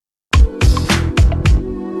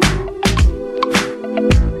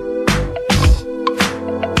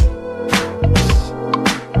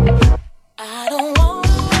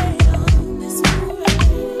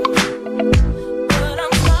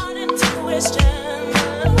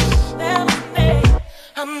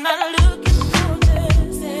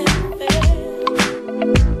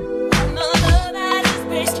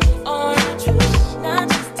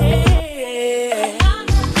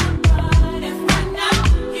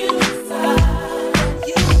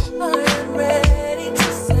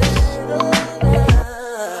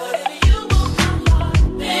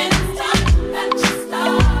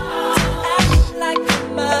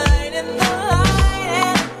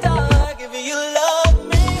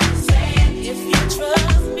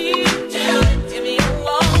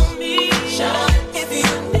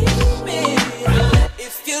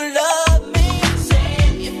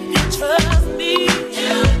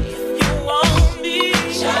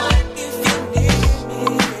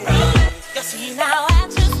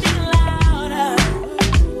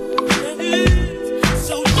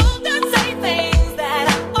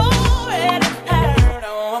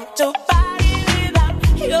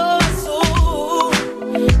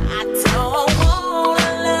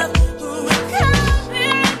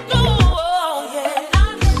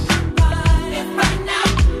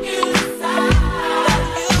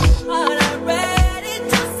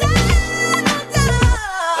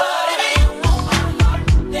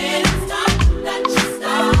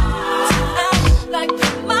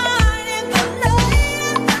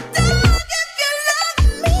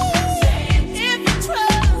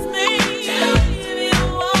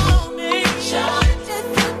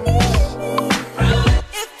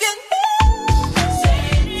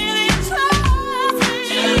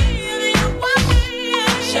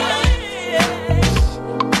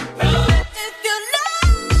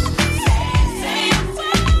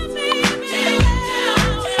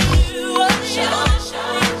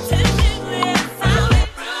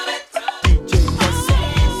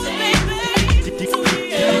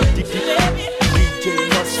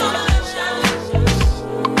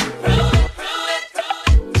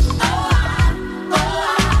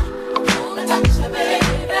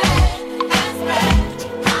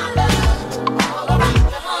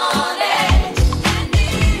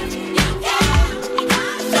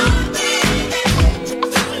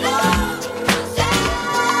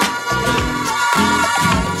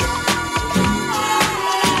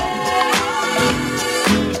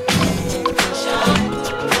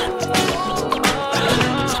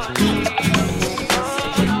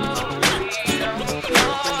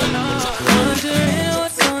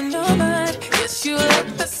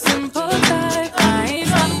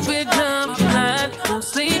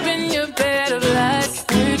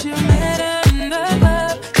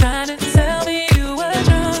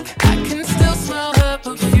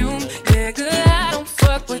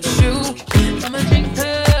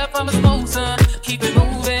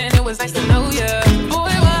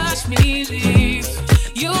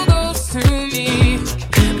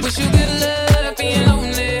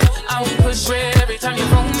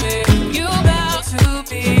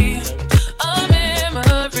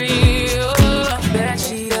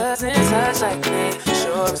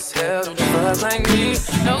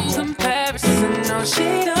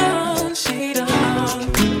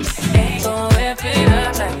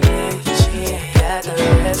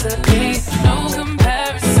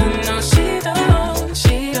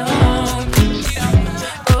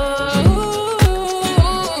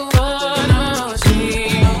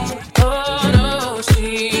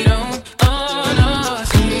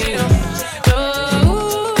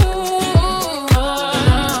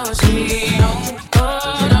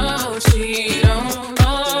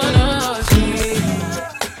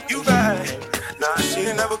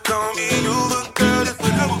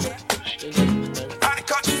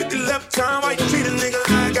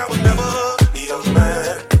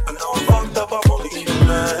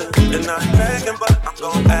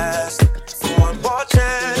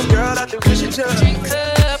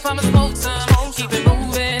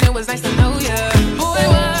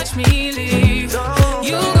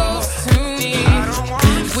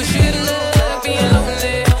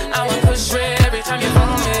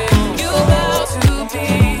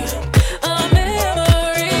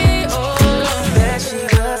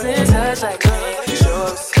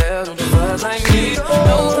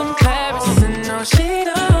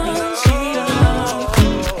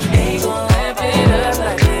Ain't gon' wrap it up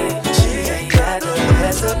like me. She ain't got the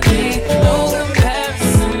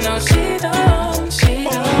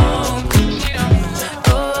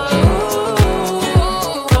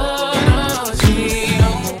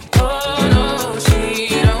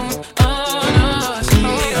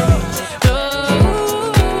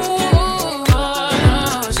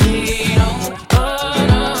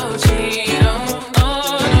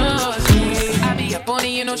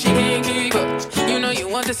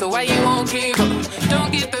why you won't keep up?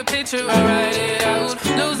 Don't get the picture, I write it out.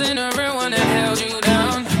 Losing a real one that held you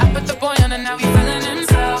down. I put the boy on and now he feeling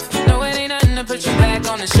himself. No, it ain't nothing to put you back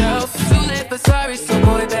on the shelf. Too late for sorry, so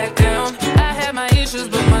boy, back down. I had my issues,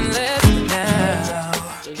 but one less now.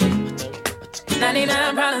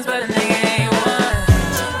 99 problems, but a nigga ain't one.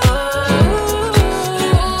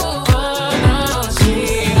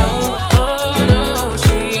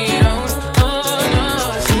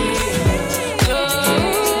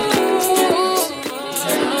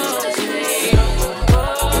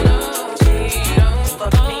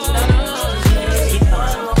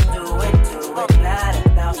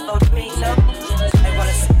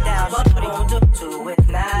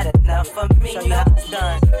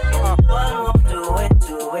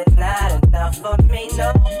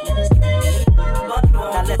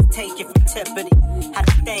 Had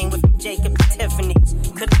a thing with Jacob and Tiffany's.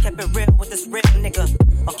 Could've kept it real with this real nigga,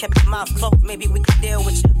 or kept your mouth closed, maybe we could deal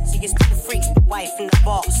with you. See, it's two freaks, the wife and the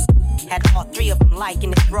boss. Had all three of them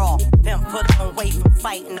liking it raw. Pimp put on weight from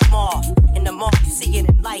fighting them off. In the mall, you see it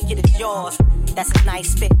and like it, it's yours. That's a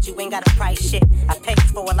nice fit, you ain't got a price shit. I paid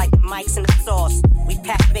for it like the mics and the sauce. We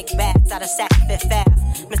pack big bags out of sack Fifth Ave.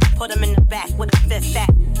 Mr. Put them in the back with a fifth fat.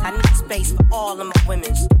 I need space for all of my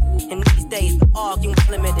women's. In these days, the arguing's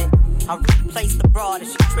limited. I replace the broad if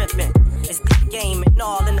she trippin'. It's the game and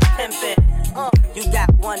all in the pimpin'. You got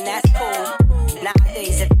one, that's cool.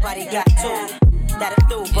 Nowadays, everybody got two.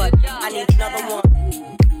 That'll do, but I need another one.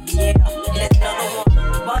 Yeah, get another one.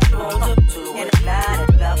 One won't do it, not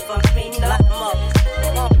enough for me, no. Light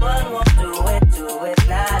them up. One won't do it,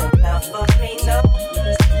 not enough for me, no.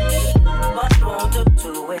 One won't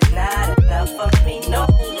do it, not enough for me, no.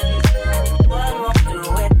 One won't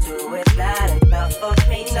do it, not enough for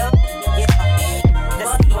me, no. Yeah,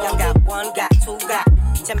 let's see, I got one, got two, got.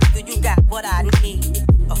 Tell me, do you got what I need?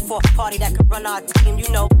 A fourth party that could run our team, you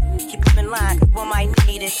know. Keep them in line, cause one might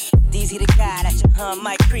need it. DZ the guy that your hun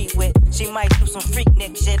might creep with. She might do some freak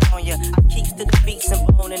nick shit on you. I keeps to the beats and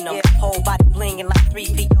boning them. Whole body blinging like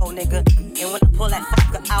 3PO, nigga. And when I pull that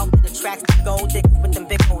fucker out, it attracts the gold diggers with them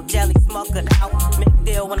big old jelly smuckered out. Make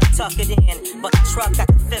deal when I tuck it in. But the truck got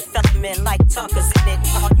the fifth element like Tucker's in it.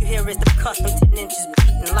 All you hear is the custom 10 inches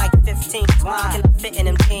beating like 15. Why can I fit in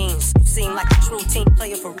them jeans? You seem like a true team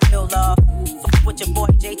player for real, love. Fuck with your boy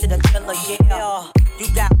J to the killer, yeah. You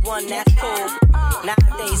got one, that's cool.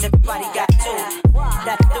 Nowadays, everybody got two.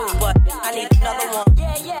 That'll do, but I need another one.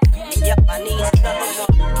 Yep, I need another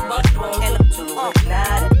one. And I'm two, it's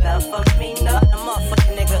not enough for me, no. I'm up for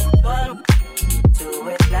the nigga. One, two,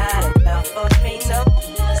 it's not enough for me, no.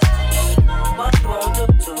 One won't do,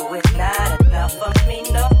 two, it's not enough for me,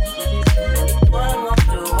 no. One won't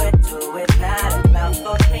do it, two, it's not enough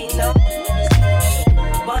for me, no.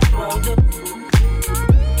 One won't do.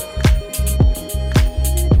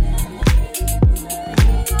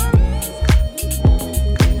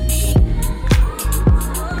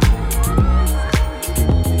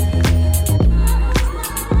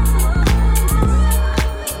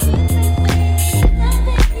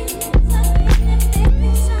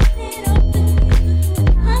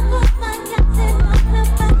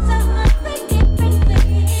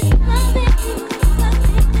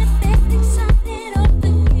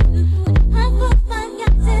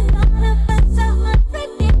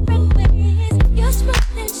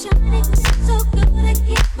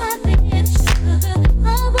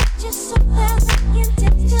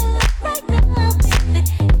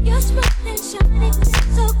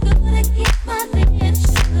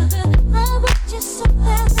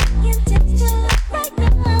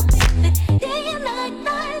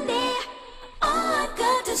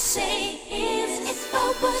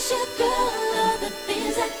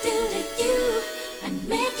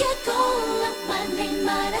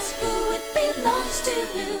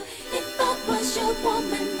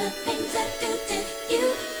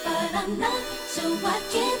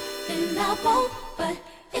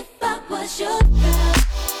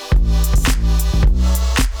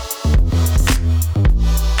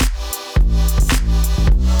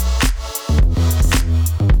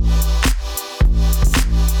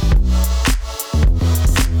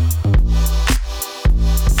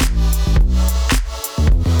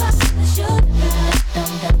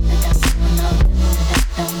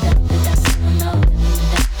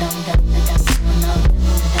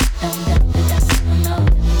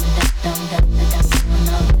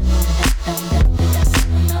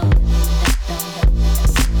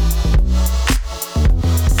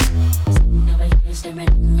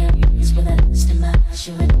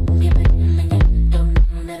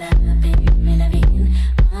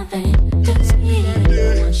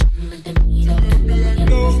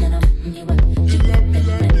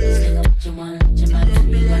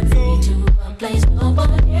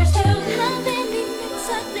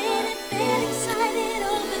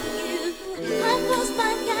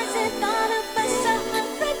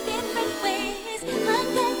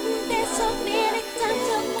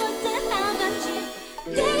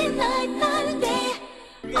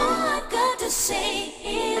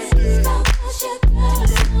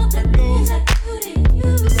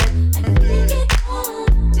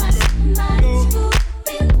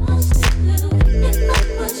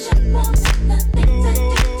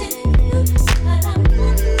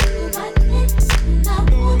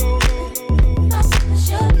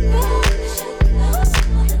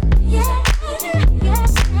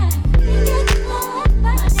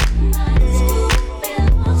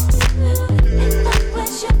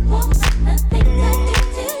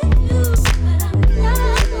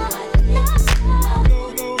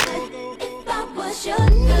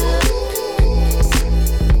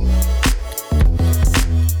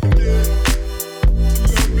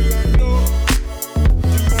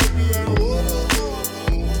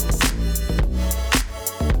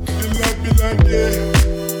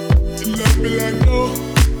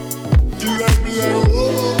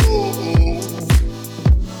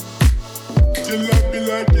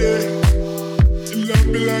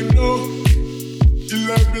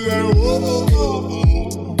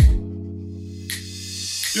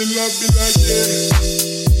 You love me like yeah.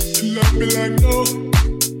 You love me like no.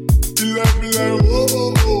 You love me like whoa,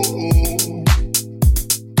 whoa, whoa, whoa.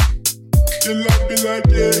 You love me like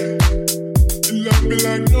yeah. You love me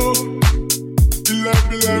like no. You love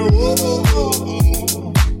me like whoa, whoa, whoa, whoa.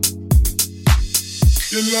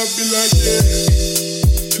 You love me like yeah.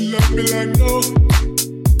 You love me like no.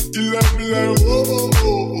 You love me like whoa, whoa,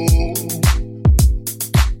 whoa, whoa.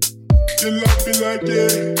 You love me like yeah.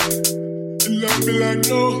 You love me like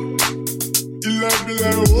no. You love me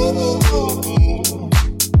like whoa, whoa, whoa, whoa.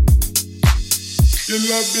 You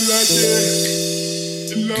love me like yeah.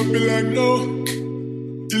 You love me like no.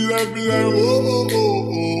 You love me like whoa, whoa, whoa,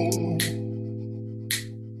 whoa.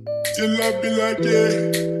 You love me like yeah.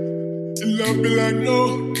 You love me like no.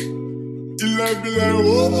 You love me like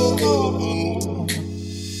whoa, whoa, whoa, whoa.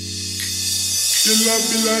 You love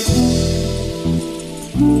me like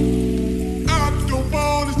I don't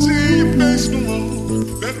wanna see your face no more.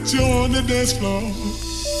 That you're on the dance floor.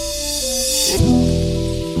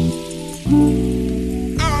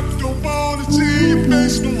 I don't wanna see your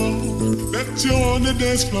face no more. That you're on the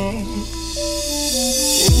dance floor.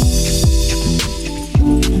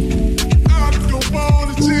 I don't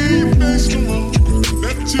wanna see your face no more.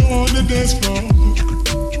 That you're on the dance floor.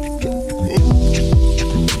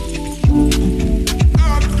 I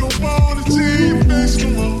don't wanna see your face no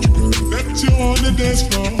more. That you're on the dance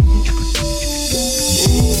floor.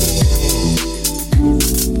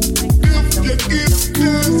 If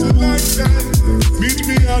dancing like that, meet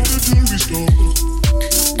me at the jewelry store.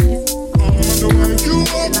 On the way you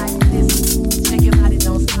up. Shake your body,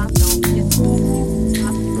 don't stop, don't miss.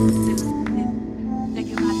 Shake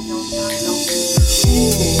your body, don't stop, don't miss.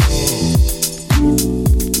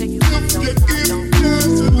 Shake your body, don't stop, don't miss.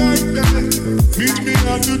 Dancing like that, meet me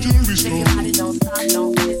at the jewelry store. Shake your body, don't stop,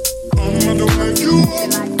 don't miss. On the way you up.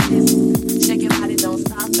 Like this. Shake your body, don't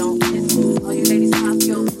stop, don't miss. All you ladies pop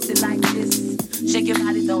your pussy like this. Shake your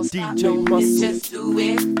body, don't stop, don't miss. Just do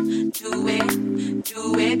it, do it,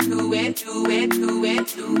 do it, do it, do it, do it,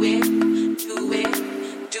 do it, do it,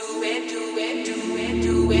 do it, do it, do it,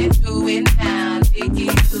 do it, do it now. Lick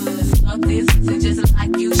it good, suck this pussy just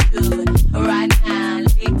like you should. Right now,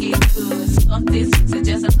 lick it good, suck this pussy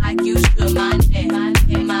just like you should. My neck,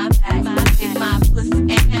 my back, my pussy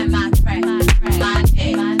and my crack. My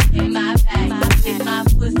neck, my back, my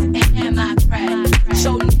pussy and my crack.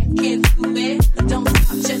 Show neck into it, don't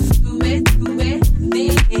stop, just do it, do it.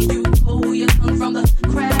 Then you pull your tongue from the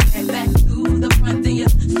crack and back to the front. Then you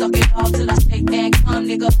suck it all till I shake and come,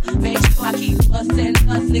 nigga. Make sure I keep bustin'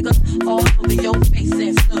 us, nigga, all over your face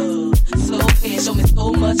and slow. Slow and show me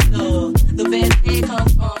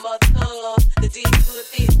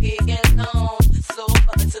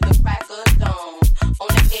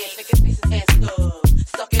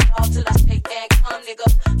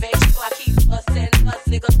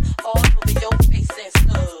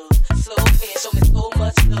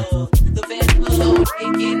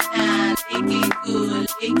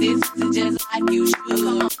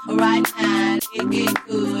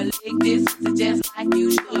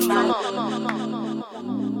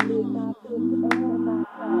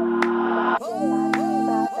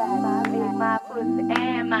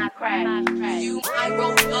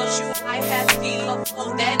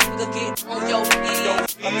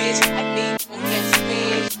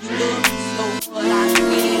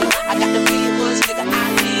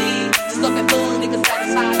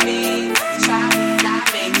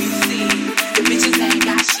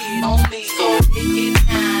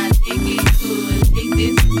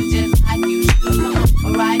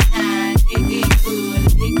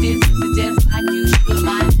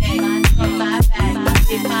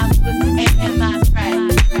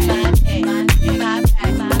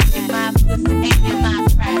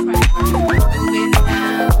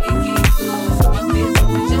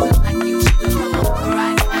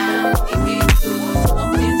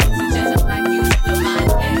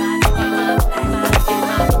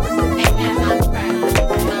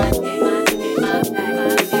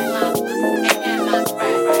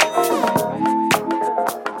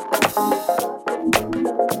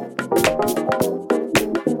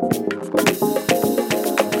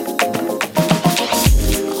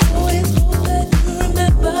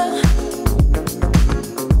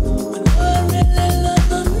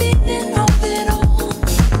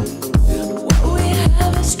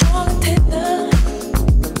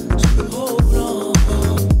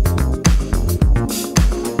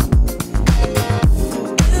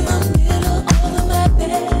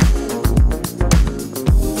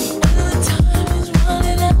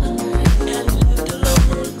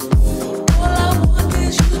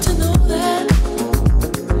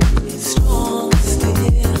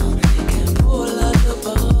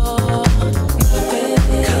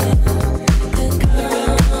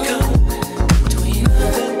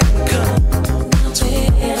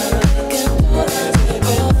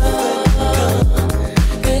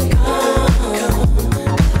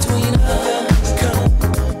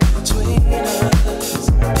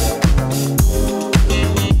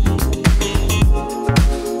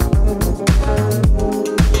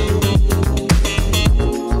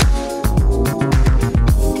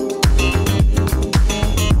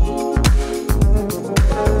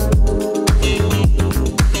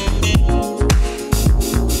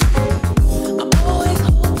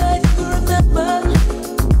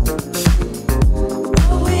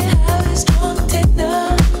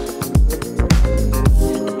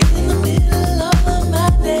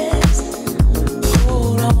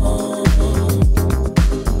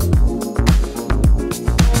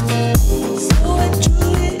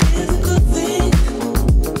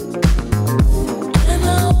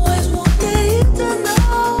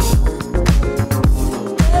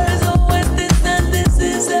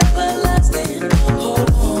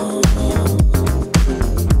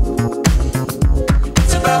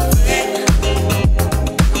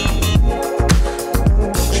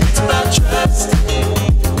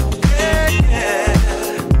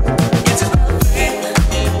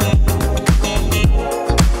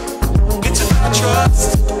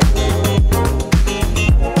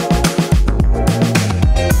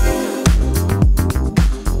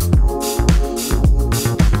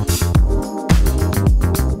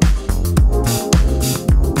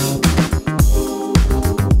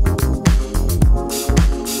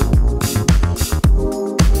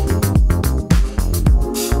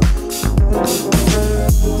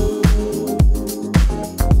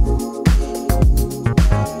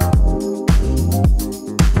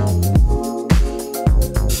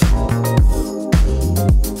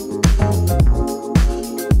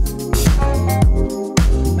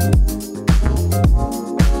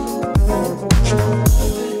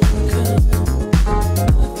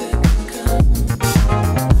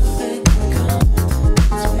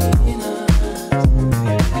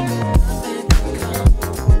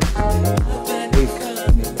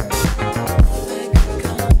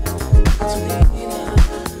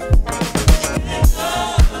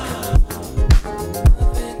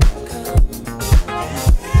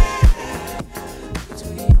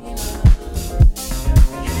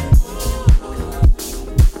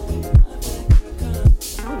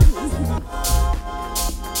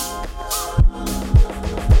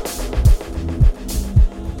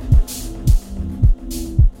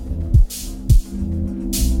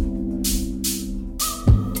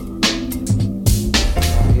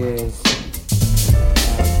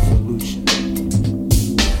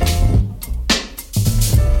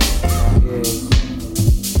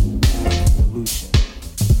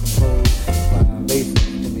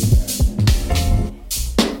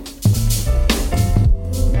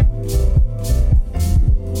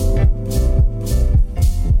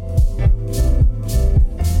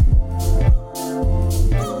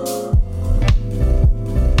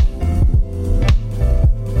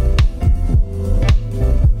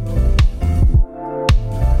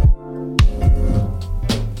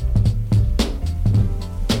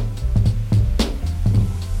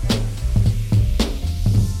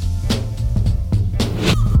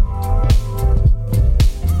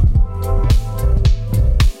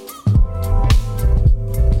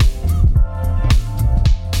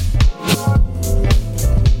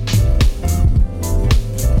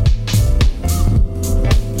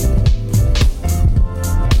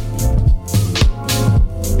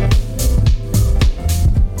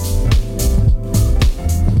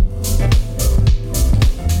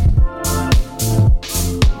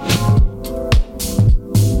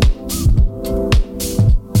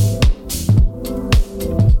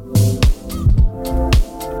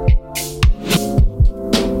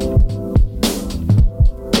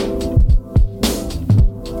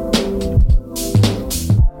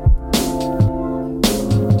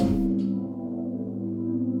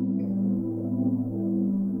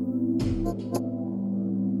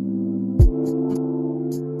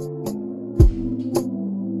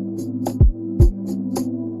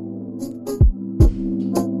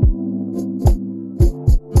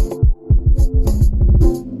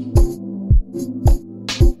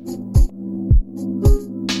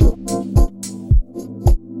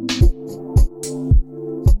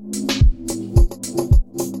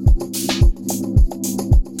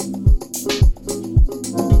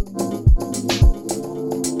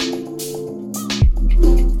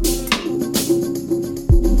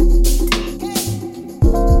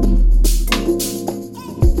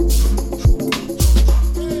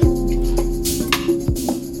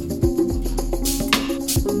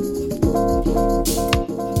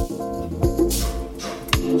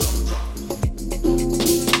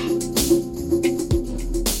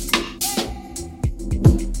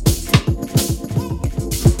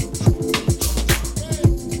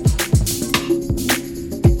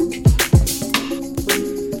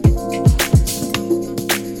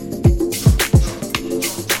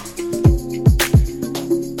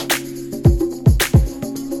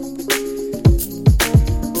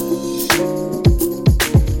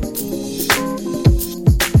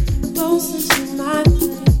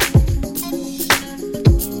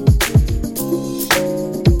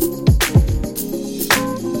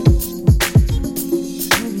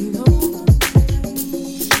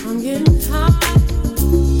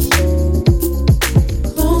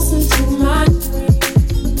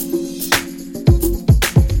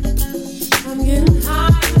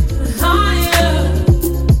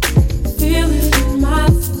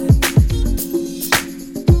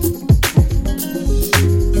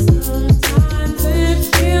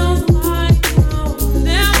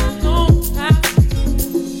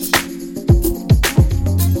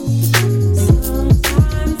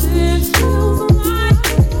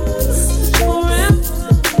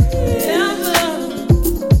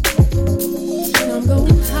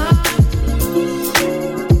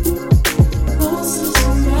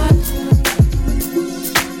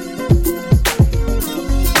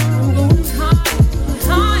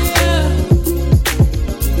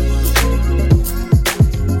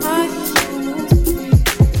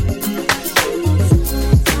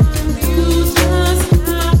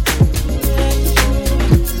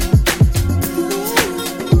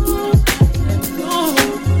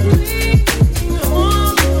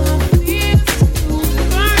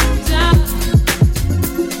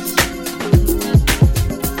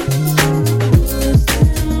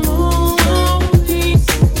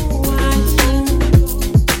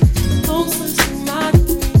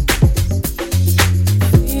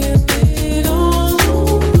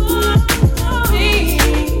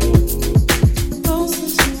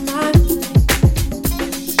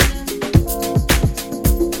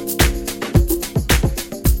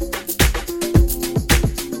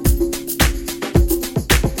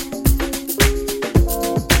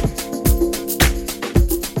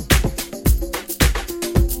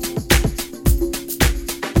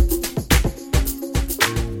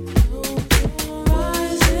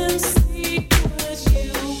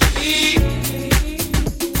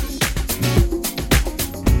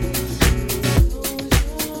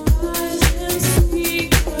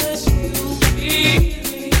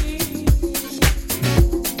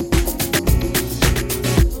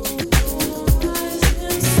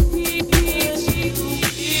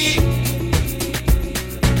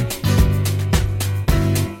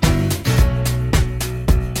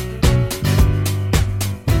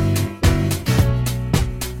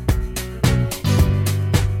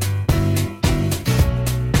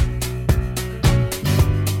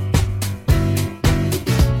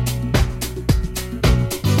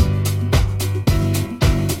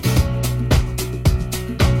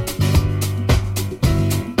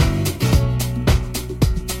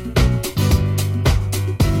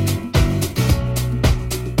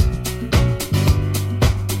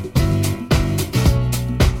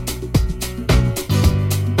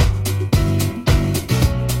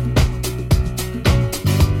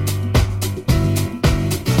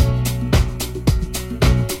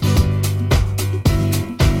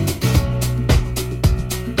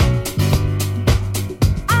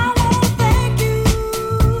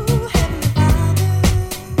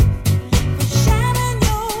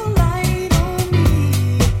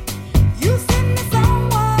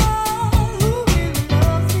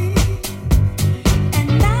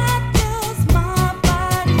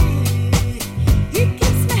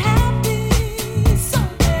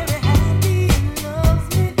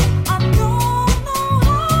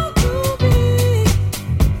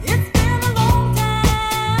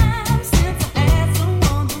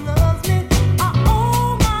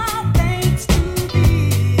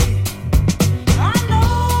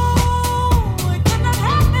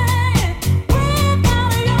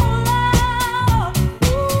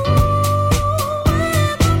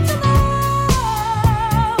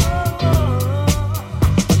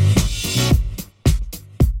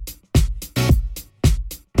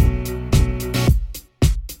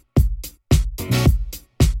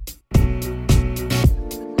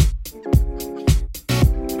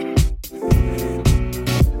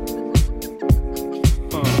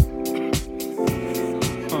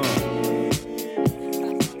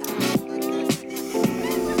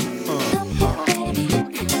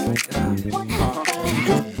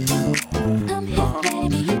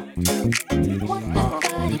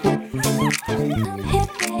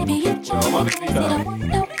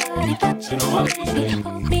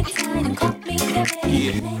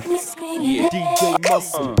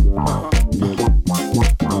Edison.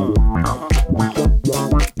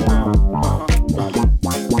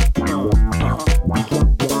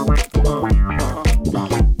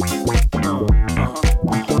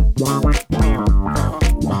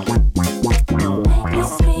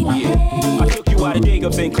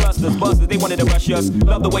 In clusters, buzzers, they wanted to rush us.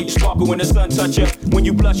 Love the way you sparkle when the sun touch you. When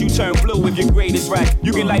you blush, you turn blue if your grade is right.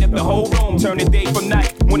 You can light up the whole room, turn the day from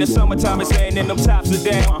night. When the summertime is saying and them tops are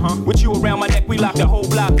down. With you around my neck, we locked the whole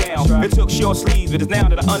block down. It took short sleeves, but it's now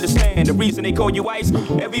that I understand the reason they call you ice.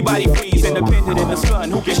 Everybody freeze, independent in the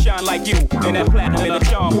sun. Who can shine like you? And that platinum in the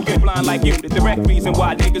charm, who can blind like you? The direct reason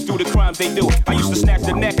why niggas do the crimes they do. I used to snatch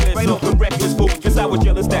the necklace right off the reckless fools, cause I was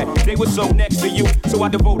jealous that they were so next to you. So I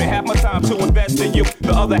devoted half my time to invest in you.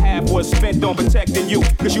 The other half was spent on protecting you,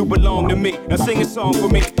 cause you belong to me. Now sing a song for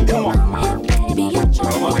me, come on. Baby, you're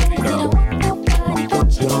trying to make it up. Nobody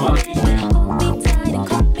but you. Hold me tight and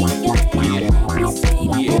call me your lady. Let me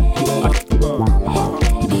sing it.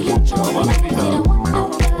 Baby, you're trying to make it up.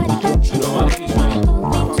 Nobody but you. Hold me tight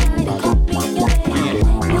and call me your lady.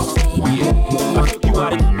 Let me sing it. I took you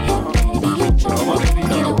out of Baby, you're trying to make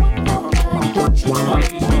it up. Nobody but you. Hold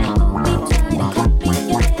me tight and call me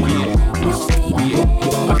your lady. Let me sing it.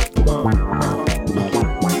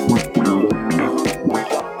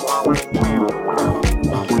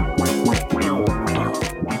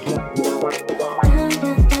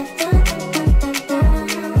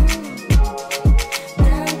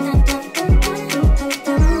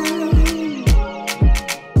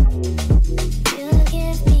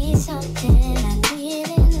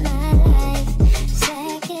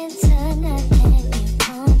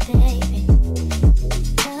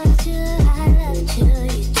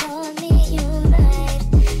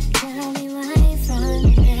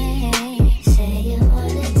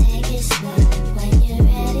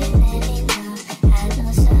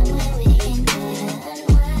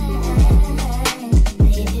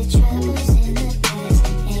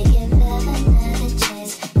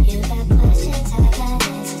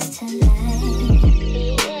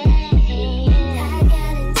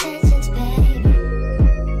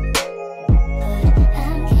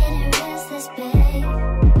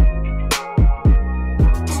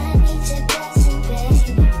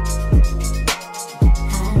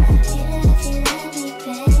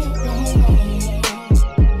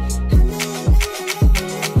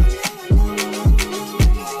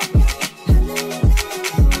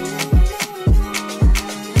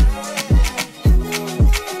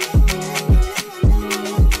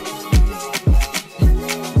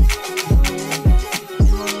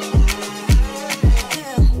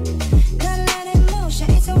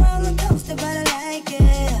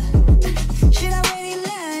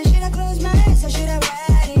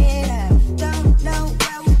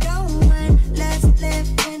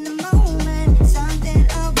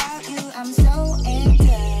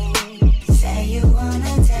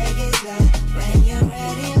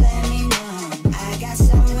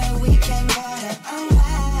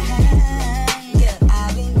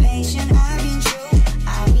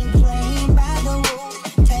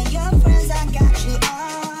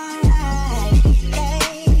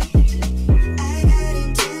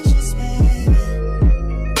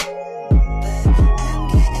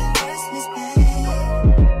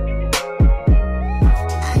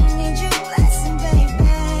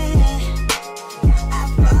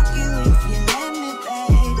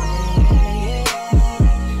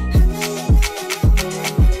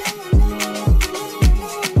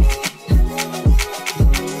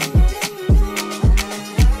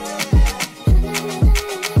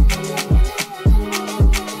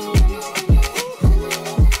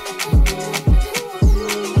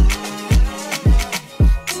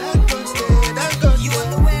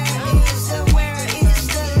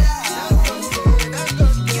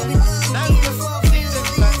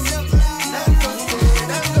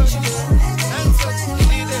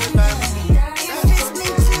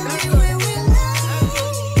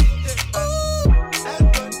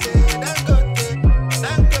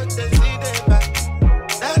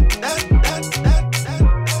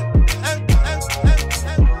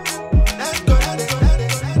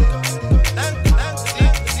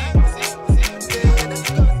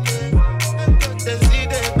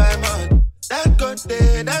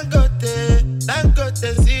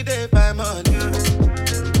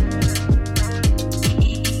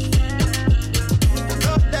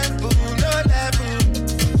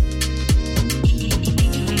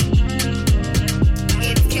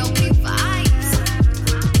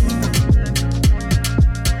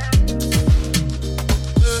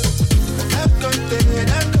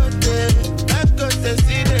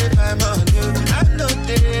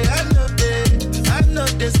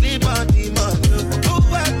 sleep on the money.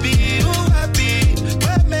 Who happy?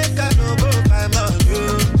 Where make I no go by money?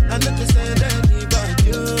 I know to send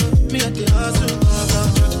anybody. Me at the hustle,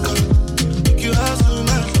 make you hustle,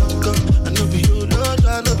 my fuck up. I know be you, Lord,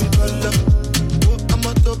 I know be color. Oh, I'm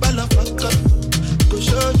a to bala fuck up. Go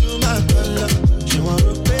show you my color. She want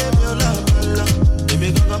to pay me all up, color.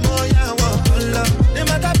 Baby, go more, yeah, I want color. They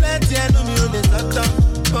matter plenty, I know me on the top.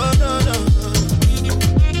 Oh, no.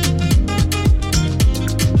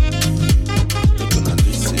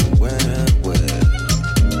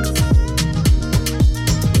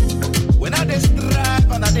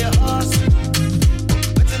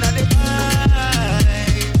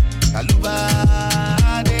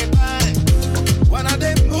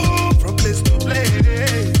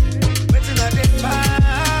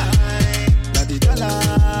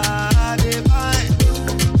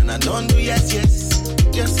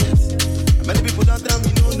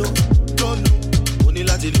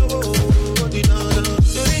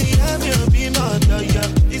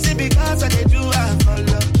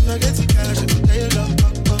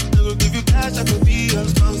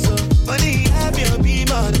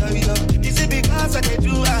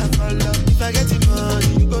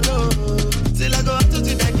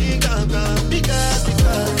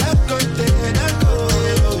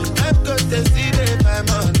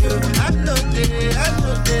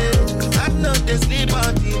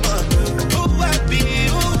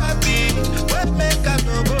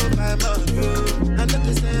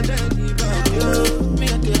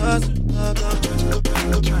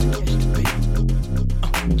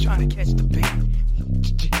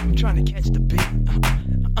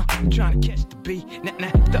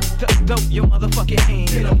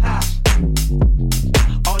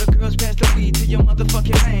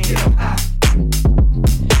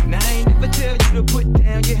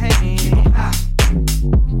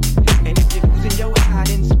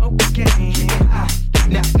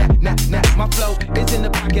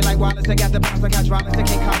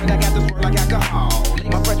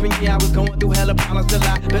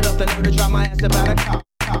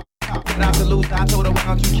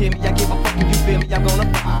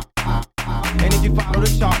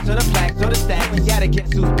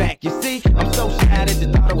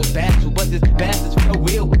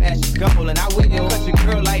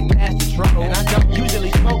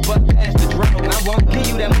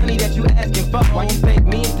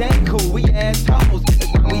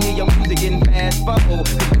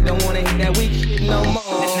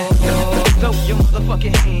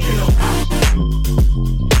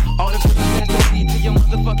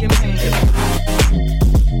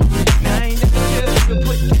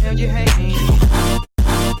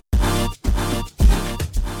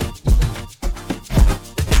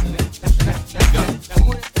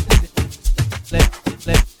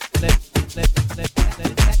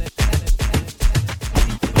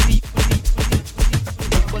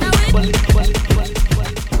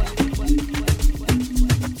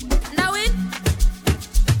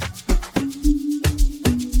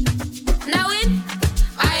 Now in,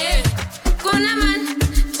 aye, kuna man.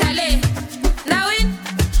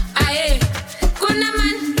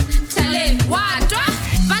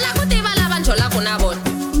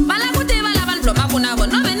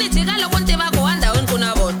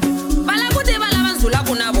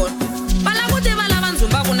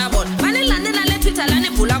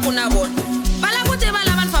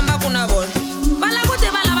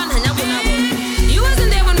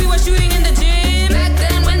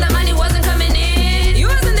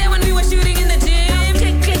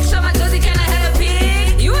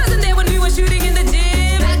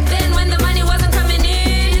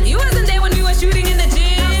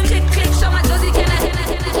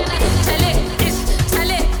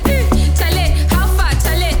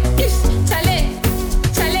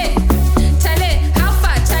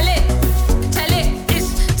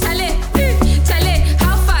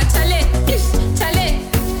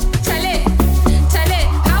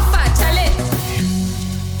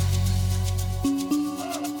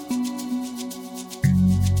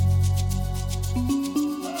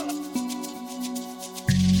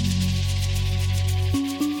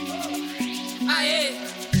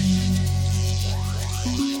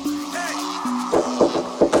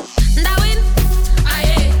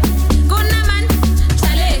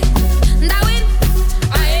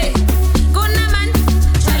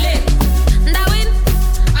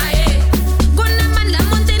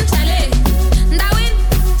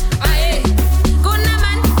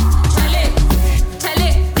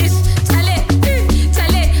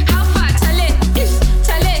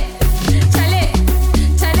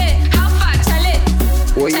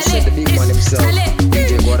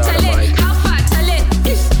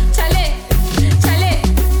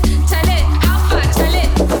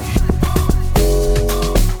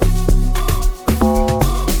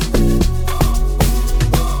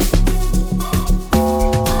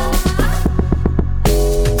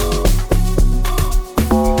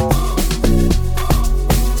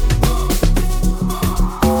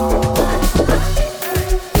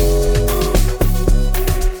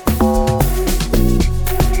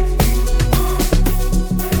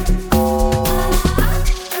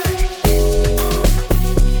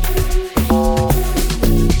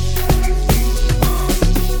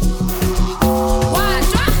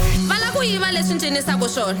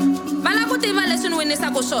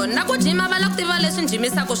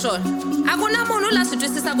 rhandzisaka swona a ku na munhu la swi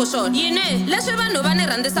twisisaka swona yini leswi vanhu va ni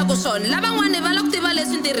rhandzisaka swona lavan'wani va la ku tiva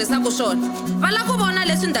leswi ni tirhisaka swona va la ku vona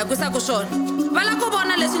leswi ni dakwisaka swona va la ku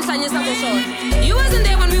vona leswi ni hlanyisaka swona. You wasn't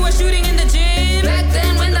there when we were shooting in the gym back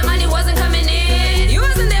then when the money wasn't coming in. You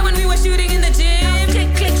wasn't there when we were shooting in the gym. Click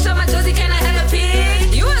click show my Josie, can I have a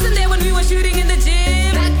pic? You wasn't there when we were shooting in the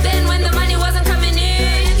gym back then when the money wasn't coming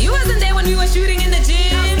in. You wasn't there when we were shooting in the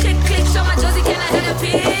gym. Click click show my Josie, can I have a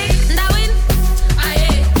pic? Ndawin aye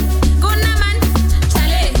kunaman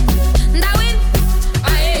chale ndawin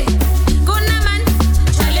aye kunaman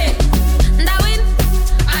chale ndawin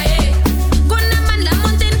aye kunaman la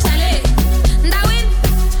mountain chale ndawin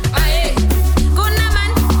aye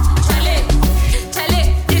kunaman chale chale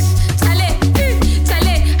ish chale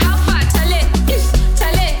chale how far chale ish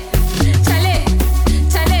chale chale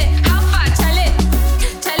chale how far chale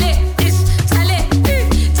chale ish chale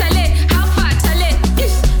chale how far chale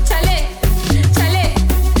ish chale chale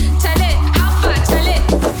chale how far chale.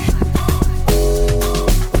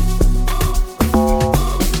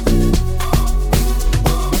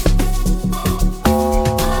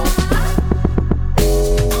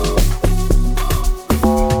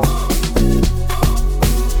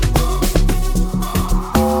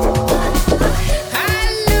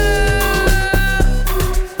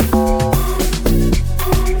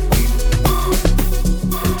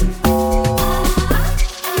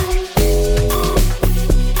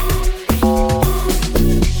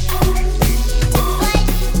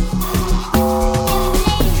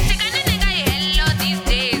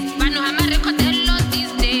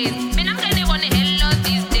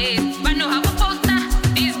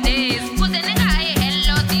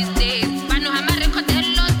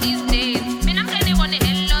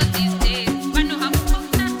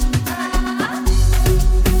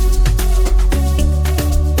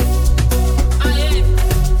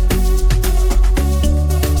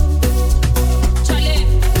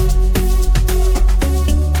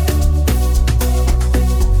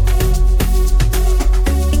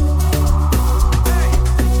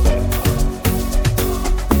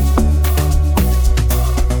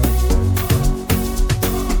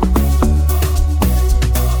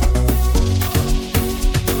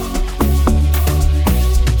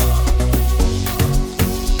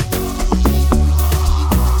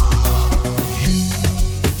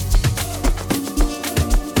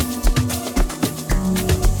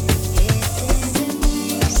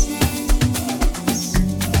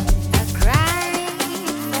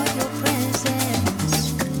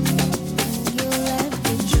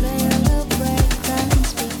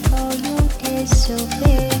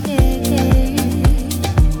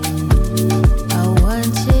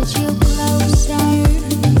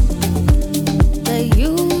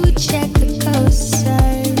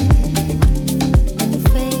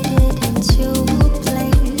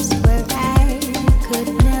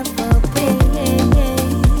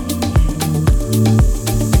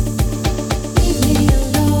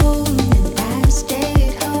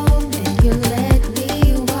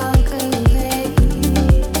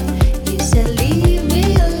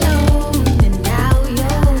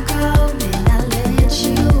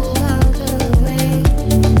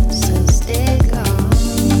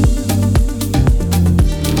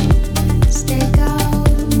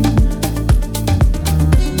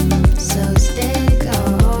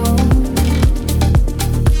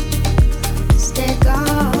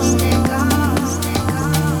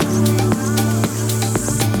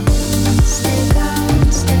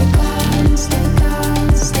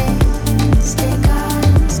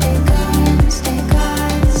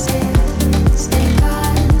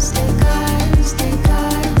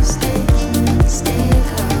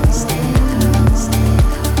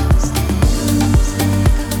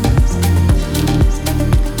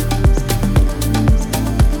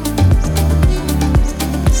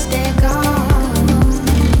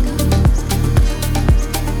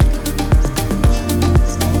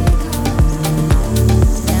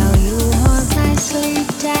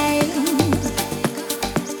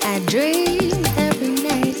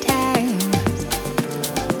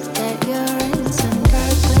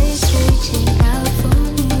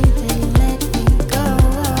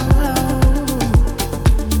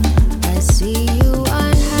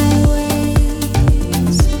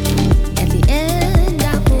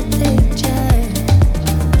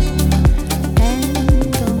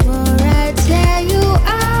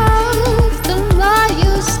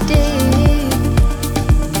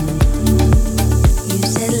 You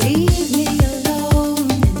said leave me alone.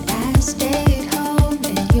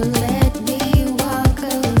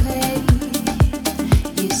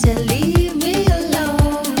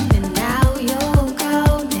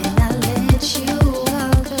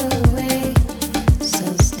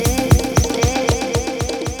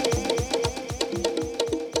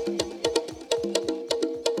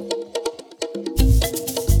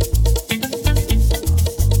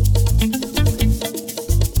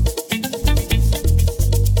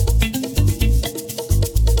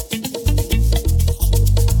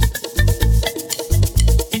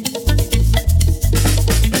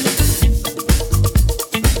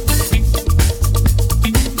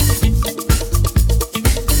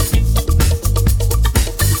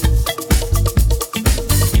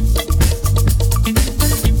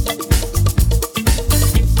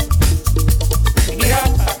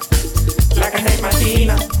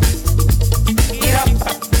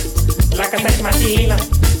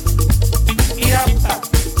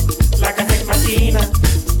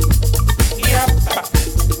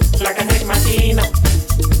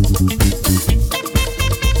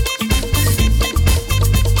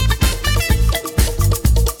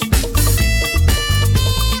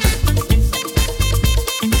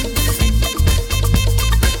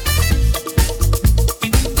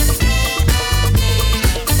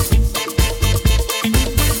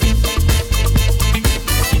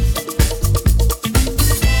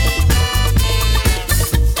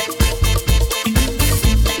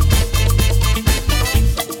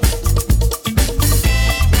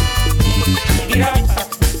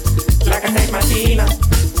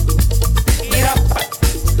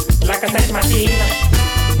 Machina.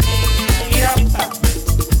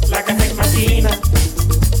 Like a sex machina.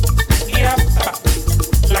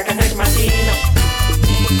 Like a sex machina.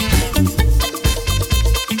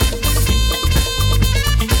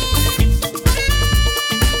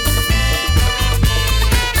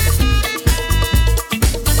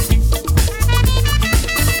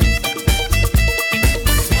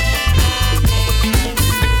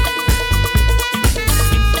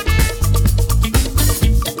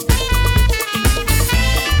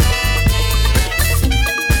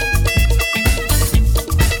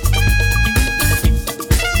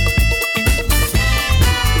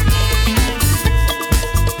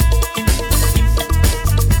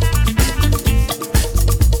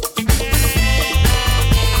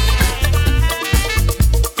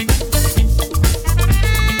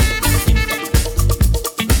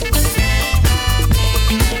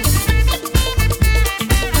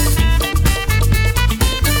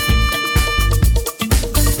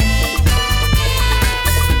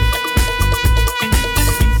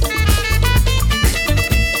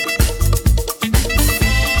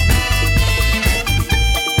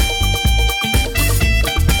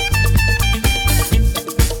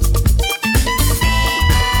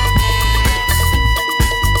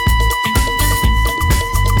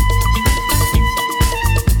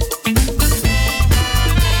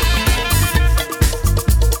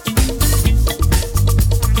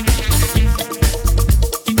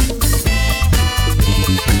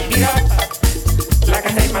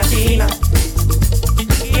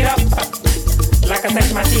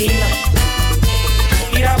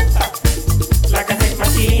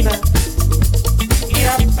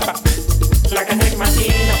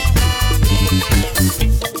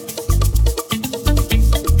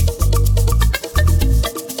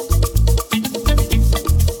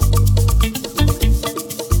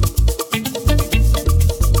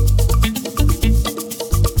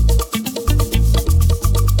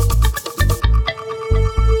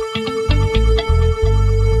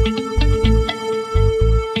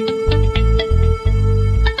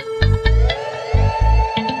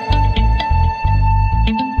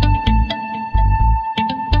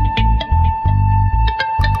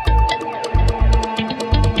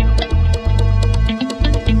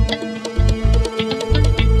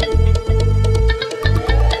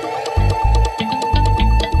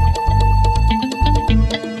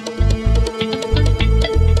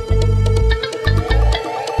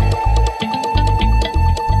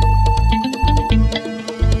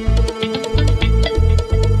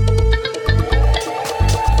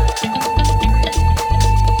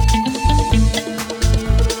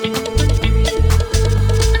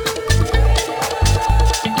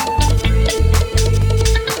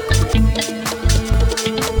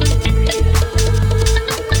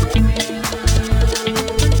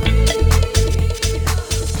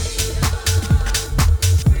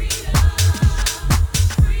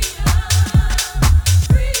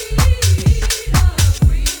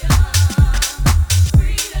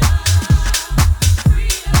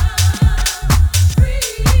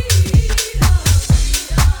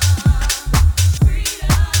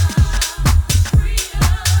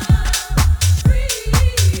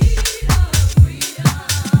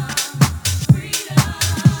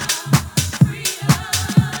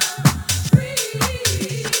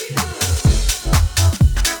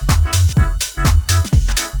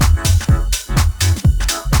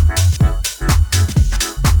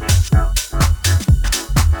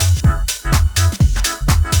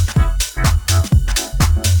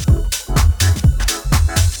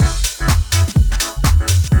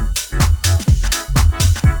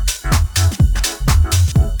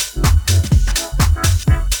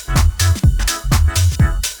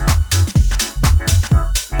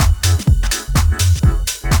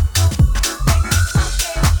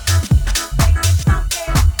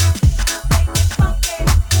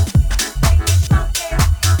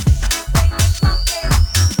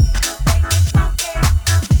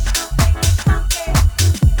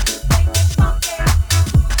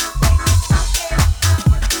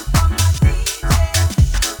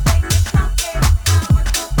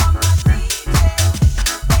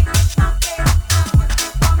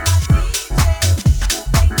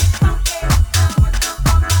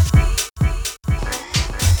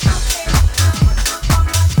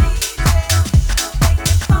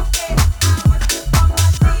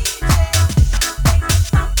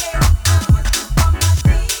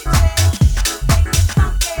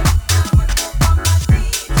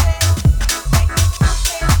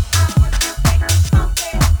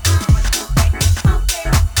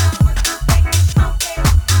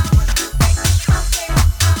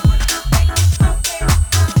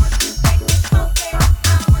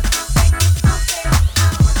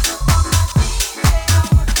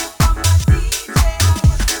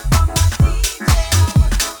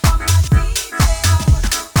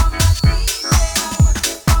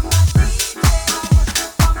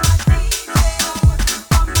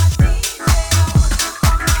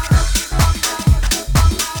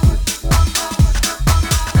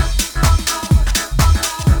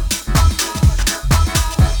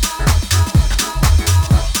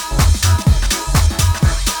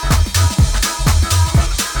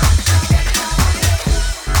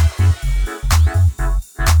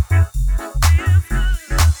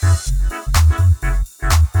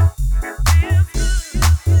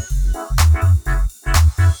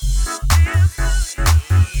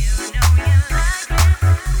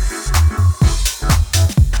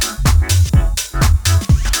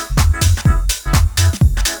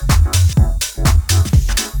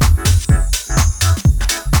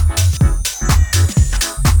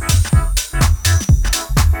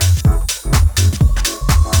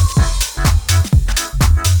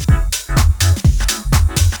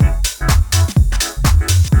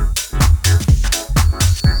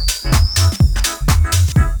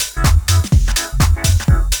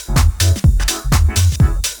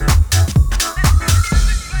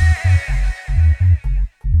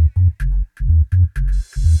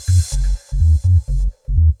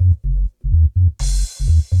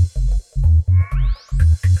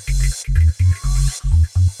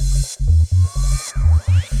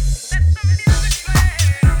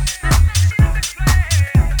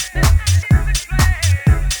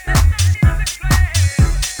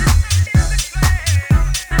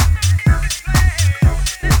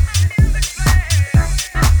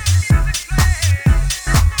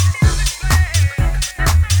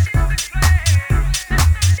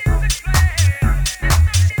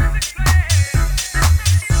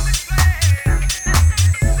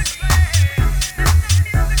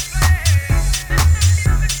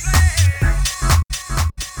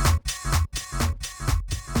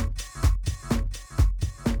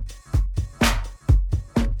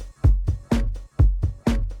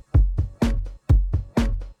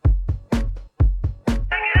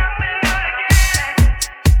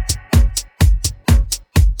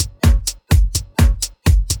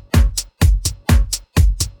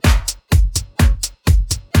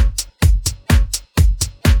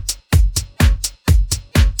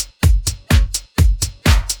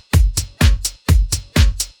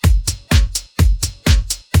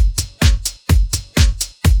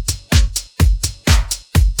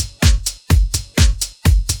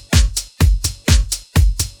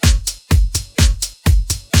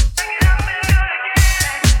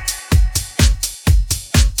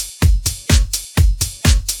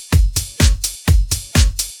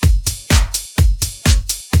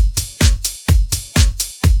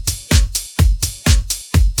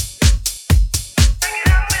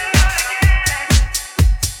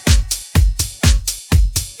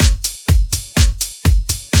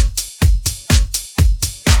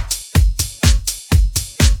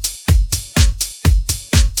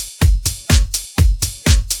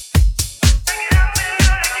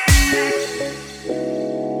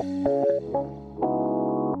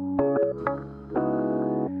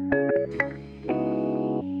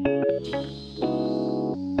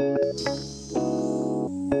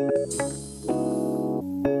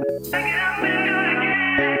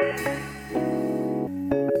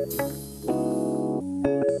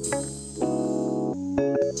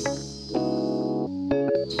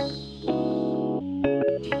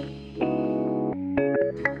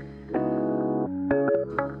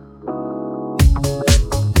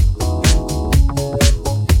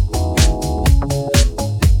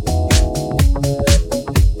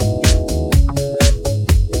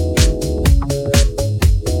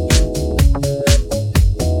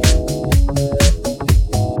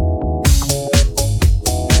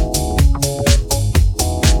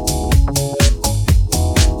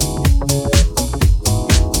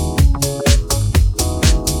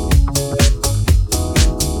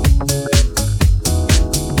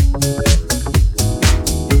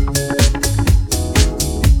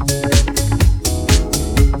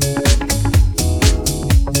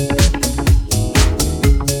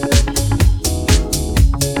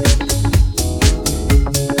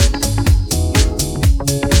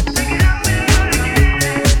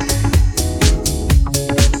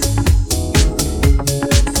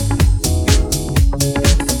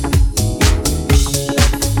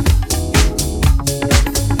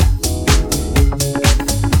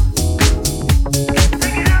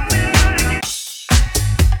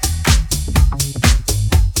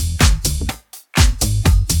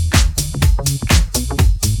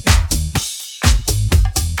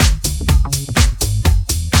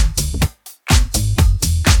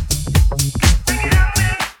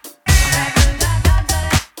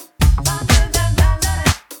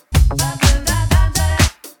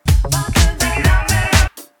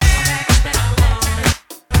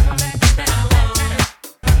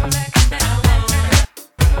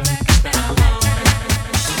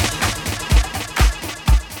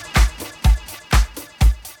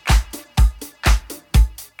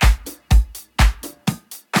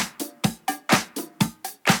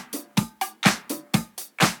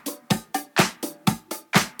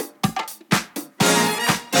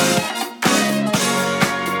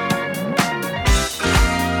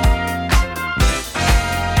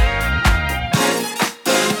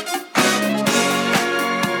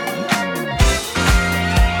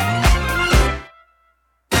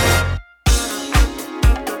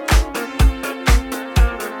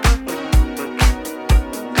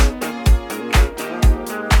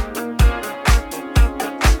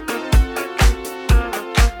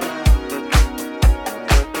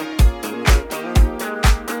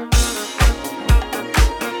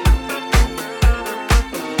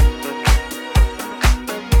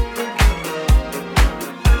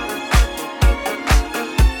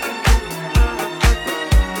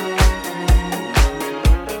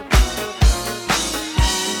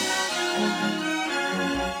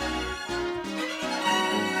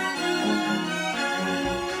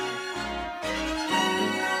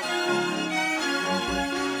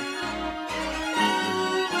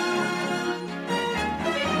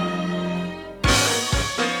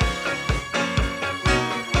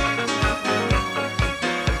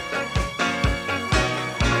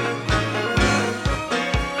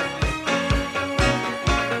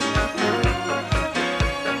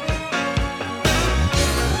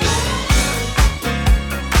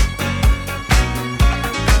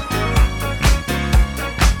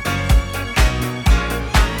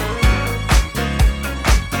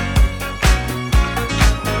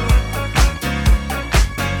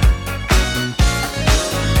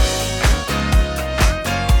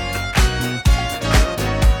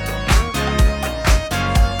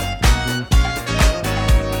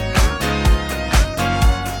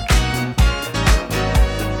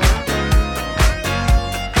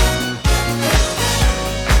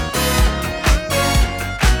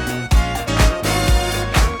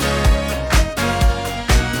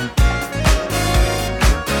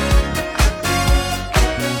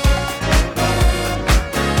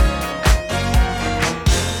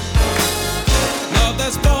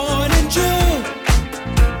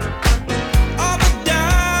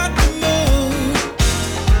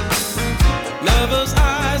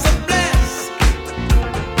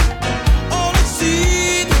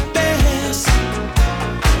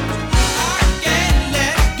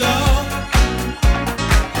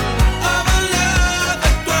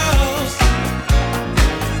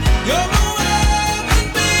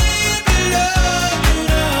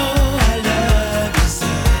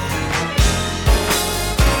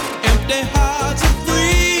 their hearts are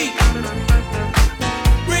free.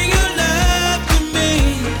 Bring your love to me.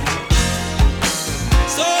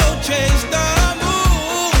 So chase the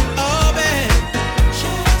moon, oh man.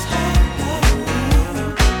 Chase the moon.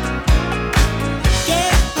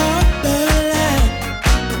 Get off the land.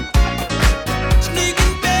 Sneak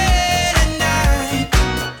in bed at night.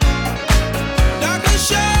 Darkness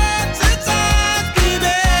shines its eyes,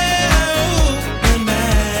 baby. Ooh, and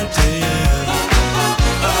mad to you.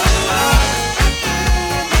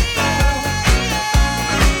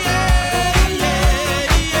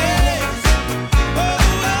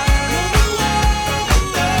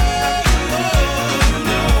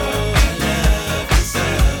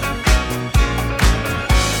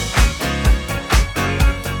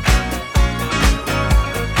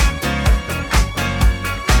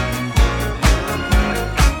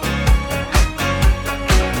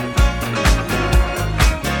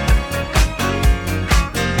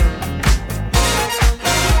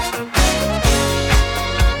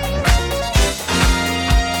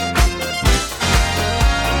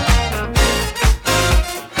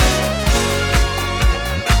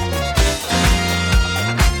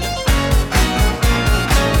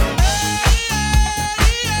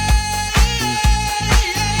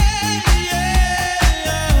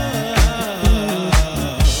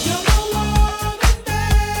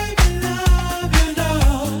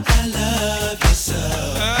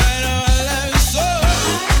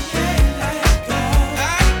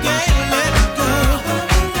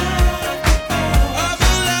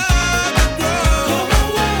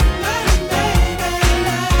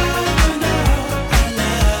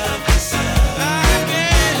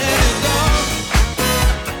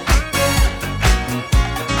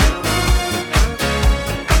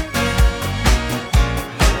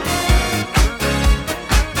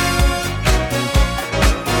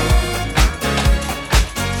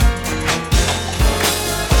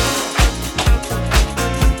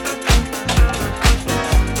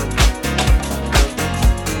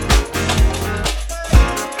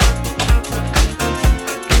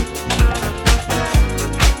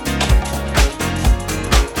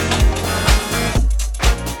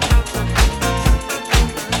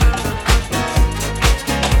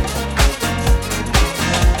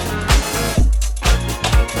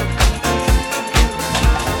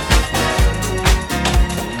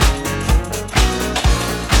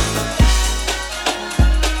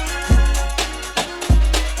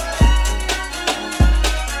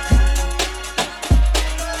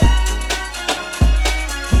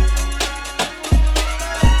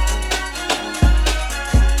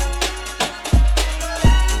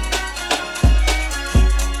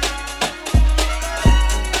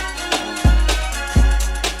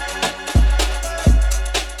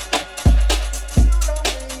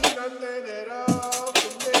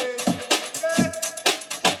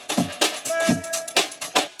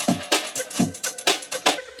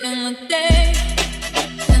 In the day,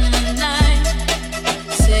 in the night,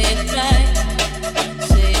 say it right,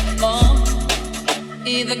 say it more.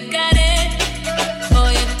 Either got it or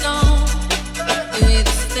you don't. You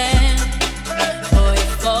either stand or you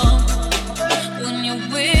fall. When your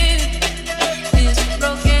will is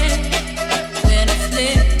broken, when it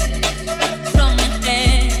slips from your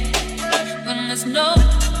hand, when there's no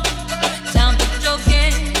time for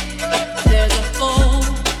joking, there's a hole.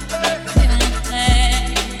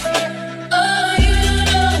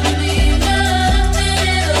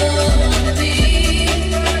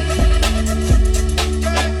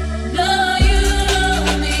 No, you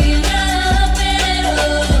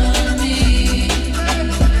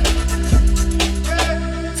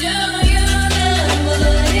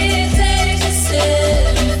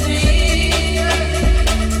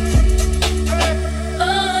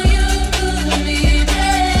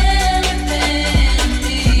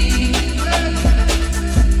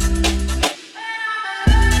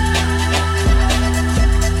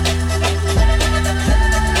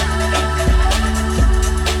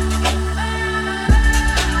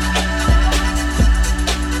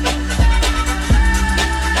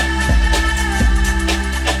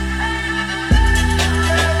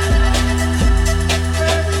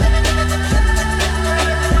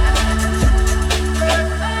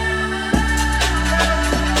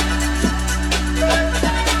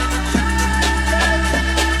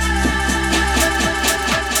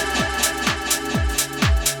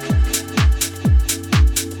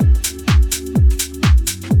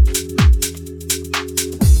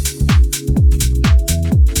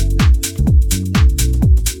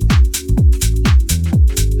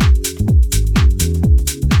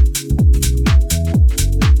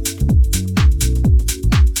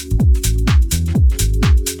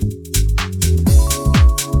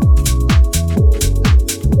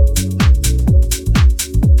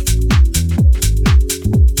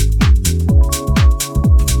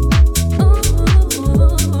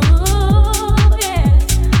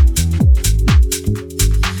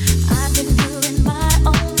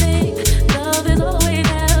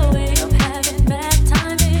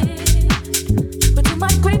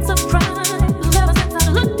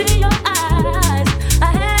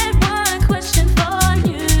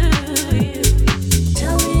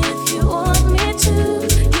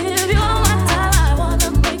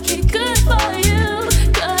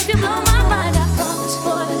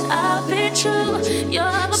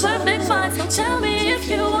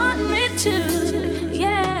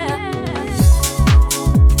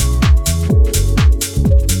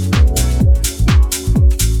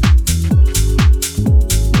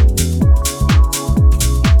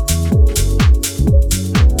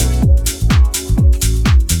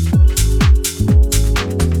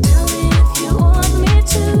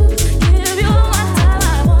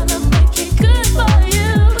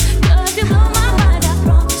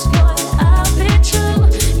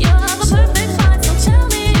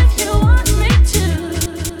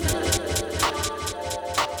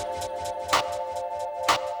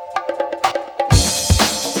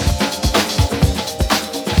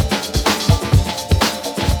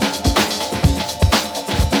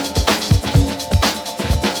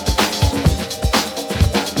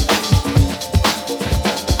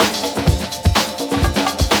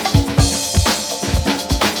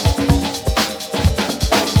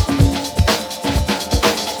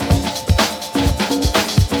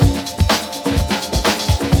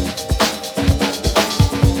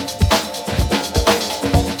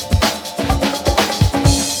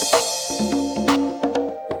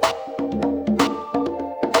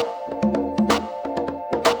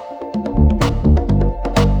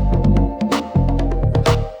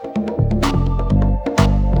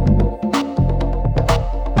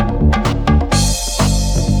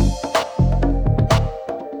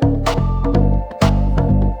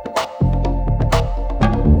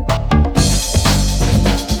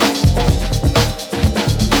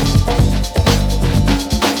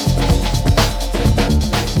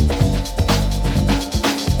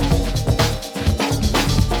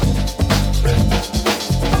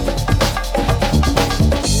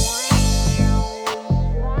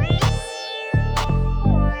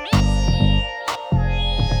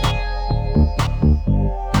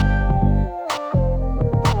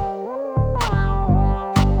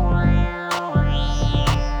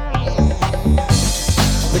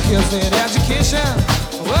kids need education.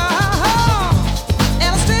 Whoa,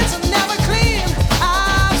 and the streets are never clean.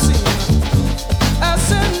 I've seen a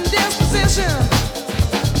certain disposition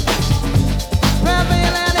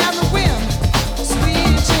prevailing in the wind.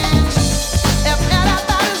 Sweet change. If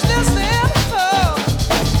anybody's listening, oh,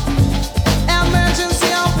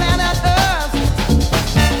 emergency on planet Earth.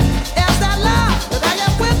 Is that love that I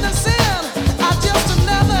am witnessing, or just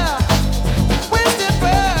another wasted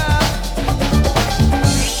birth?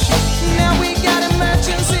 Now we got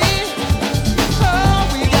emergency. Oh,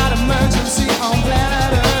 we got emergency on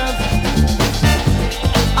planet Earth.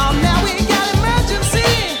 Oh, now we got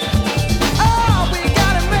emergency. Oh, we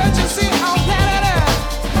got emergency on planet Earth.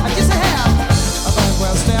 I just have a think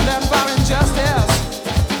we're standing for injustice.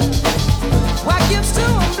 White gives 2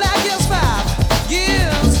 and black gives 5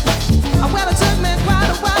 years. Well, it took me quite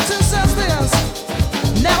a while to sense this.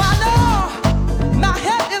 Now I know my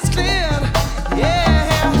head is cleared.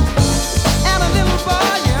 Yeah, and a little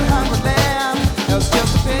boy in hungry land. That's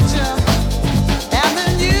just a picture and the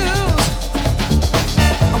news.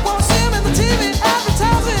 I won't see him in the TV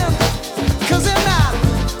advertising, 'cause they're not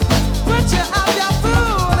put you out your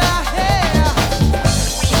food. Yeah.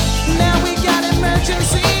 Now we got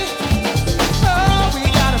emergency. Oh, we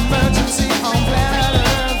got emergency on planet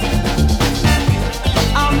Earth.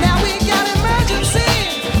 Oh, now we got emergency.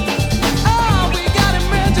 Oh, we got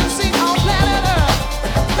emergency on planet Earth.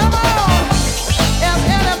 Come on. Is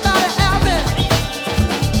anybody out there?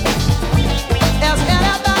 Is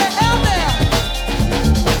anybody out there?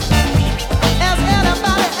 Is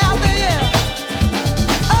anybody out there? Yeah.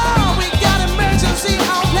 Oh, we got emergency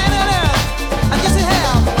on planet Earth. I guess we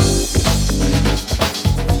have.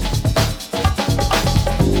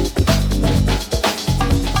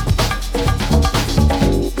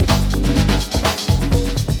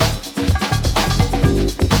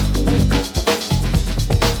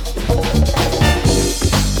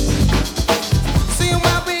 See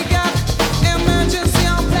what we got? Emergency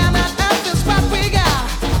on planet Earth is what we got.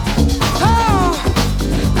 Oh,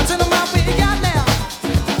 I tell them what we got now.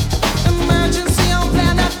 Emergency on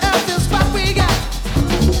planet Earth is what we got.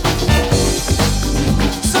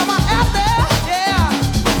 Someone out there,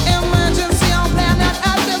 yeah. Emergency on planet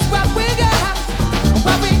Earth is what we got.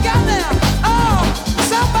 What we got now. Oh,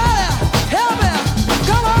 somebody help me.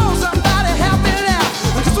 Come on, somebody help me now.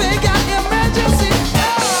 'Cause we got emergency.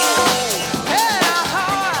 Oh, yeah,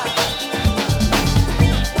 alright.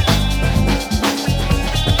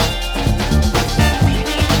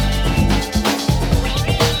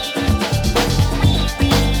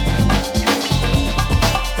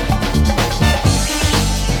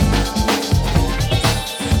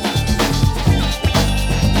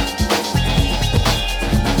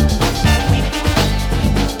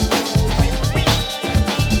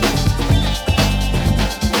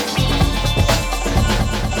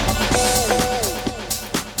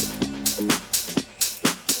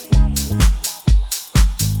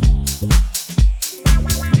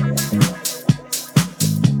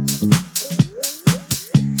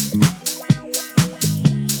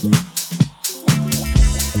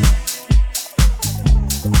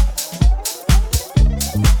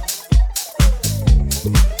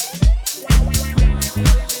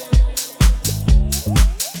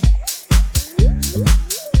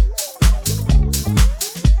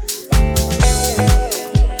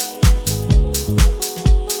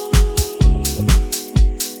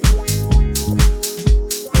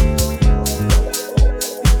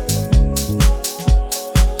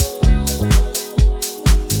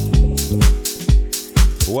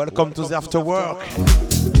 Welcome to the Afterwork.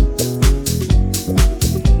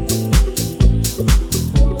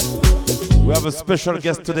 We have a special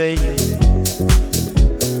guest today.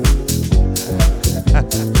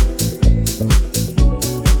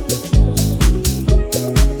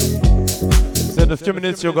 So in a few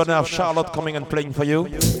minutes you're gonna have Charlotte coming and playing for you.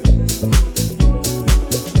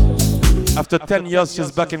 After 10 years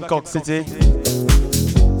she's back in Cork City.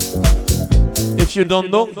 If you don't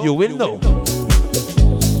know, you will know.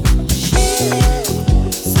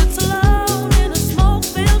 Sits alone in a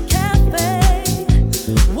smoke-filled cafe,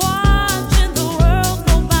 watching the world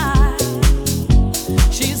go by.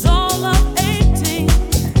 She's all of 18.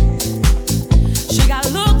 She got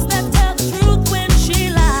looks that tell the truth when she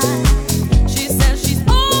lies. She says she's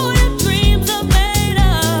all her dreams are made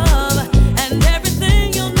of, and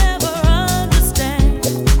everything you'll never understand.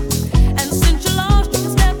 And since you lost, you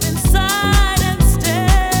can step inside and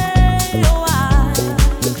stay a while.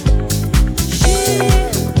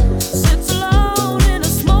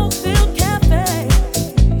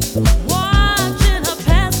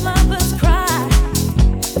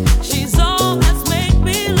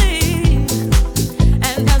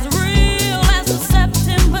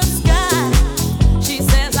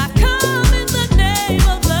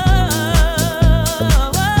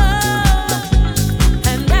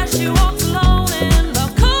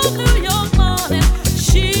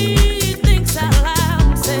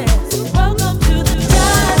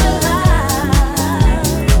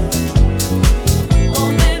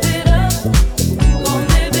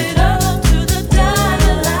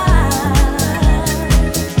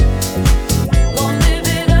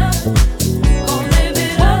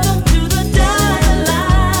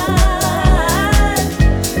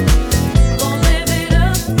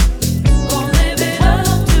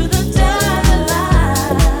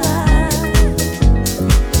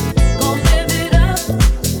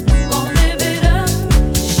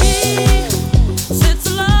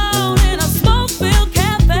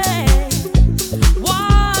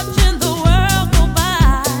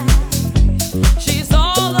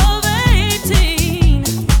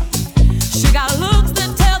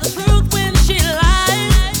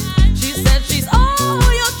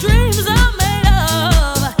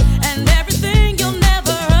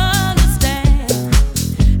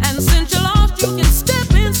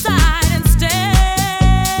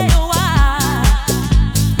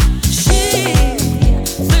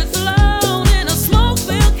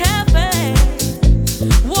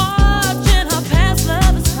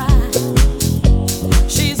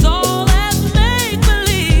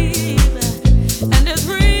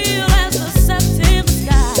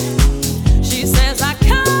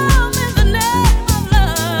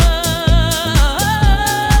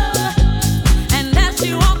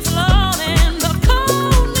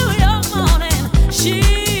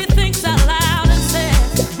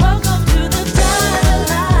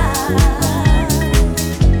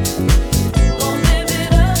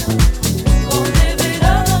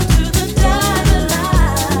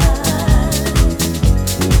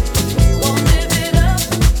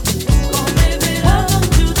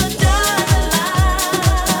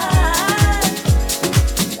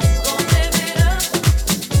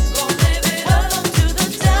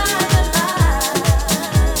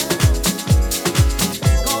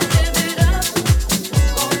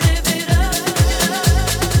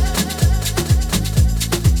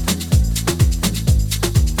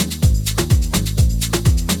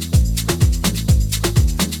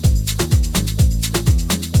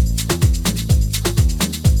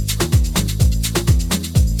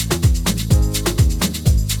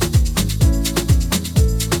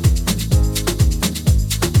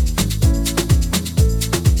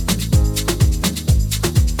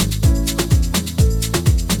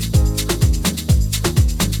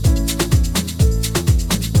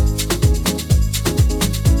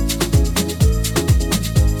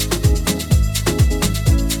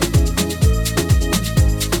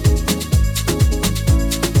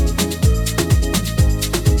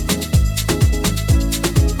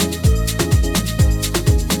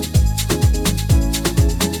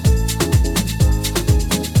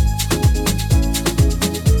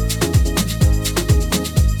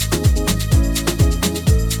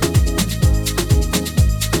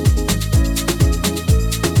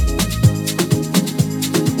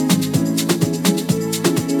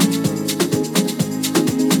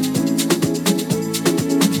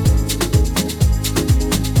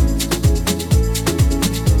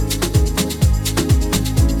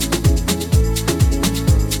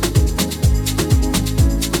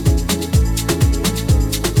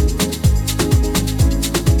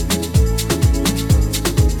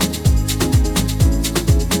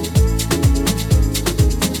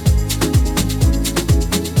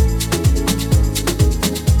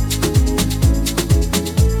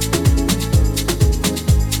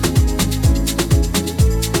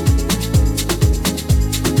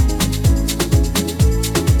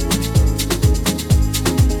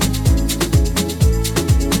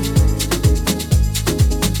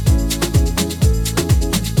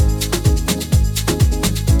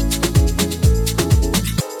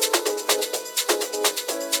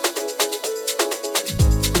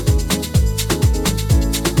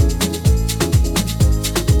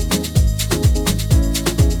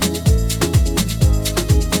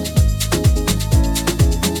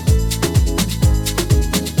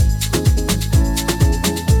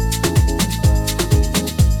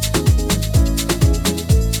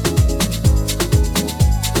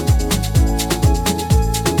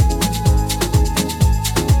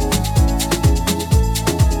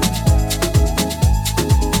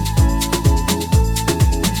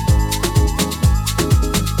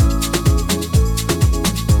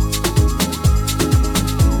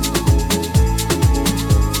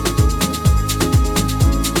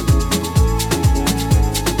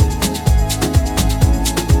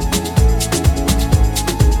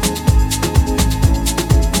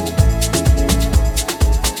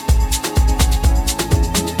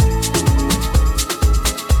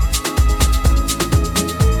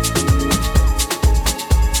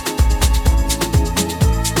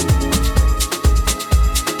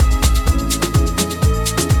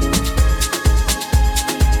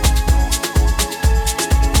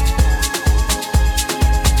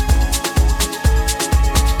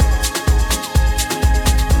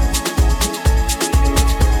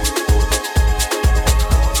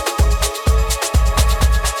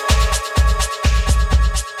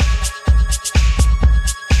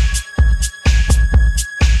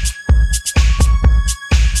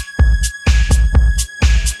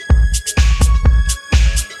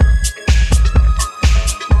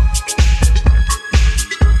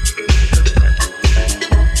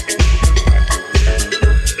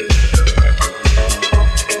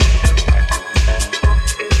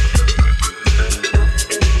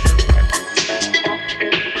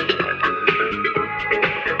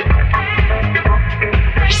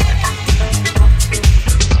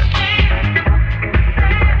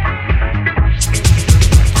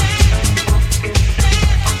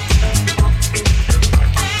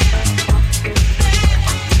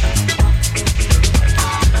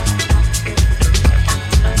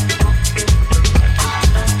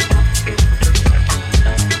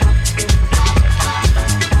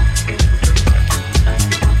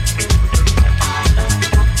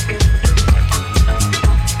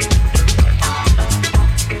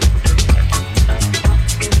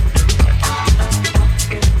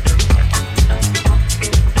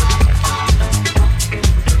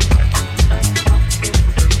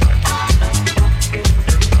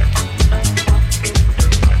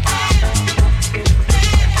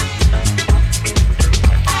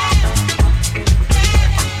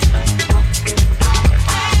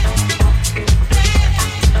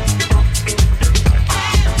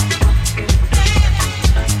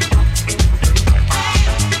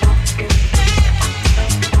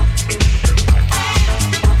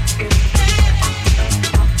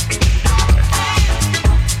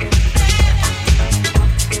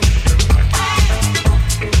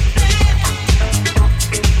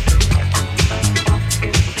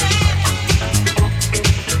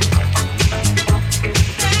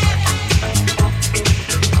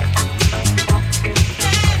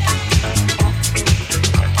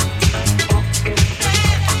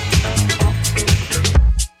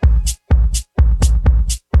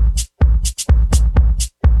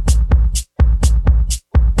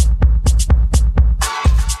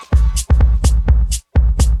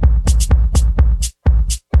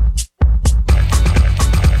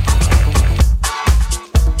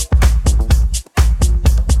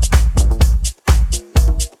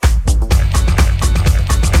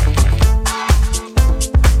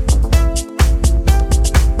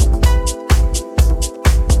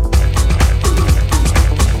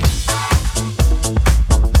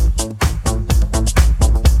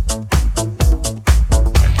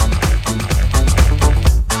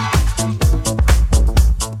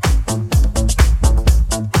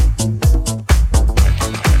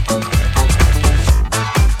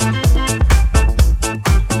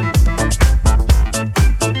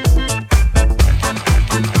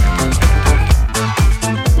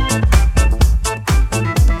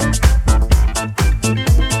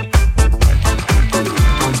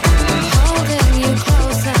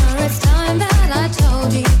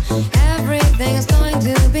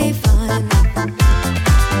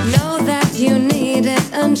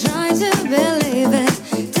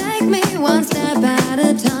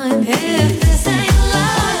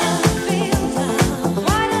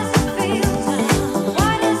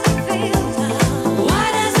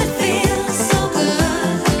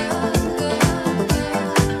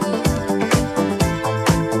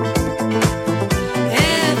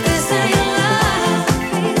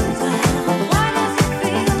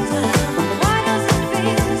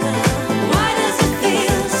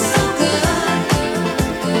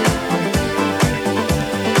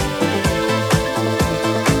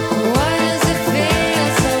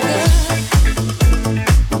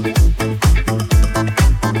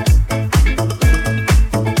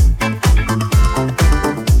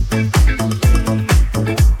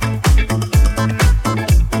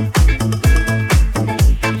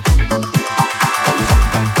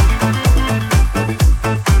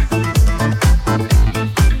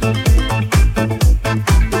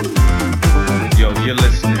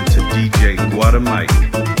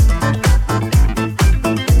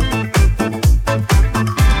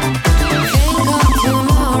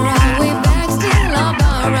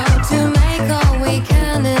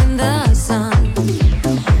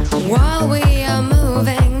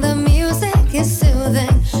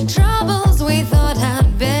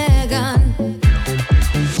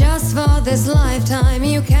 for this lifetime.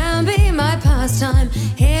 You can be my pastime.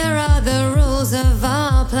 Here are the rules of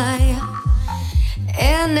our play.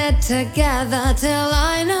 In it together till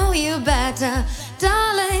I know you better.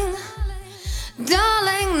 Darling,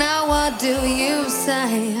 darling, now what do you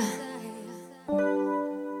say?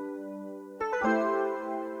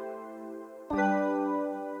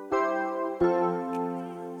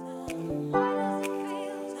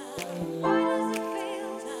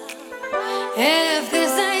 If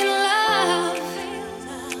this ain't love,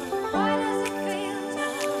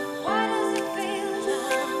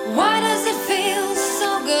 why does it feel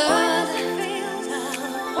so good?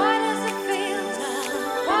 Why does it feel?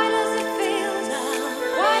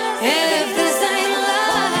 If this ain't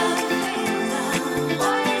love,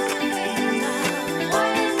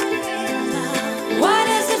 why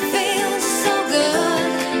does it feel so good?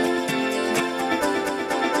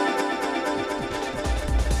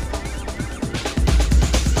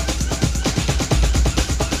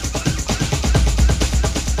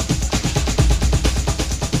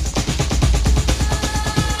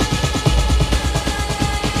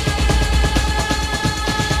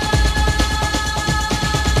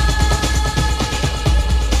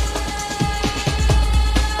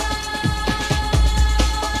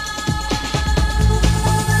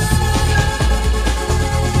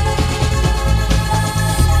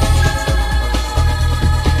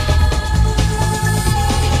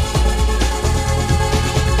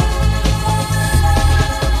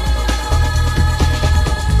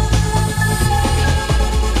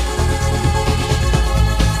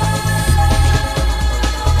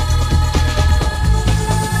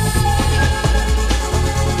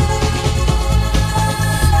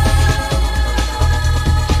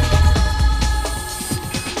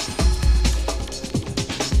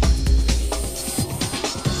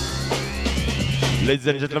 Ladies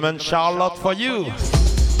and gentlemen, Charlotte for you.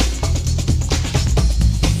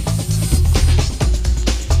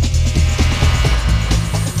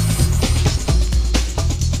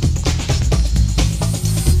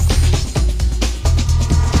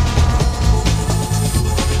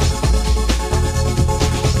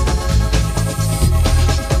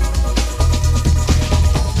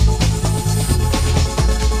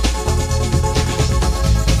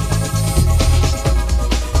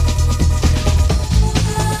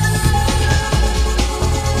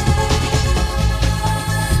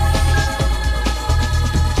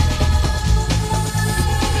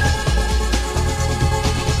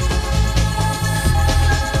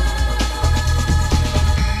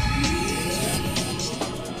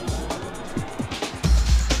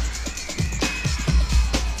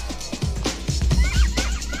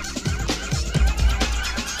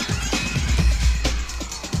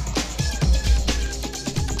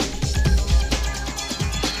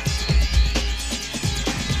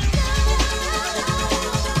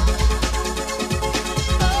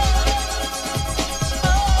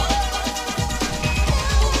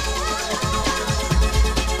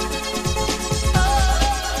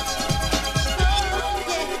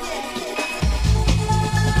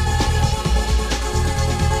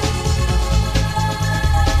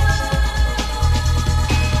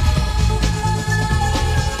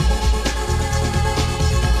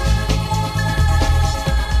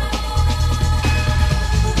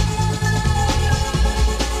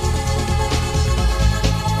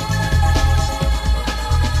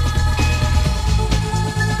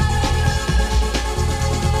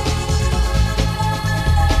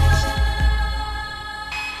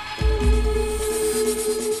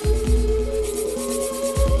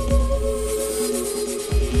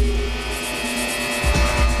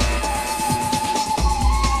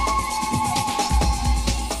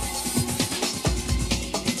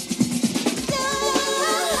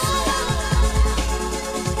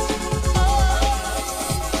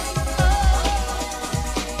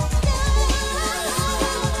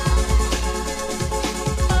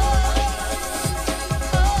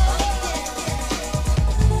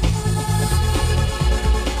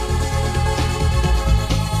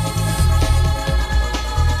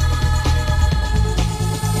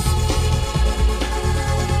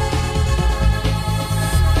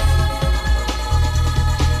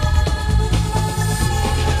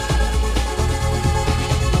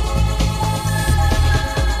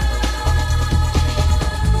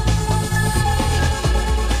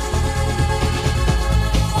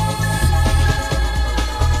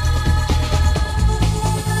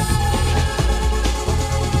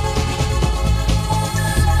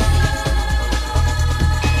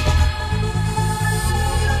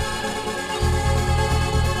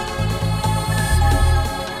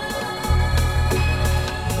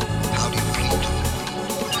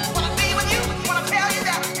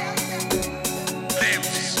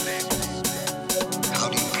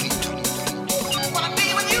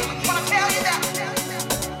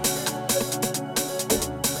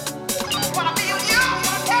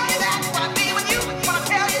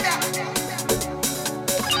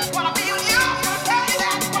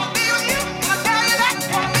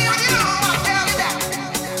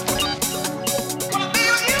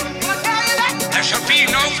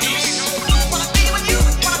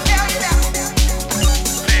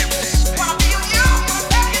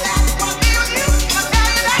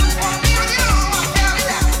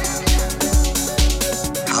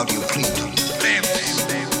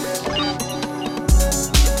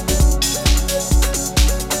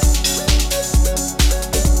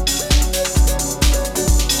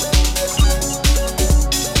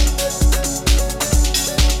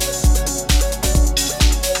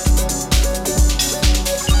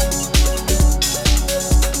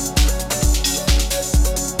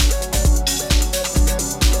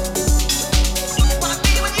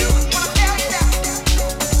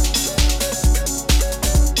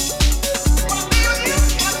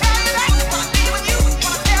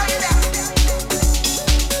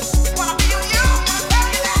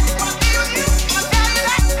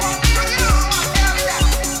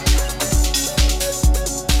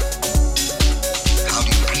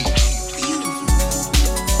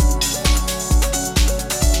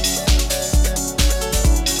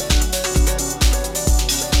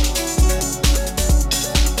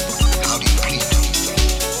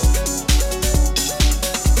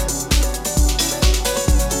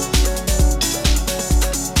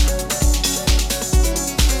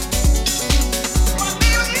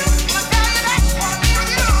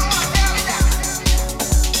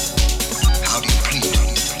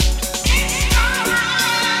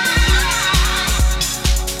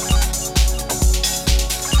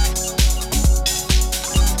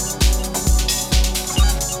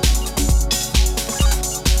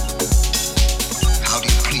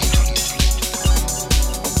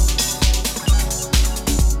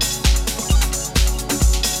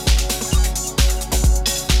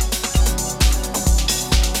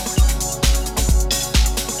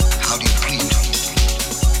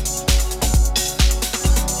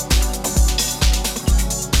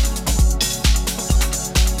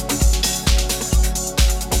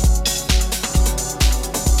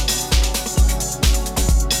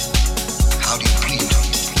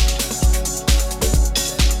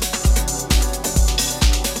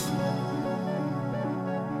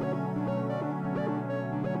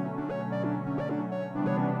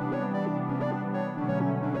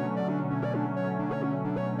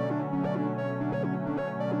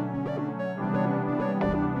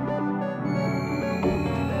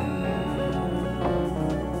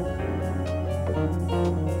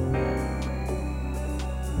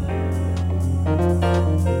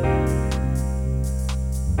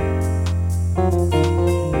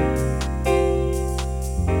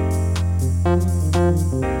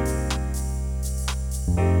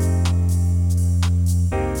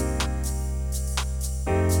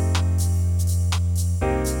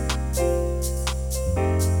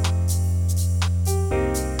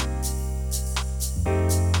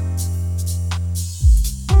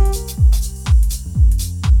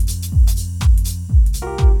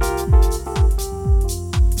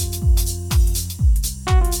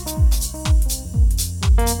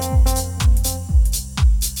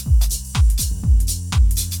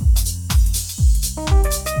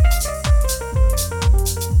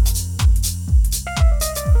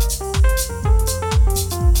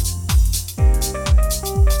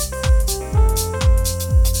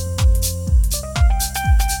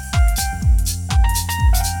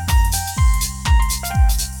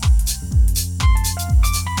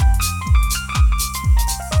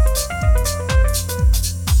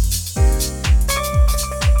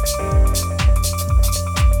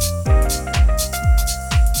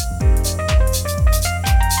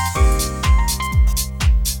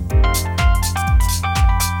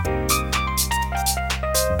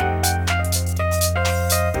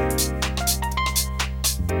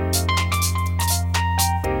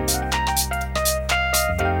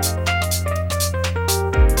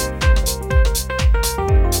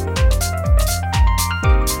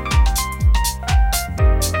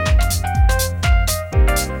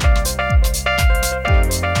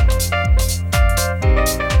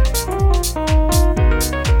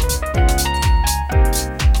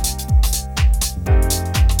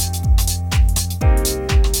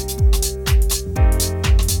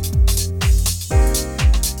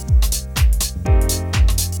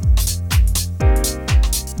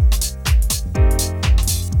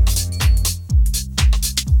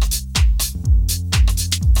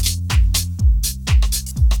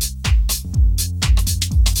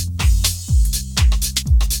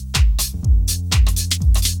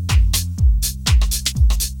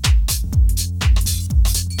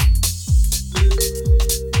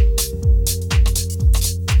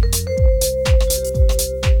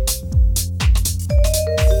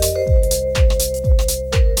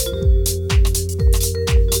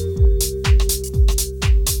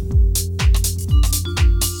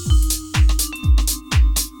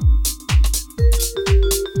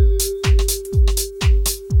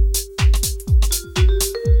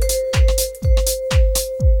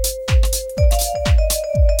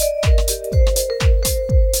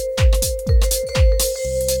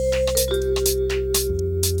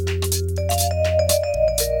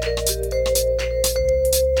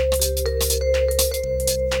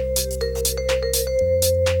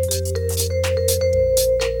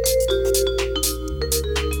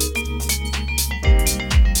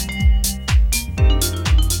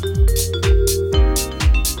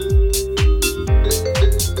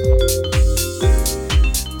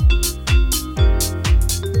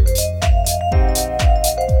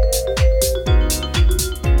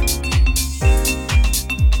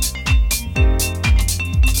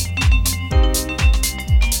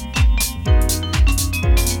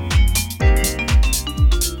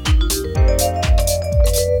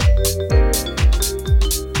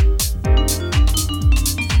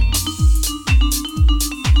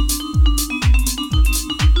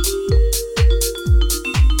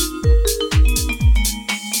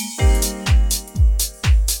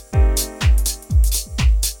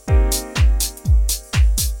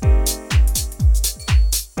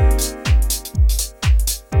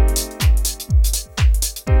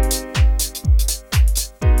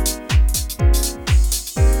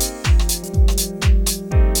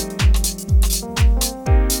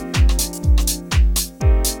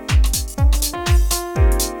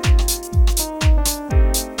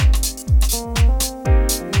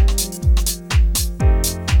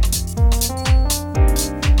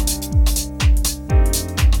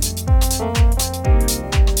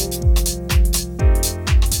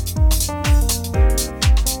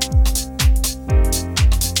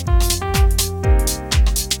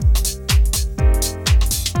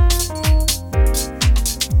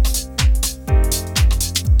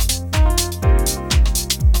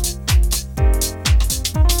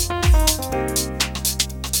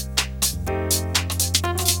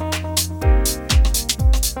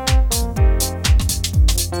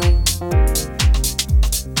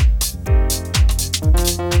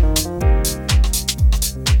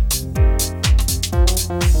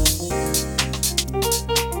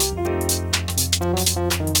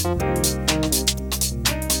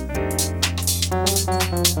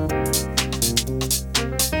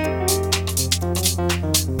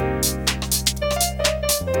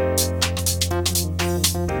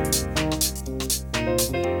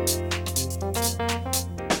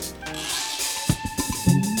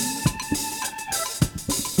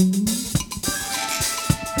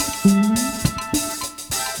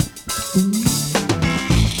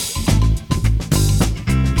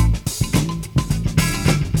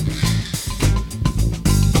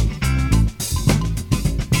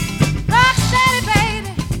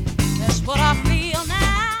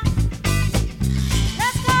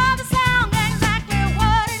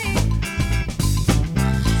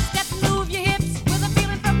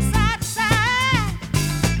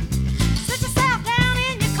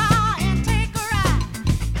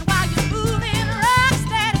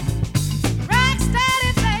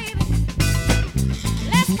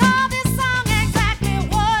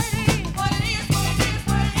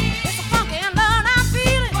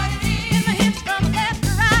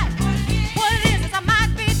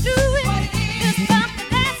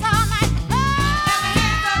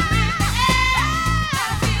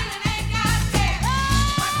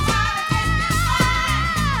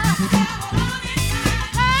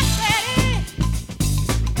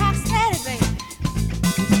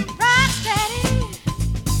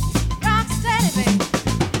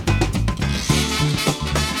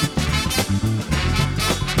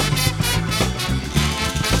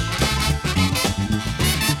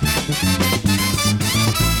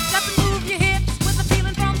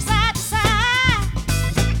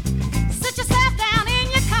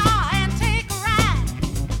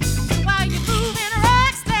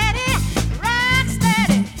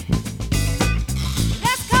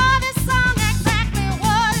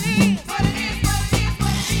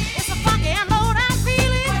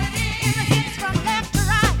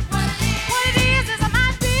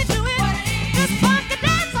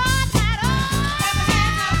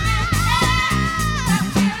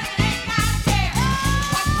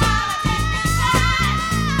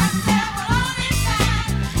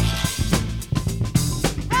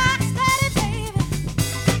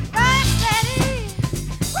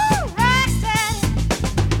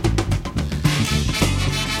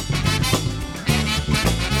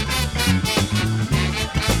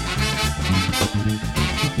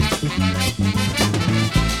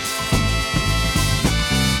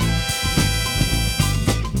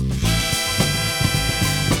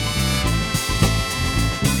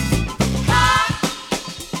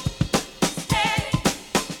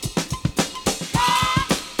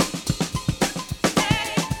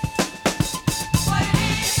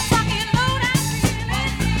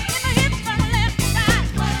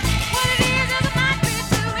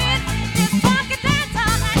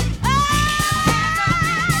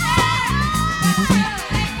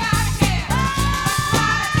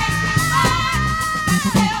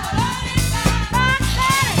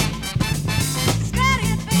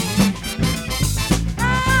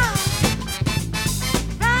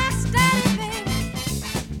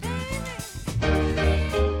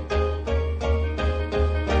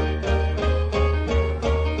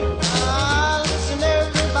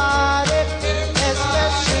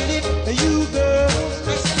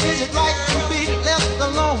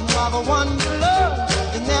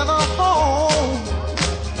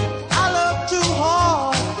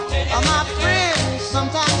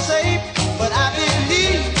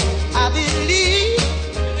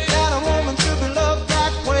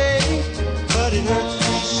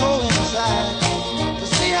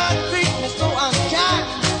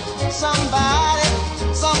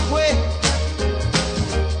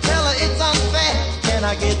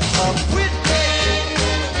 I get up with me?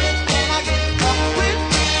 Can I get up with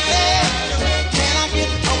me? Can I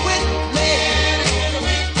get up with me?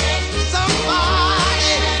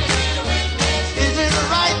 Somebody, is it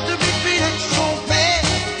right to be feeling so bad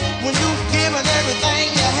when you've given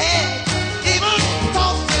everything you had? Even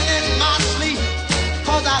tossing in my sleep,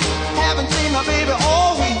 'cause I haven't seen my baby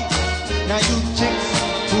all week. Now you chicks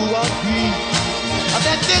who agree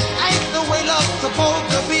that this ain't the way love's supposed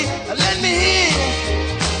to be, let me hear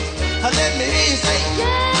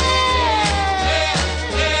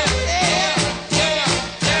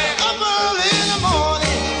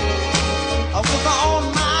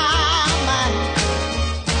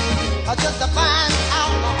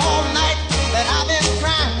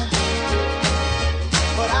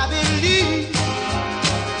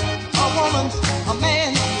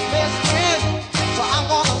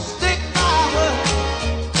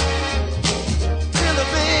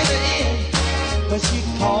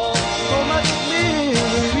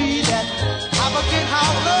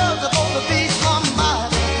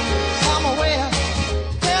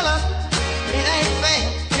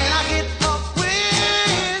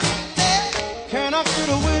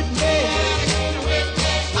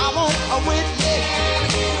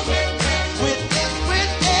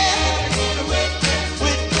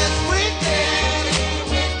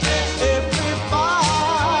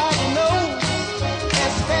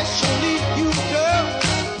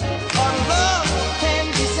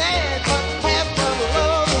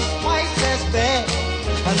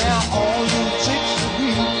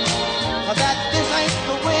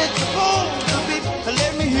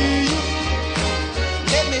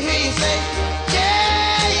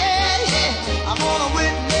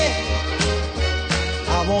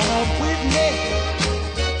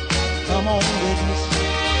on, witness.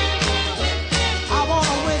 I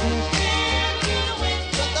wanna witness.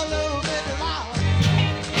 Just a little bit loud.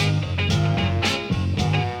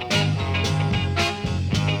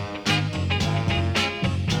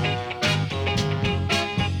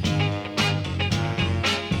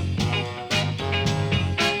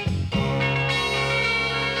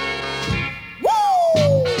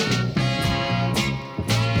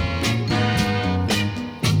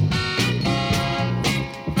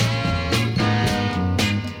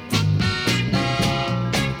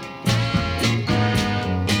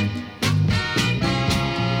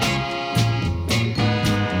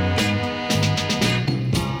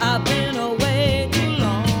 I've been away too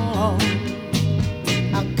long.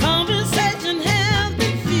 Our conversation has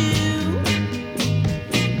been few.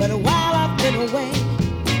 But while I've been away,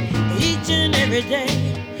 each and every day,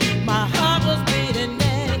 my heart was beating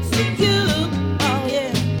next to you. Oh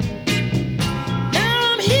yeah.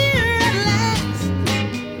 Now I'm here at last.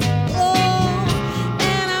 Oh,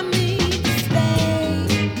 and I mean to stay.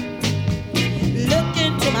 Look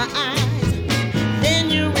into my eyes, then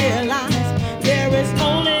you realize there is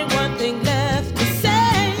only one thing left to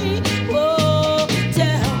say. Oh,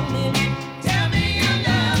 tell me you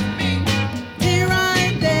love me. Be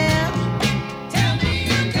right there. Tell me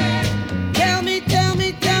you care. Tell me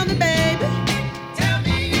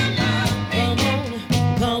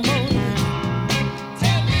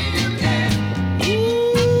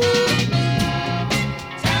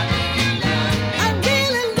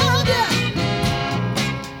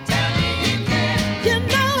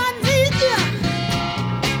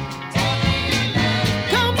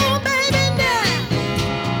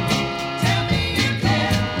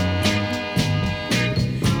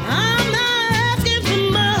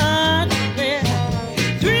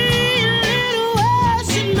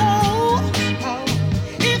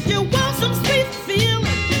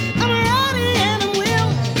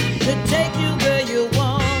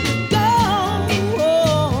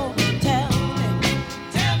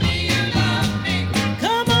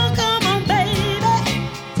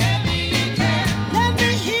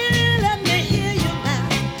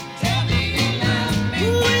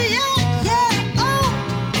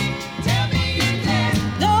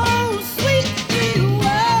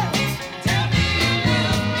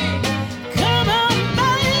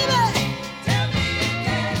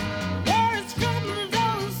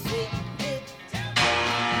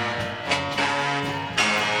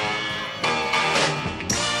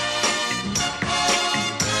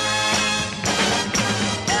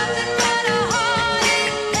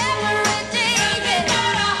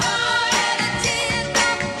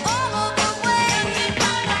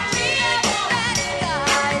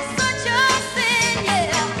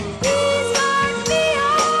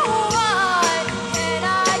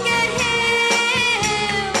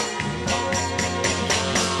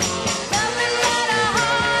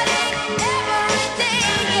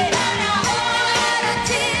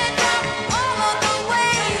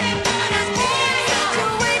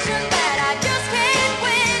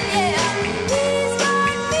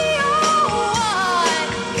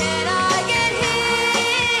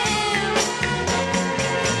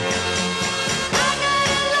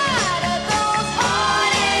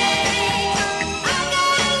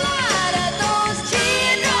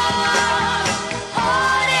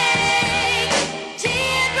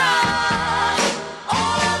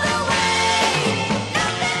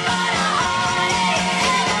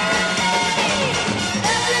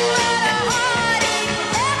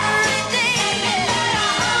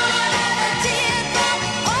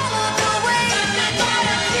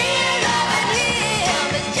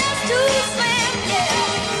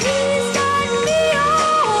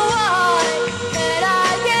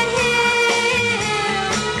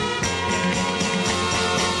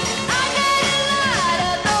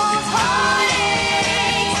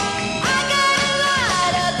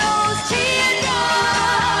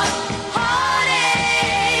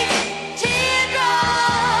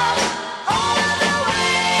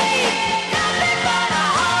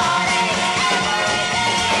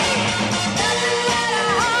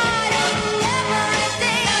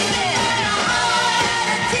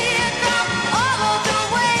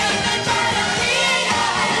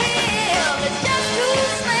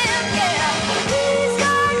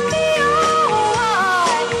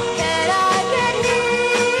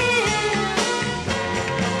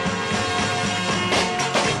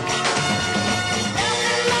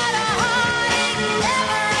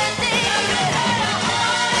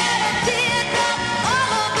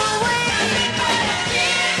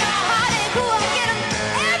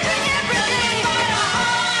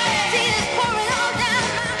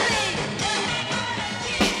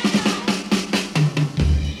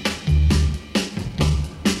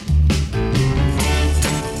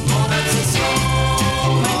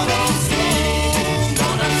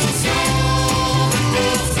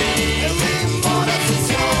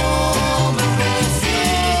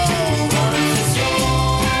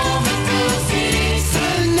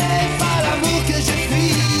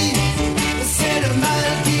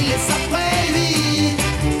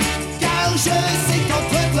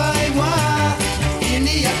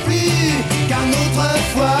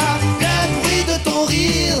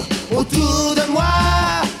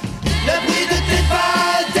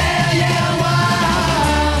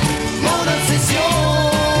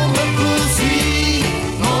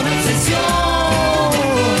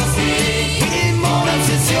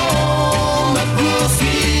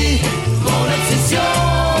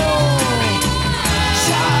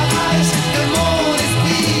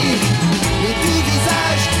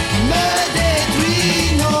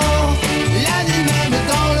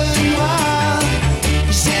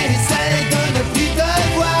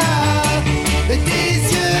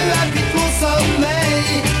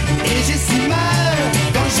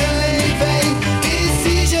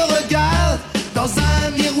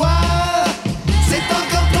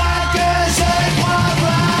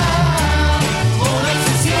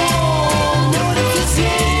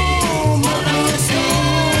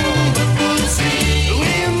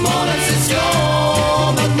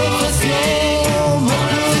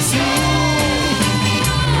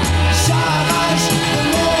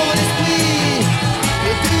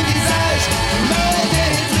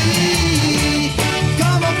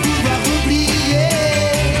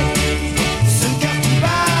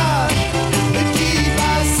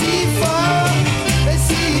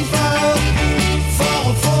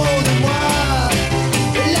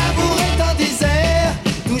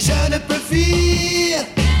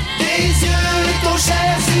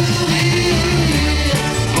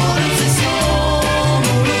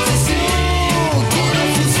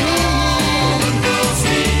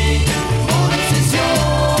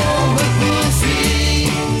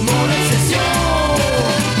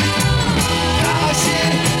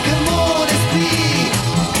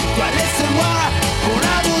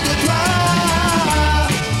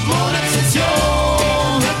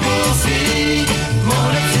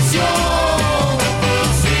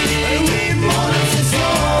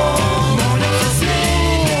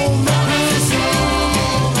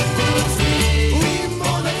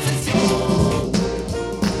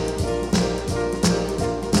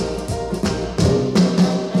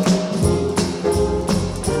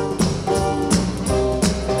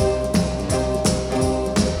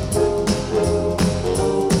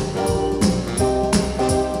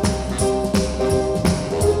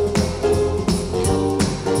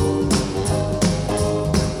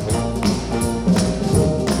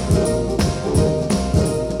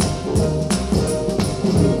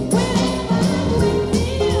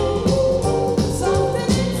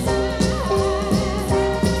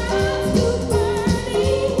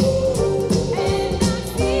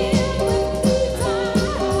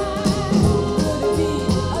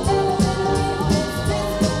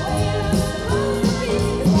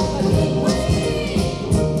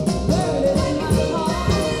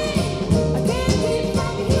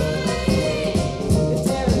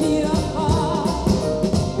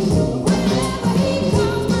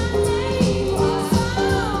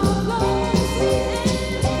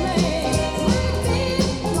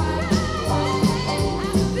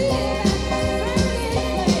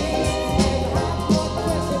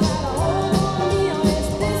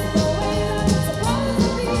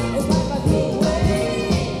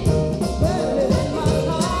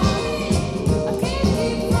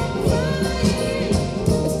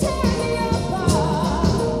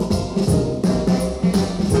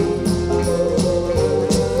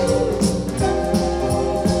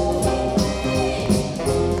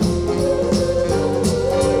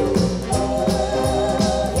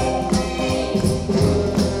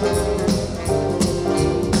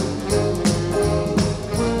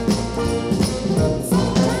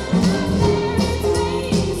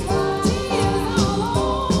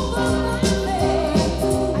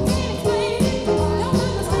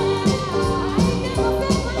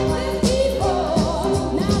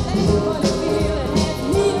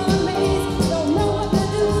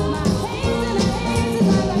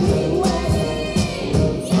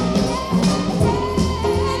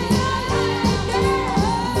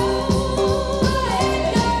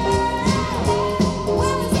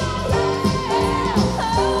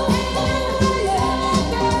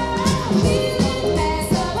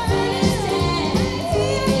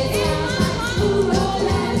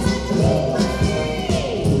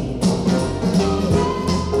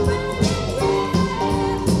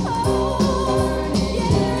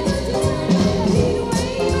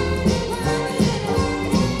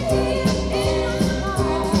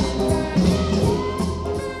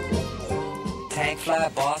fly,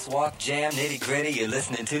 boss, walk, jam, nitty gritty. You're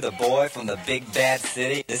listening to the boy from the big bad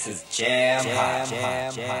city. This is Jam Hot.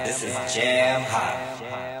 This is Jam Hot.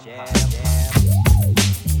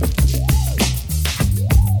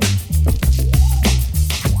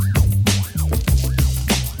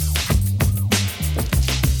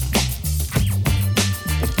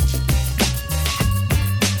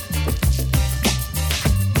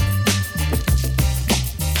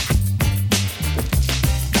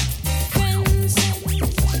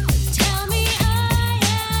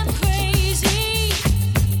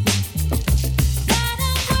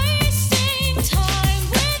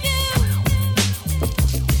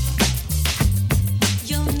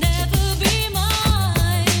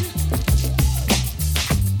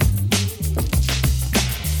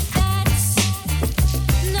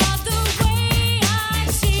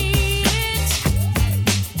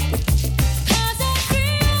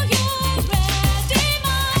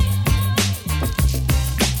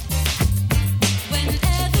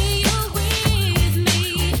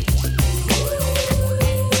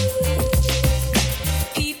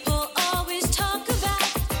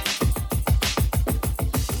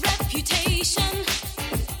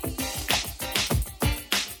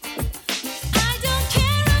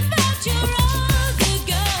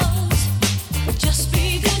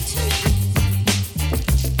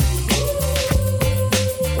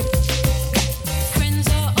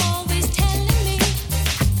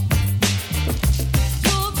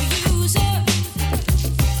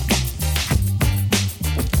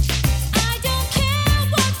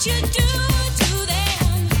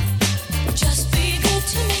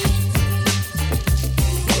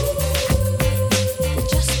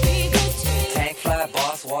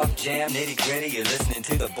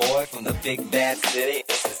 Big bad city,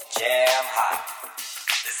 this is Jam Hot.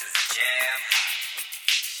 This is Jam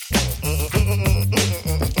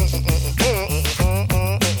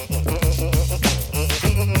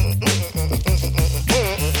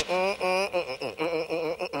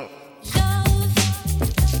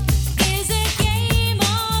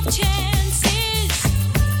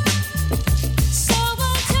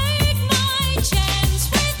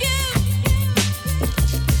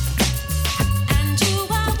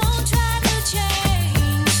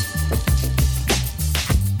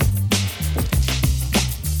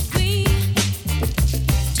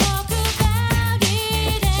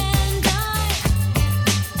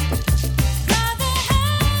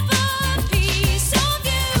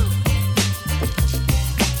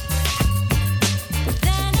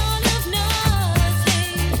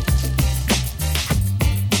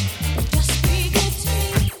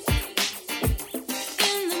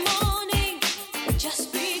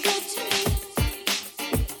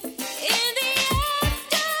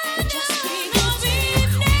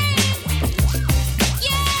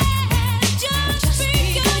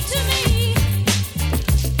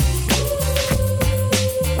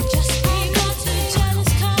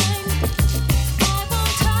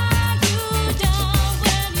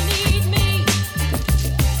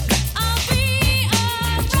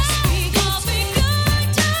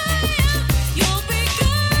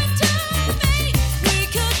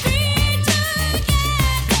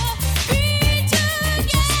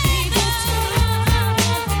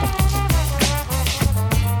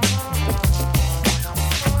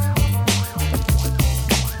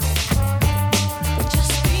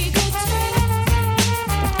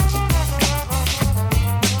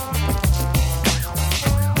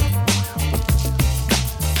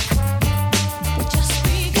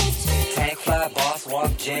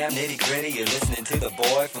Jam nitty gritty. You're listening to the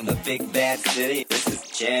boy from the big bad city. This is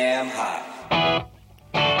Jam Hot.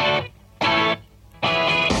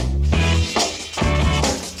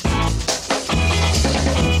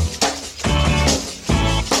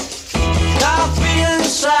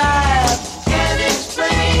 Inside, can't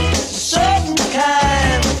explain, certain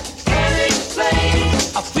kind, can't explain.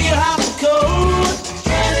 I feel hot and cold,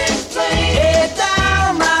 can't explain. Head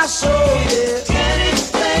down my soul, yeah, can't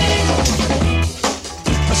explain.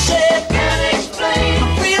 I said, can't explain.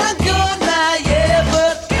 I'm feeling good now, yeah,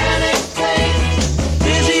 but can't explain.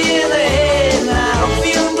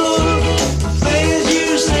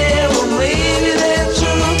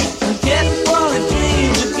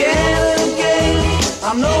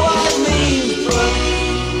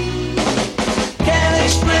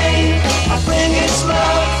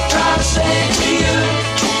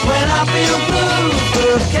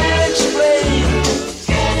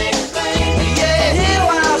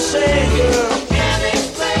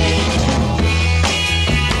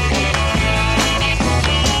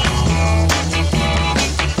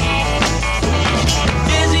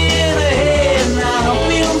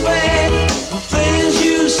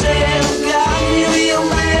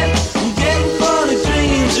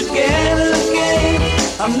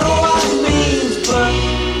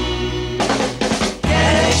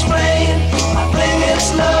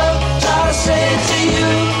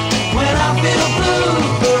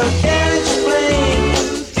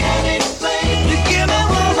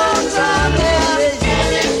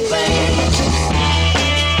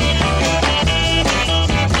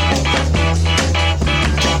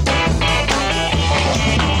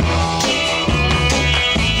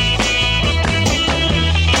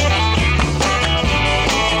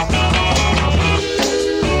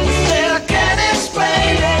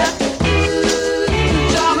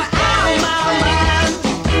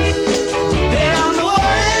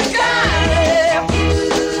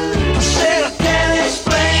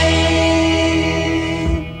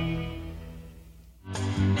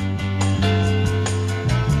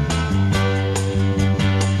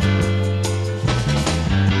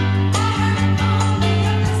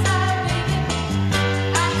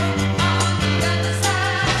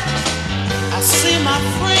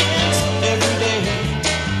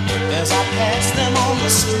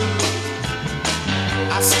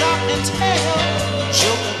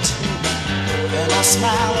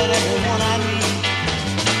 smile at everyone I meet.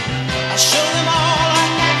 I show them all a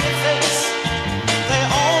happy face. They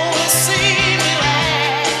only see me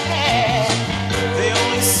laugh. They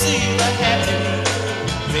only see the happy me.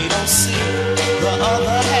 They don't see the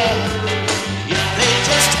other half. If they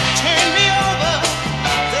just turn me over,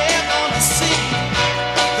 they're gonna see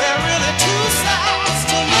there are really two sides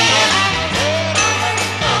to me. And I heard on the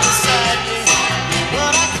other side, yeah,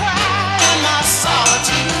 but I cry in my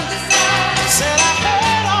solitude. Said I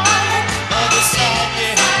heard on the other side,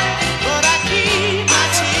 yeah, but I keep my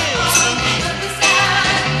tears from me.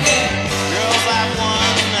 Yeah, girls I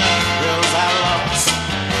won, girls I lost,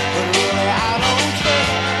 but really I don't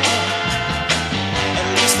care. At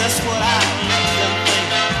least that's what I let them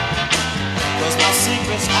think, 'cause my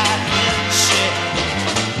secrets I never share.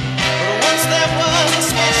 But once there was a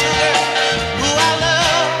special girl who I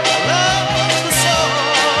loved so.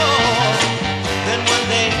 Then one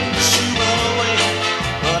day she went away,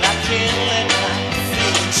 but I can't let my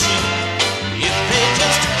feelings show. If they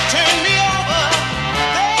just turn me over,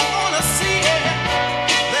 they're gonna see it.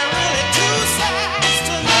 There are really two sides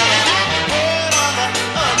to me, and I heard on the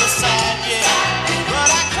other side, yeah, but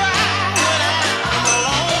I cry when I'm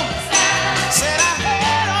alone. Said I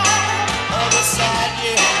heard on the other side,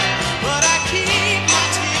 yeah, but I keep my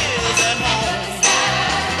tears at home.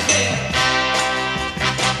 Yeah.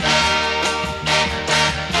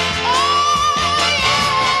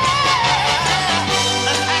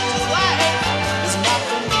 An actor's life is not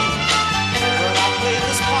for me, but I play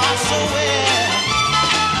this part so well.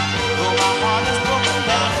 Though my heart is broken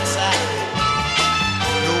down inside,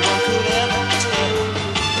 no one could ever tell.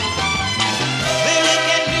 They look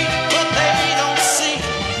at me, but they don't see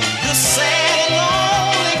the sad and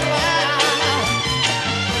lonely clown.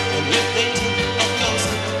 And if they took a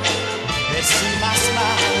closer, they'd see my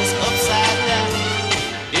smile is upside down.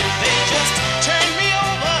 If they just turn me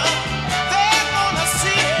over, they're gonna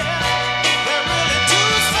see it. There are really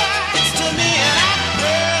two sides to me, and I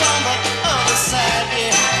heard on the other side,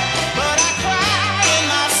 yeah, but I cry in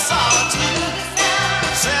my solitude.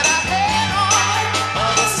 Said I heard on the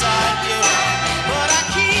other side, yeah, but I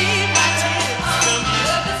keep my tears from you.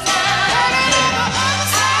 Heard on the other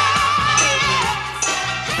side.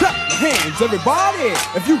 Clap your hands, everybody,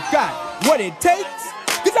 if you got what it takes.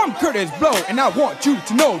 'Cause I'm Curtis Blow, and I want you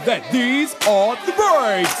to know that these are the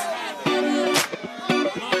breaks.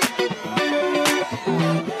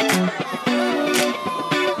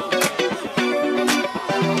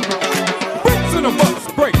 Brakes on a bus,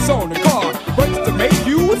 brakes on the car, brakes to make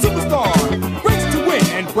you a superstar, brakes to win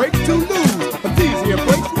and brakes to lose. But these here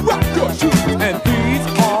brakes rock your shoes, and these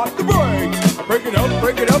are the breaks. Break it up,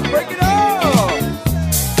 break it up, break it up.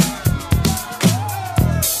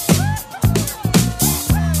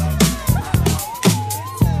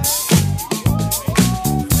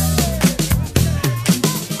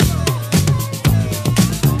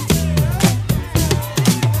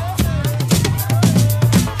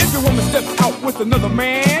 If your woman steps out with another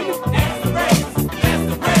man,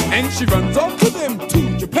 and she runs off with him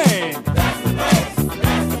to Japan,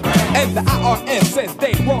 and the IRS says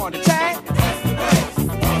they want to chat,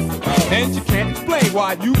 and you can't explain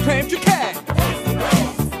why you claimed your cat,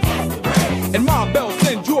 and Ma Bell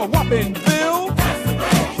sends you a whopping bill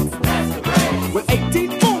with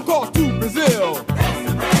 18 phone calls to Brazil,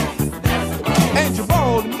 and you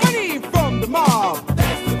borrowed money from the mob,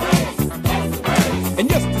 and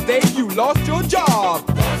yesterday you lost your job.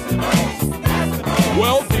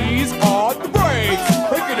 Well, these are the breaks.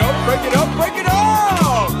 Break it up, break it up, break it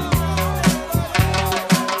up.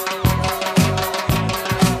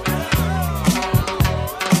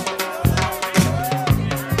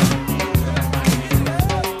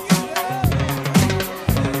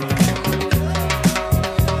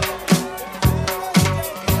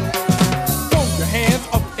 Throw your hands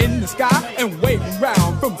up in the sky and wave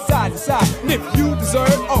around from side to side. And if you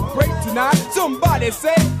deserve a break tonight, somebody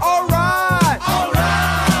say, all right. All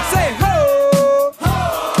right. Say, ho.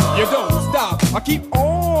 Ho. You don't stop. I keep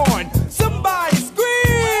on. Somebody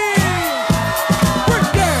scream. Break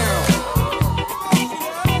down.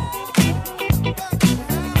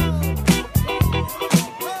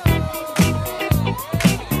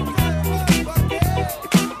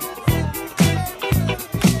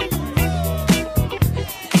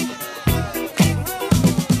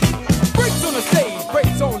 Brakes on the stage,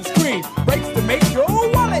 brakes on the screen, brakes to make your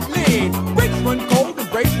wallet lean. Brakes run cold and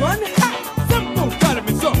brakes run hot. Some folks got them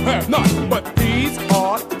and some have not, but these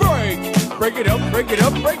are the brakes. Break it up, break it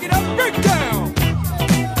up, break it up, break down.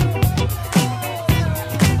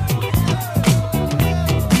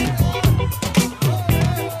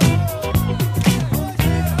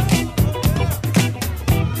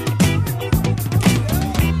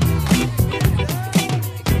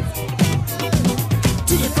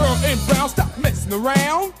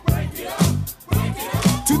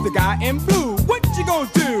 gonna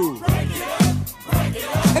do? Break it up, break it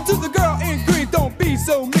up. And to the girl in green, don't be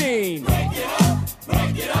so mean. Break it up,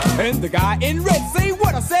 break it up. And the guy in red, say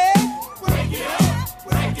what I said. Break it up,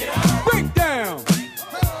 break it up. Break down.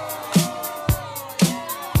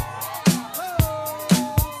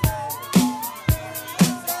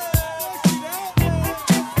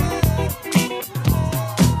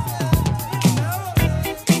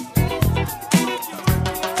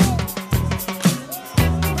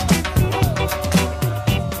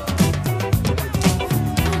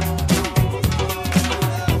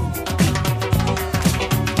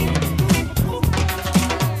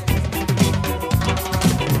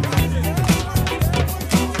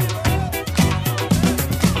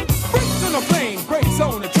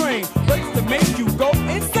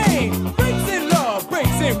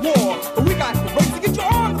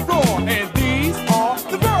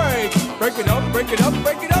 Break it up, break it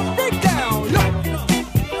up, break down.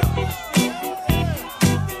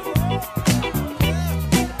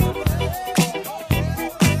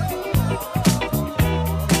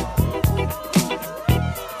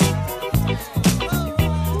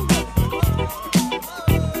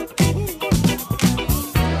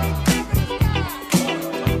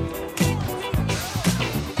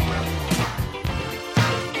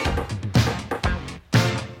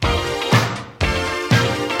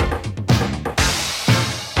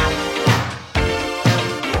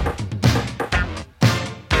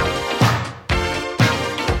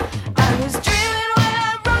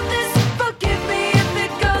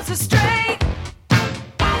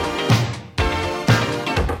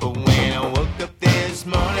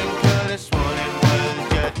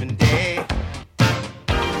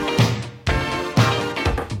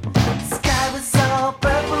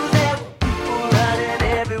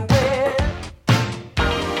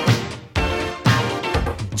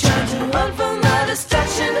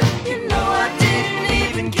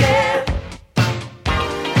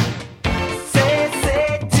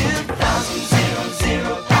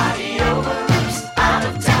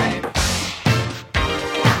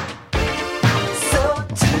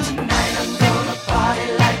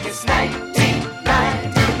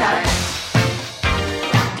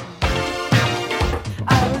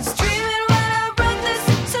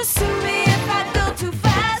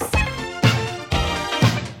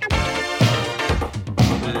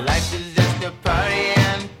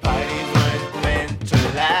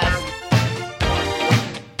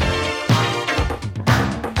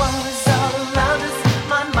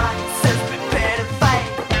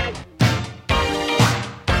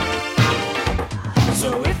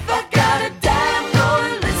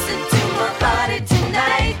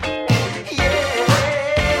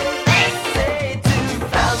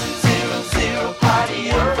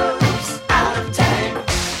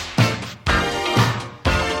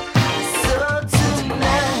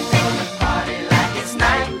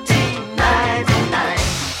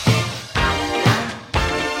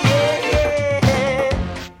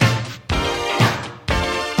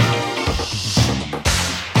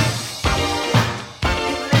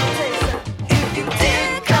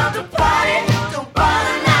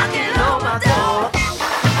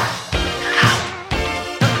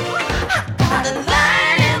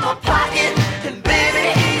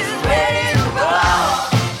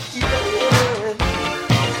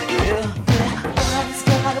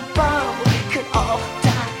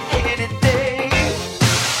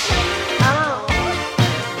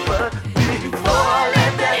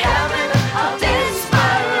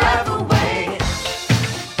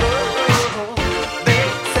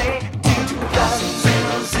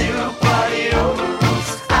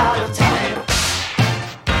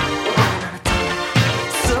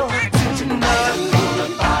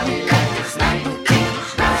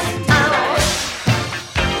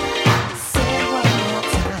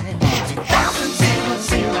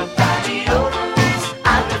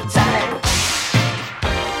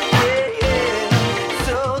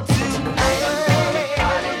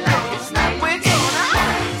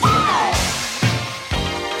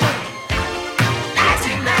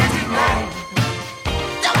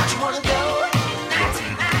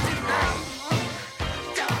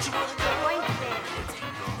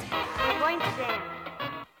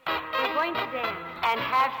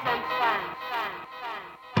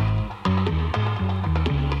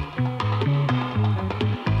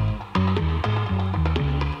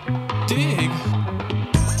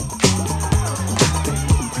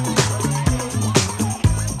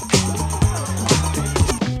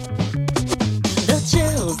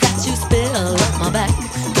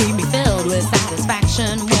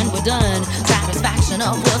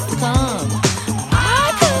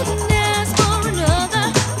 I couldn't ask for another.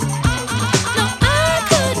 No, I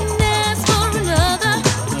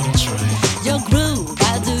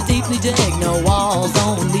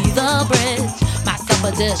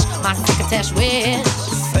dish, my crocketesh wish.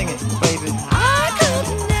 Sing it, baby. I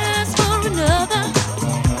couldn't ask for another.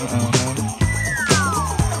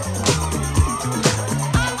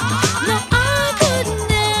 No, I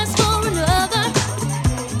couldn't ask for another.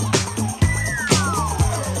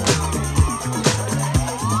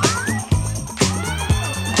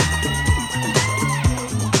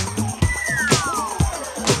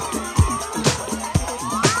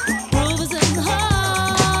 Groove is in the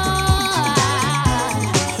heart.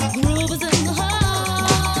 Groove is in the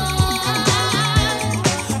heart.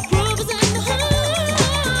 Groove is in the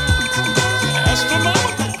heart.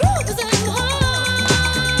 Astronomical. Groove is in the heart.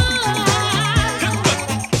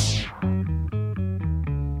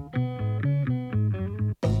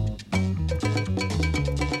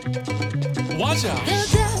 Watch out. The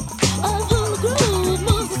depth of who the groove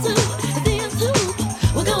moves us to. At the end hoop,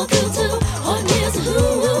 we're going through to on years of who.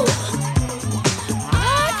 I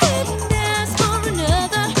couldn't ask for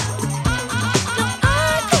another. No, I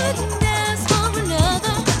couldn't ask for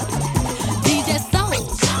another. DJ Soul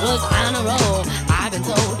was on a roll. I've been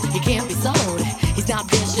told he can't be sold. He's not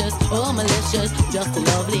vicious or malicious, just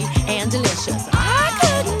lovely and delicious. I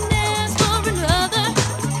couldn't ask for another.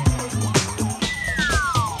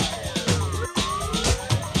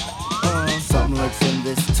 Something lurks in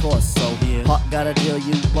this torso. Heart got a deal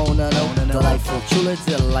you wanna know. Delightful, truly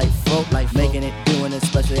delightful. Making it, doing it,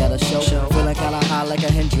 especially at a show. Feeling kinda high like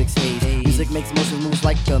a Hendrix haze. Music makes motion moves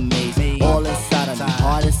like a maze. All inside of me,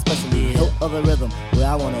 heart especially. Hilt of the rhythm, where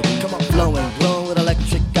I wanna be. Come on, flowing, glowing with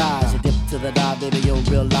electric eyes. You dip to the dive, baby, you'll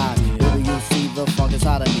realize. Baby, you'll see the funk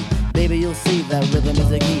inside of me. Baby, you'll see that rhythm is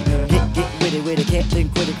the key. Get witty, can't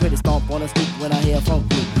think quitty. Stomp on the street when I hear funk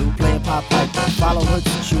blue. Playing pop pipe, follow her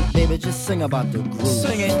to shoot. Baby, just sing about the groove.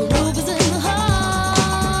 Sing it. Groove is in the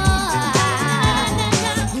heart.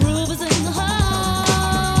 Groove is in the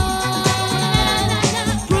heart.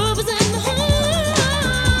 Groove is in the heart.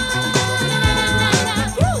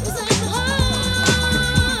 Groove is in the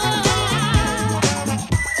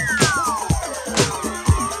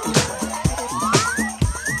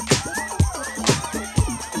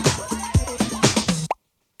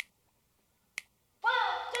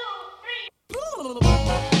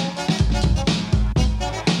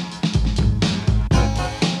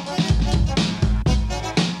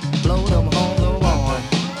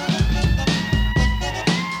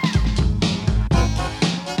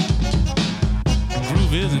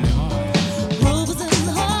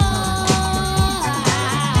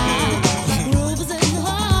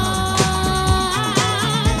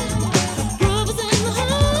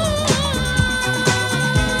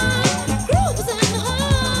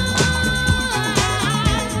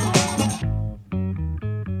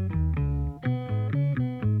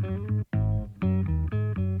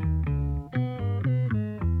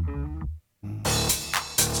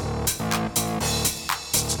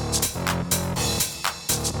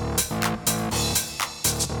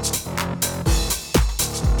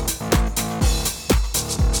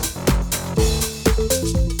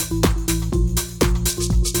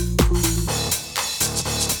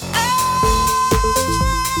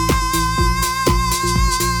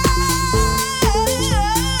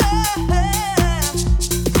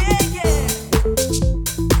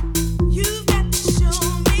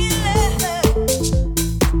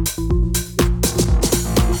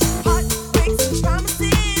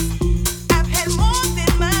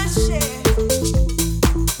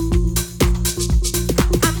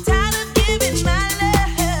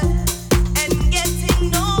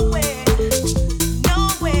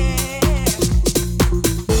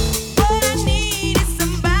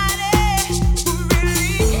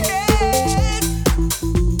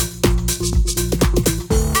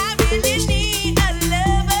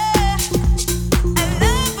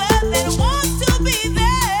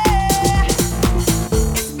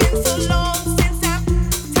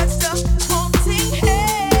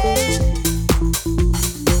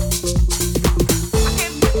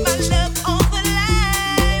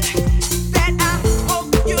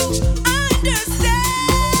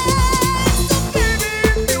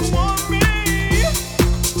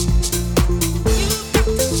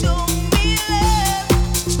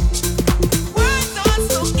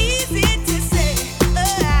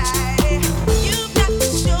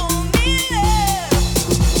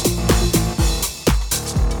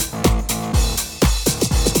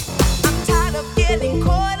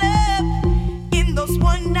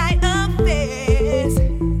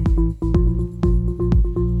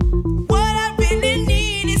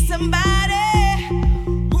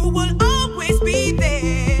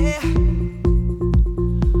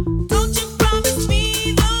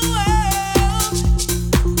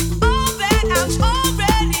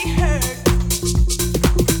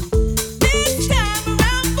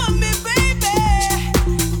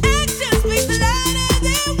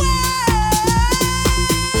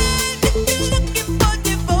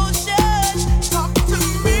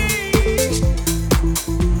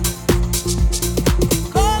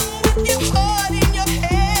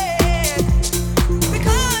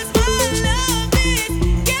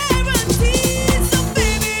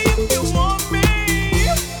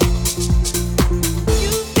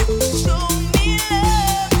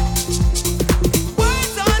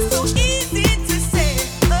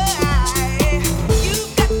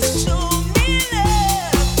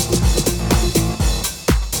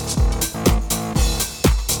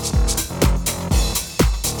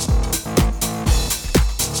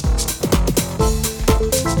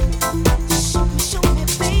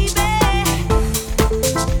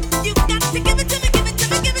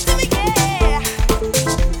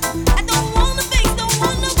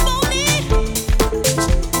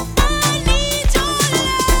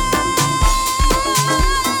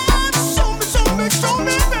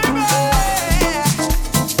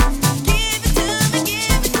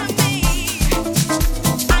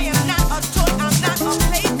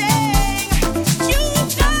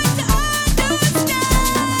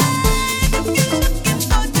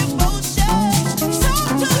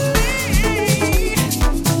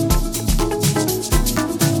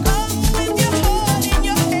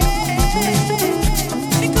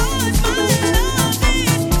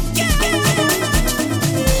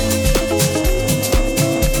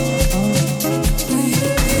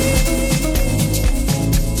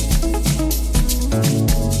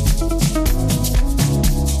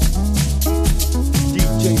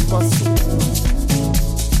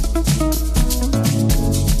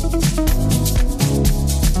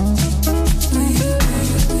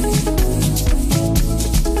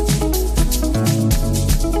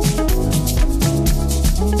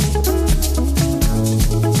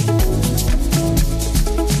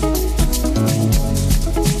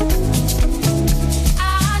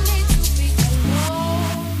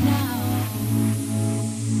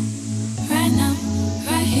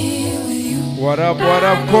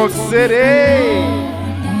up, Cork City?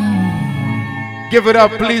 Give it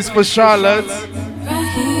up, please, for Charlotte.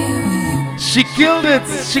 She killed it.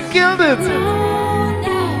 She killed it.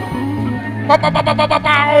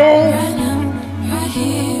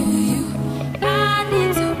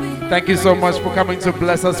 Thank you so much for coming to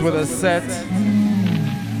bless us with a set.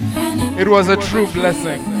 It was a true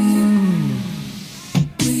blessing.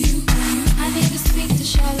 I need to speak to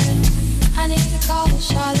Charlotte. I need to call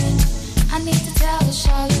Charlotte. I need to tell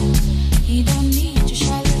Charlotte. He don't need you,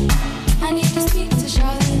 Charlotte. I need to speak to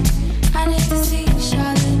Charlotte. I need to see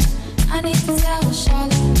Charlotte. I need to tell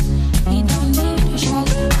Charlotte. He don't need you,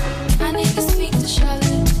 Charlotte. I need to speak to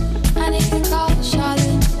Charlotte. I need to call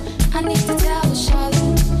Charlotte. I need to tell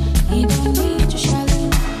Charlotte. He don't need you,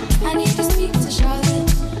 Charlotte. I need to speak to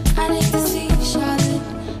Charlotte. I need to see Charlotte.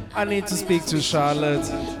 I need to speak to Charlotte.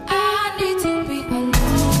 I need to be alone.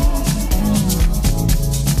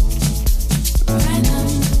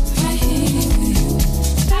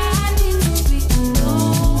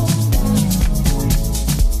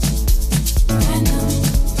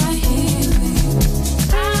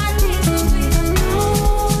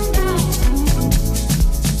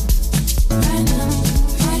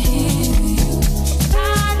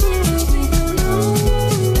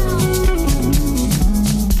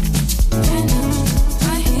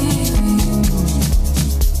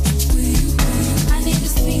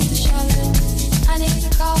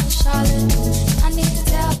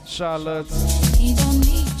 Charlotte. He don't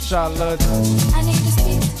need you. Charlotte. I need to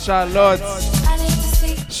speak. Charlotte. I need to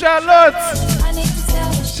see. Charlotte. I need to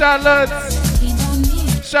tell you. Charlotte. He don't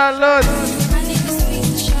need you. Charlotte. I need to speak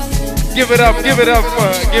to Charlotte. Give it up, give it up for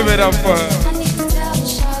her, give it up for her. I need to tell you,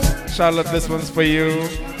 Charlotte. Charlotte, this one's for you.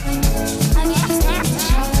 I need to speak to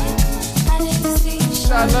Charlotte. I need to see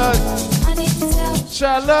Charlotte. I need to tell you.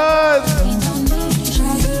 Charlotte. He don't need you,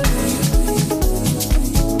 Charlotte.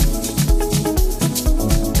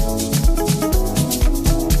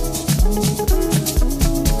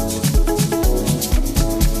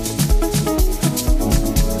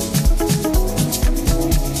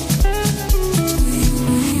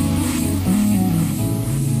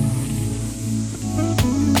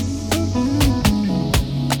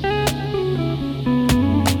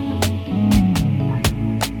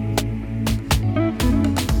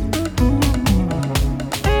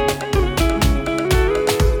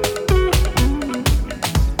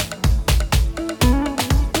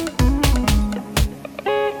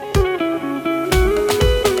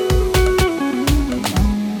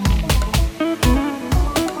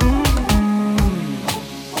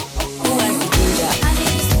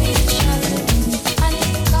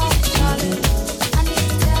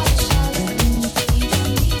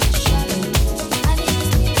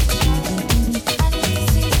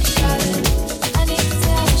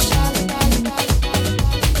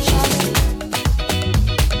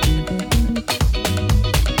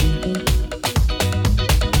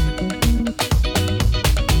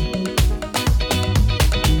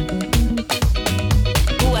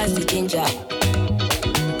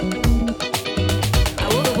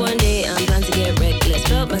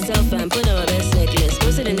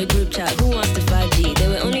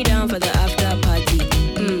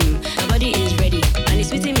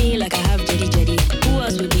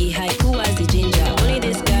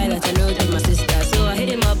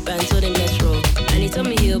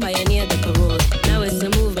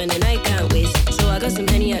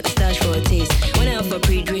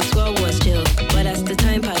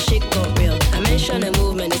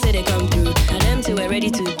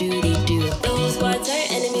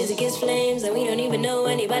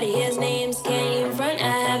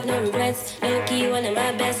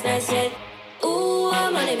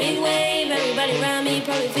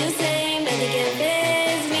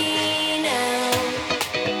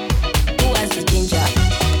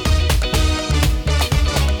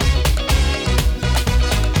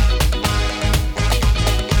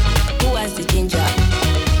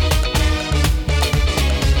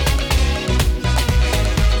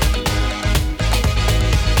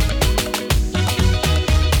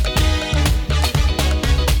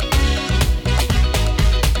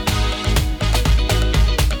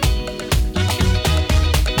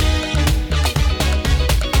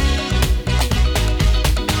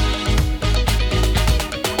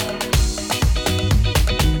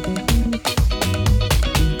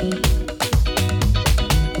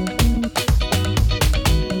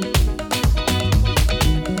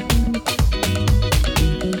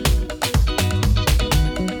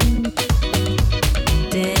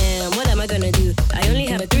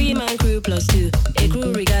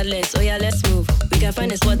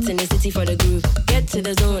 to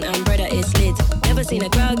the zone and brother it's lit. Never seen a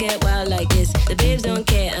crowd get wild like this. The babes don't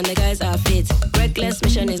care and the guys are fit. Reckless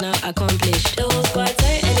mission is now accomplished. The whole squad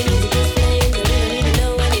tight and the music is flames. And we don't even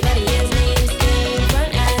know anybody else's names. Staying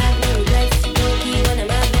front, I have no regrets. Low key, one of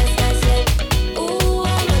my best, that's it. Ooh,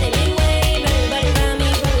 I'm on a big wave. Everybody around me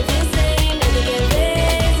probably feel the same. Nothing can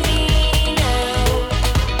face me now.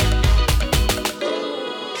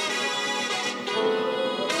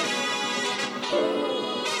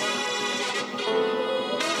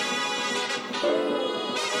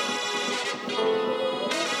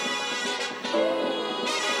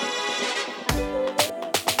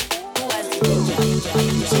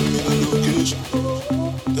 Send me the location,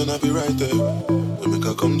 then I'll be right there. Then make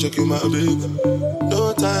her come check you, my baby.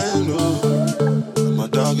 No time, no. My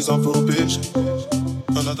dog is on probation.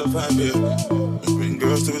 Another 5 years. We bring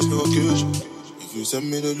girls to his location. If you send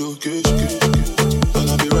me the location, then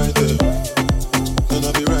I'll be right there. Then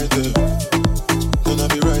I'll be right there. Then I'll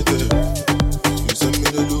be right there. If you send me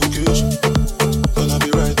the location, then I'll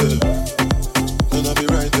be right there. Then I'll be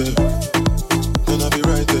right there. Then I'll be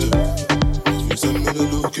right there. Send me the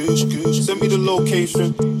location. Send me the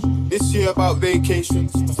location. This year about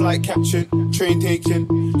vacations, flight catching, train taking.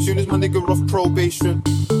 Soon as my nigga off probation.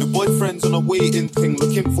 The boyfriend's on a waiting thing,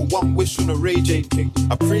 looking for one wish on a rage aching.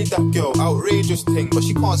 I prayed that girl, outrageous thing, but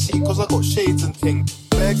she can't see cause I got shades and thing.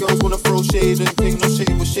 Fair girls wanna throw shade and thing, no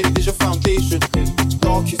shade, but shade is your foundation.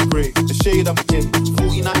 Dark is grey, the shade I'm in.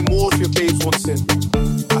 49 more if your babes wants in.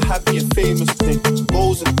 I have me a famous thing,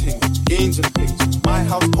 goals and things, gains and things. My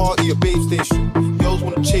house party, a babe station. Girls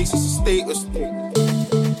wanna chase, it's a status thing.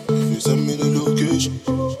 If you send me the location,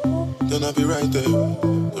 then I'll be right there.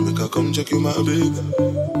 Then make her come check you, my baby.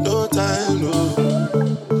 No time, no.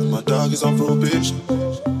 And my dog is on probation.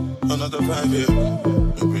 Another 5 years.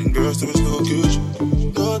 We bring girls to his location.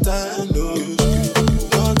 No time, no.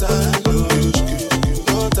 No time, no.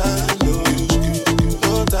 No time, no.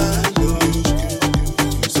 No time, no.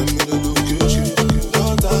 If you send me the location,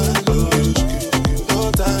 no time, no. No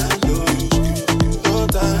time, no. No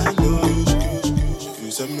time, no. If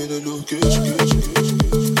you send me the location.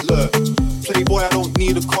 Look, playboy, I don't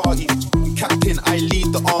need a cardi. Captain, I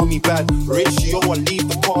lead the army. Bad ratio, I lead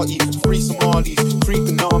the party. Free Somalis,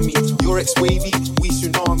 creeping army. Your ex-wavy, we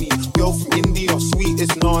tsunami. Girl from India, sweet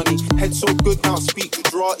as Nani. Head so good now, speak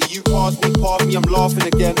Gujarati. You passed me, I'm laughing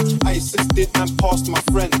again. I assisted and passed my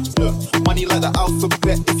friend. Look, money like the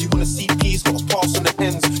alphabet. If you wanna see peas, gotta pass on the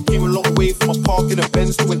ends. Came a long way from a park in a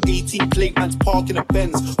Benz to an 18 plate man's park in a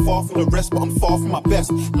Benz. Far from the rest, but I'm far from my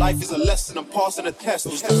best. Life is a lesson, I'm passing a test.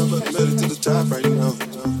 I'm better to the top right now.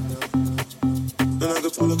 Then I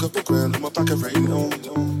could pull a couple grand in my pocket right now.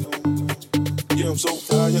 Yeah, I'm so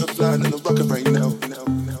tired, I'm flying in the rocket right now.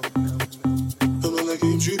 I'm not like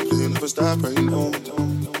games you play, never stop right now.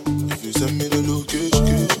 If you send me the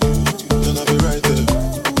location, then I'll be right there.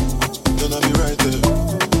 Then I'll be right there.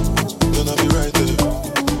 Then I'll be right there.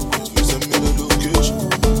 If you send me the location,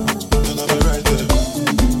 then I'll be right there.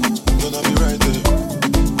 Then I'll be right there.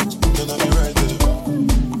 Then I'll be right there.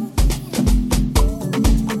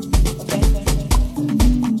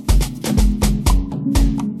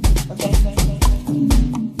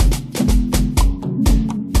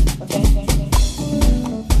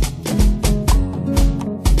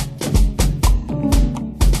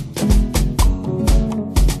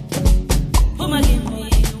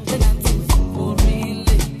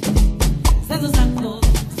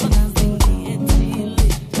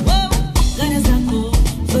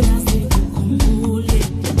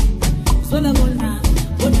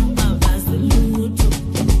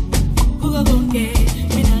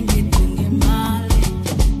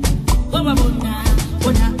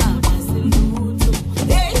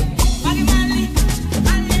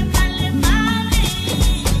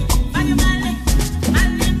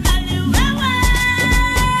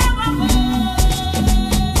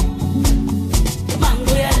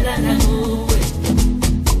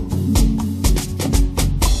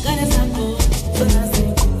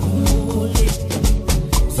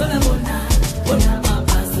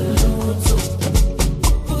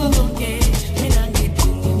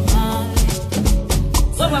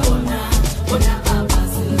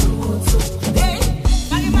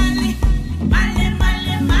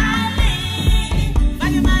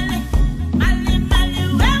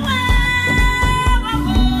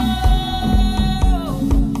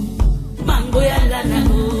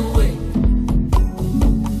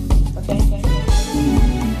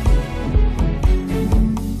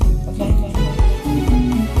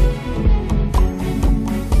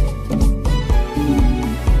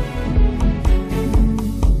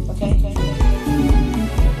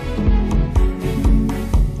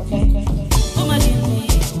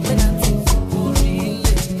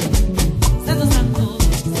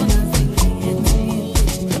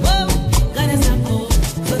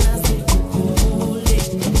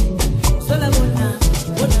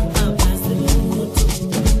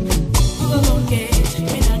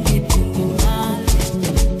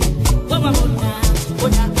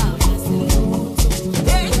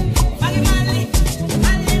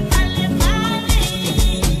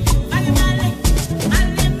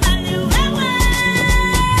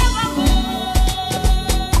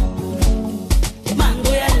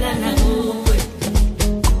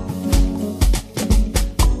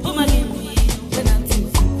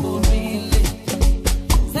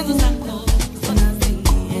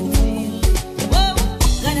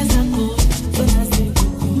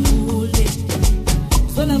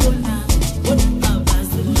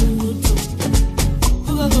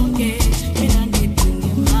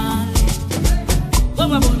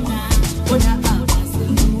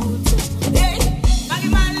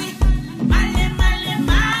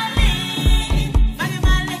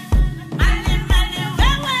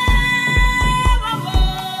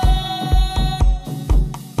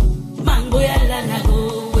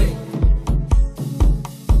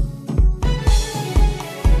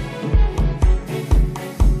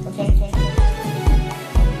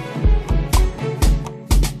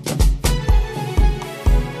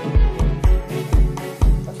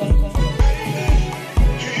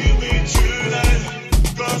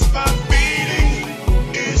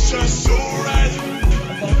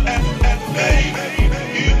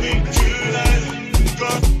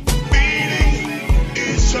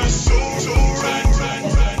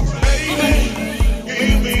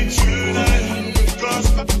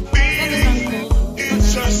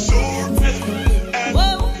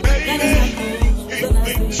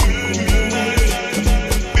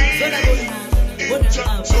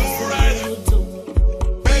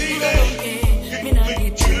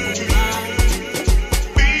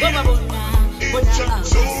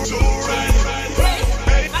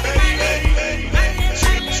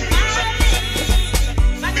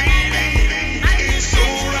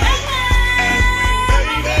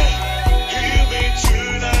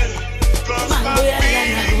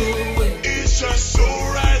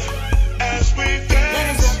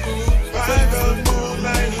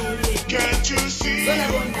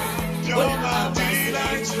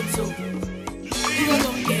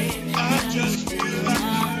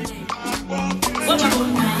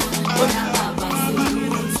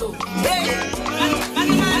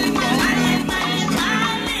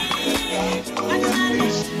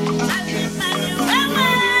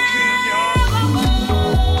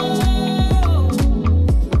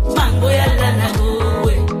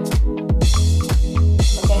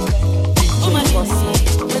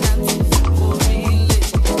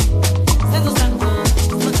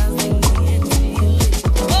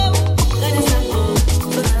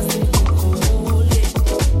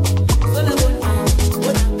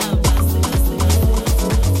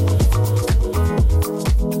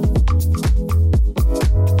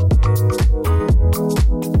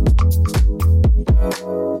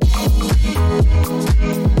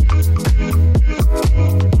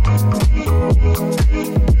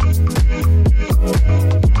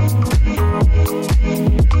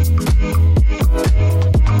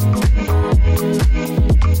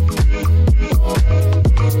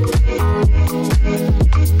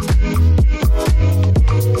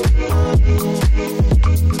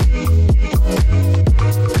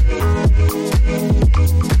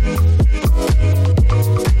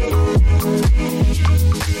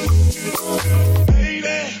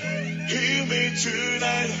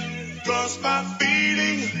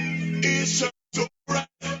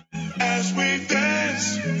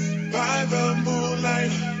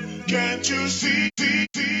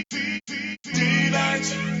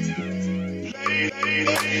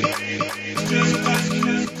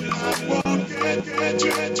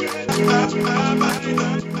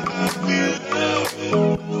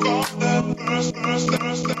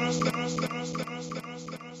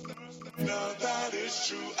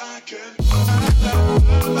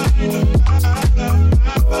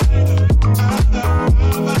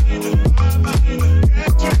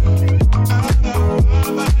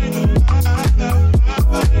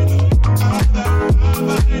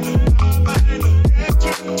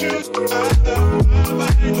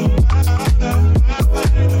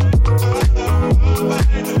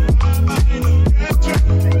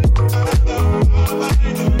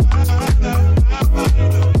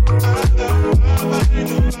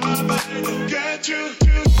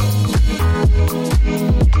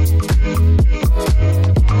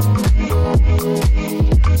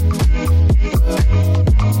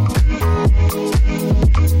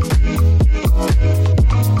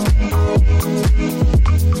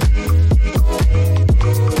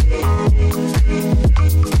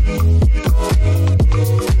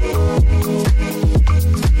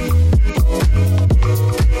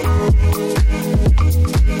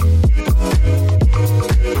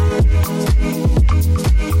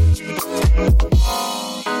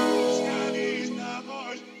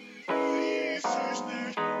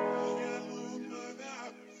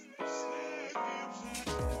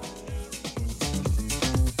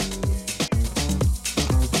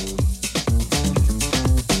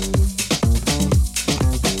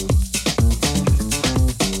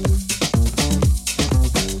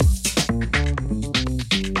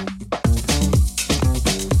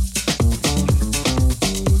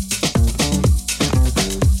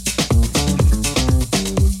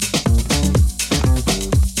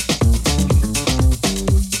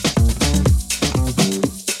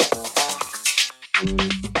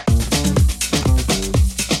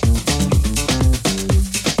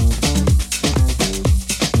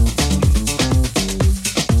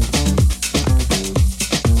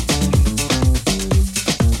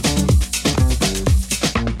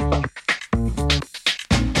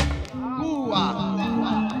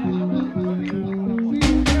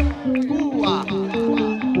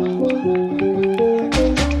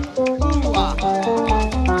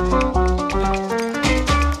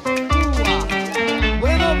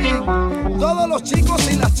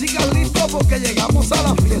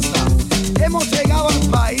 Hemos llegado al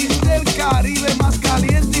país del Caribe más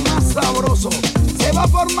caliente y más sabroso. Se va a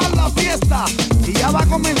formar la fiesta y ya va a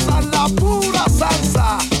comenzar la pura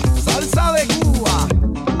salsa. Salsa de Cuba.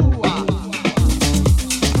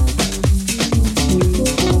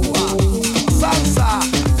 Salsa,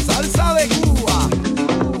 salsa de Cuba.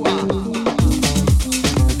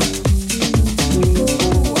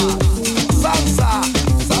 Salsa,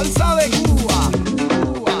 salsa de Cuba.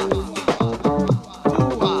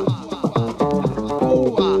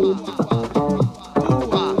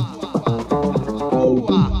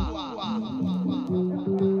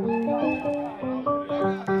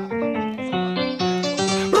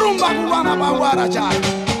 Rumba cubana pa' guarachar.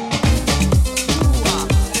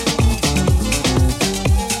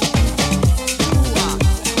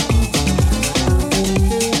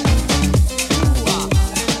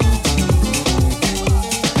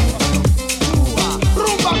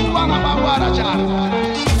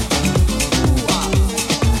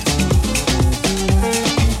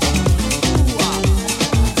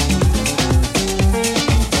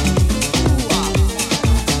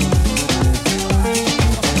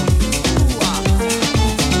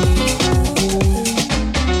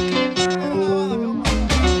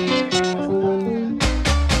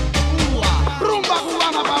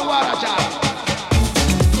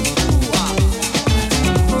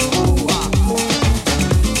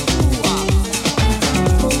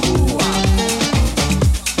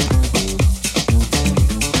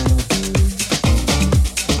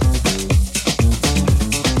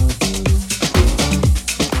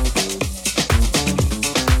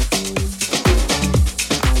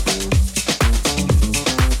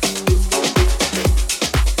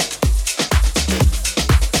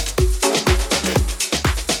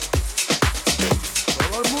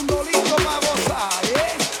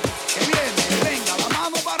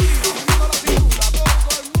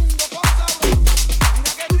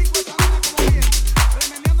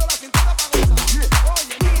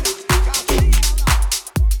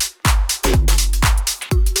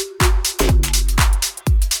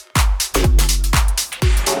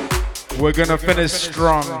 We're gonna finish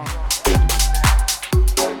strong.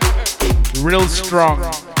 Real strong.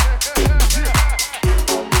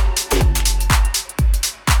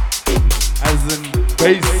 As in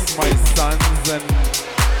bass, my sons and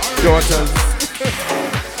daughters.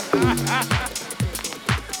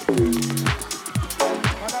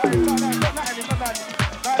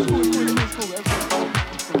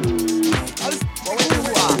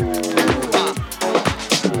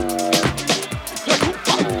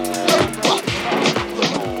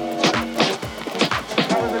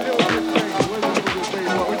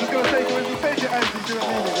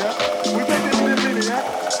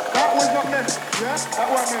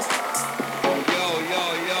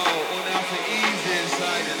 Yo, una for easing,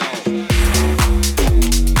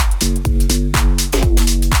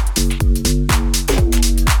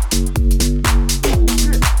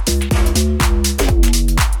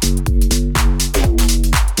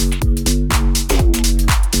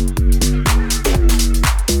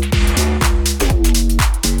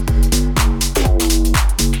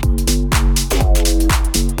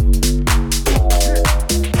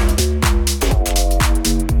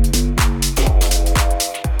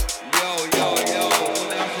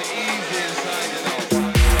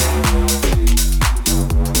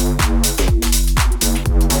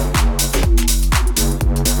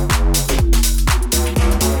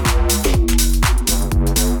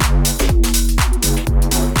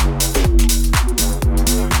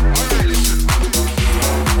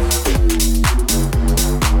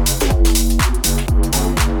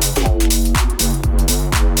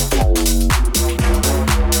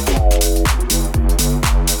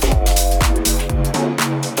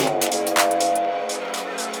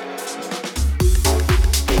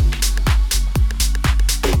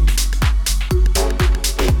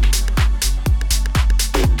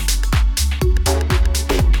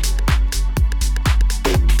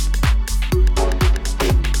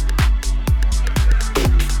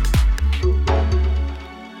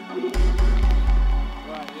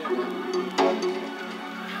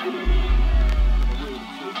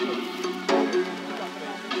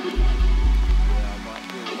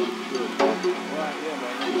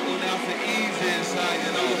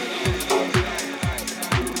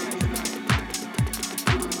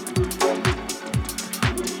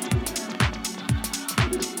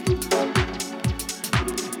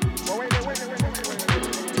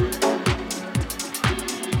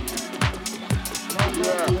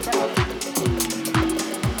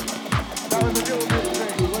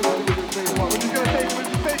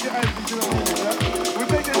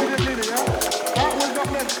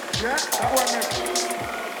 Right.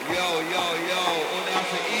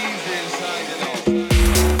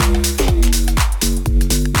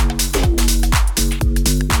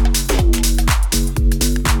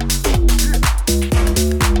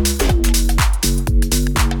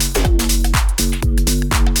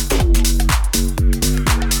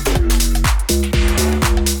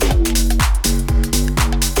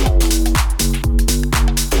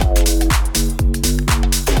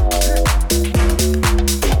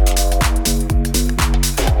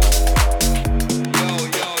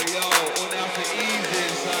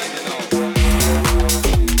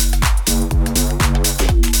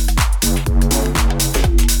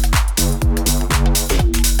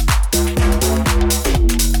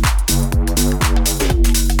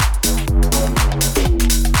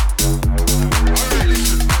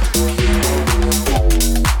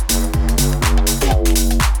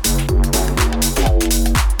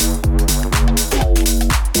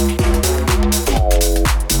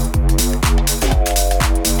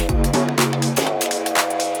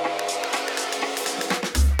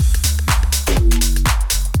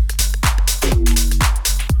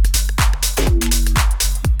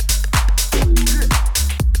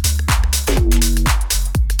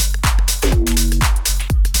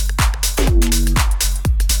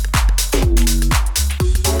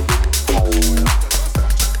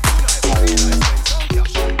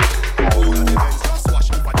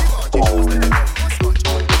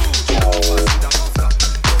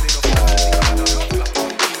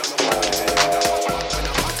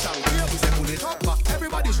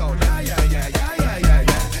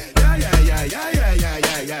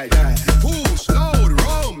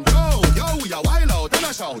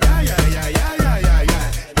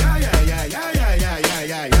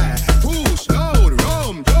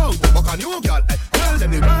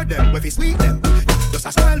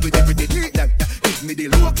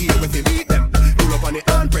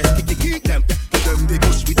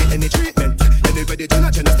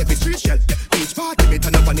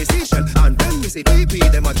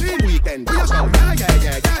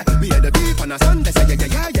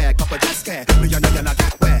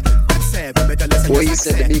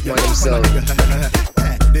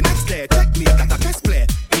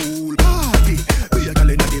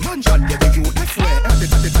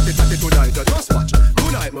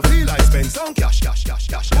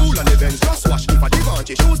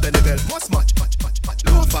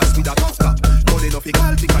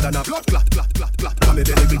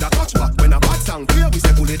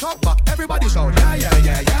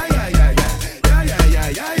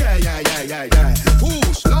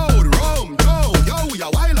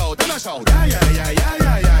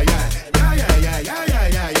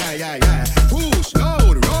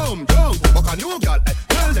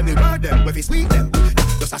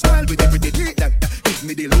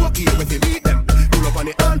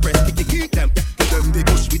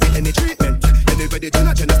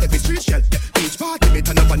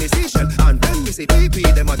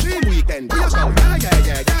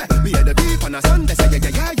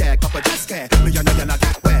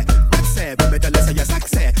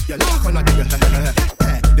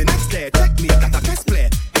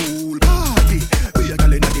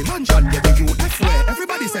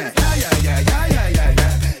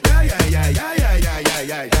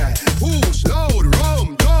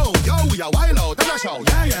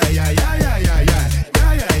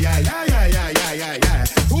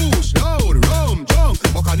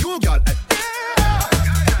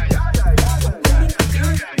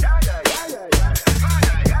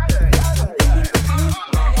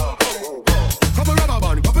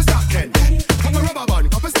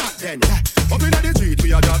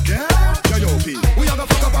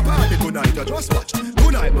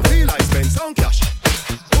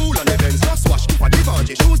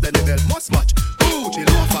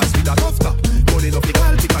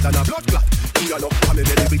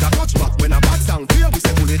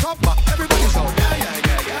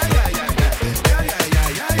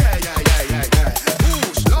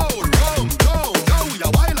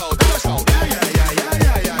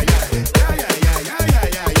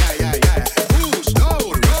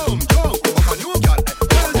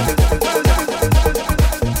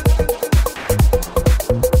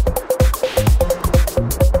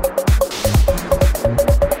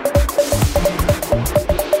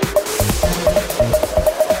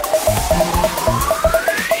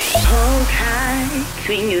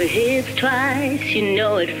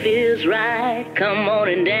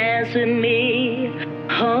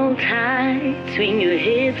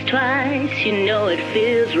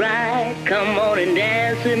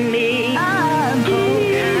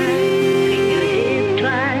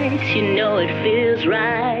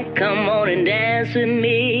 dance with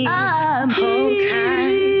me. Hold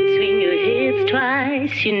tight between your hips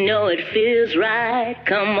twice. You know it feels right.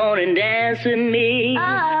 Come on and dance with me.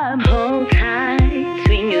 Hold tight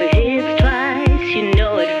between your hips twice. You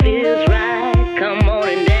know it feels right. Come on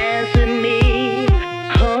and dance with me.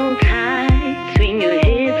 Hold tight between your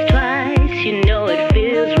hips twice. You know it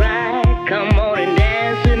feels right. Come on and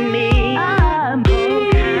dance with me.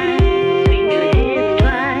 Hold tight between your hips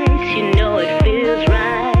twice. You know it feels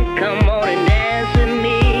right. Come on and dance with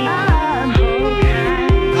me. Hold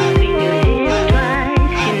tight between your hips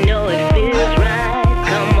twice. You know it feels right.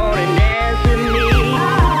 Come on and dance with me.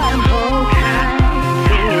 Hold tight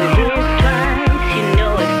between your hips twice. You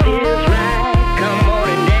know it feels right. Come on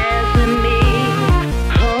and dance with me.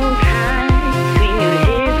 Hold tight between your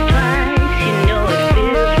hips twice. You know it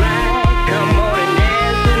feels right. Come on and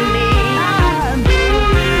dance with me.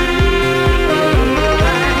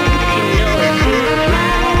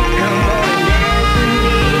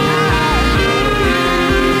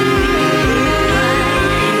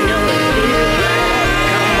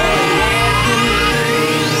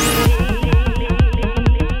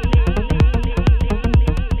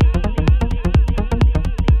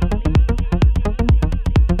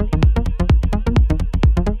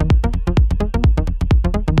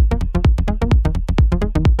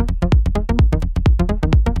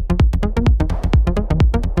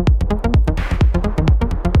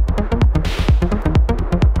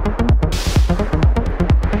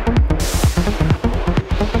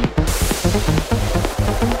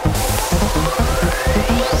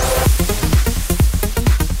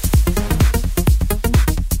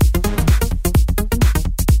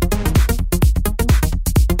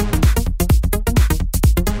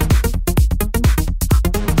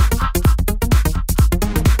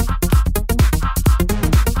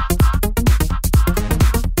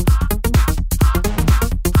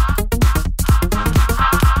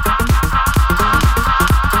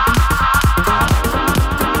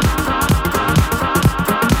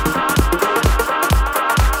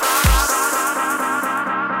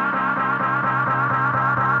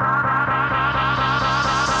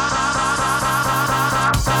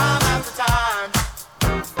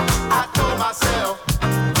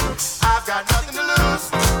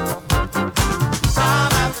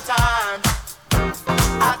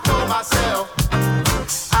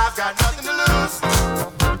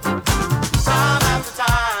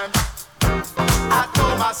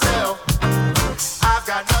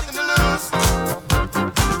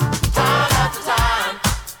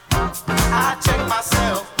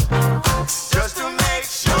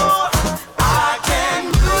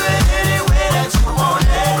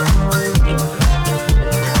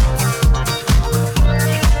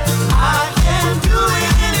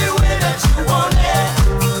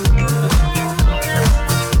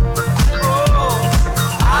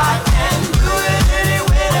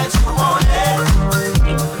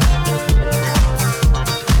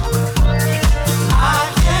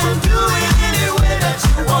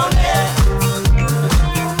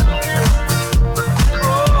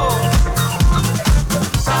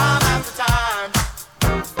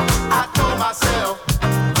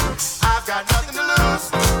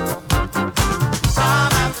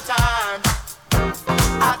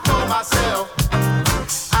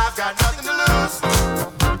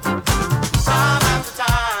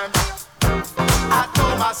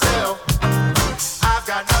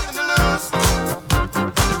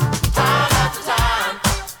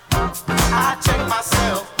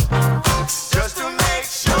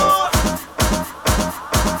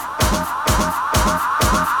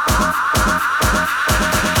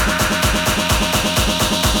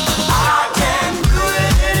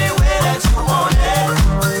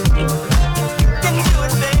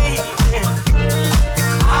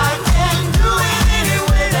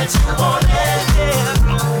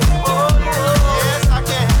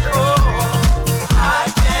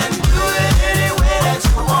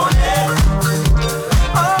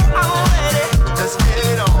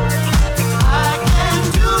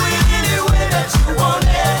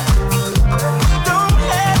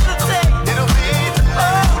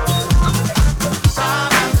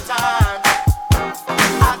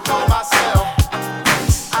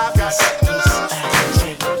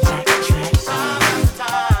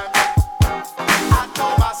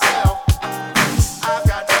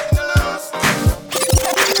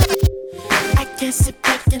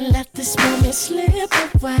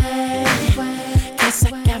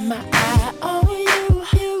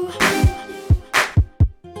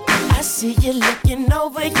 see you looking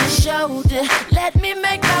over your shoulder. Let me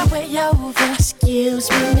make my way over.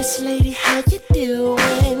 Excuse me, Miss Lady, how you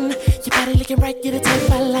doing? Your body looking right, you're the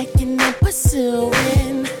type I like and I'm pursuing.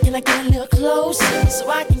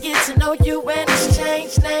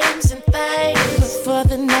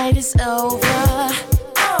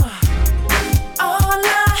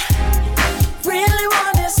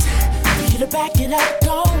 back it up,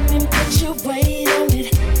 go and put your weight on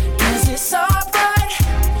it. Cause it's alright.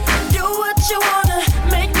 Do what you wanna,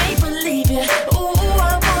 make me believe you. Ooh,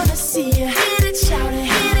 I wanna see you. Hit it, shout it,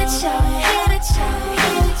 hit it, shout it, hit it, shout it,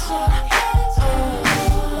 hit it, shout it.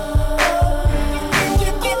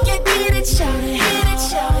 Hit it, shout it, hit it, shout it, hit it,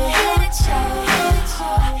 shout it, hit it, shout it.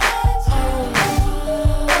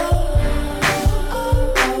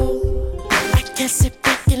 I guess sit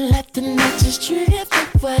back and let the night just drift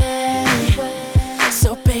away.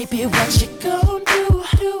 So baby, what you gon' do?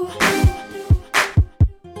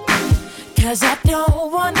 Cause I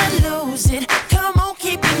don't wanna lose it. Come on,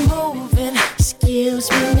 keep it moving. Excuse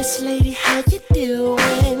me, Miss Lady, how you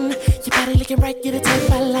doing? Your body looking right, you're the type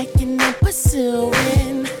I like and I'm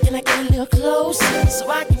pursuing. Can I get a little closer so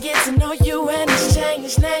I can get to know you and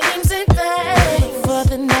exchange names and things before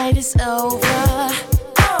the night is over?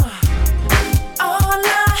 All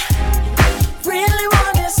I really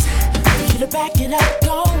want is for you to back it up,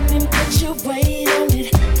 go and put your weight on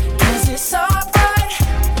it. Cause it's alright.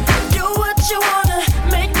 Do what you wanna,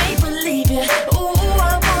 make me believe you. Ooh,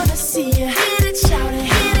 I wanna see you. Hit it, shout it,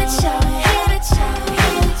 hit it, shout it, hit it, shout it,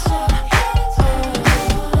 hit it, shout it.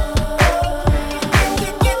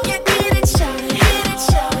 Hit it, shout it, hit it, shout it, hit it,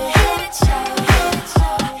 shout it, hit it, shout it.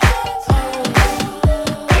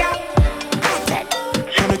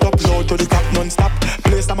 Turn it up low to the top non-stop.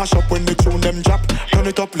 Place them a shop when the tune them drop. Turn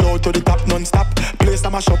it up low to the top non-stop. Place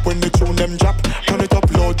them a shop when the tune them drop. Turn it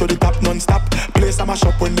up low to the top non-stop. Place them a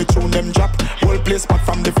shop when the tune them drop. Whole place back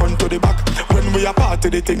from the front to the back. When we a party,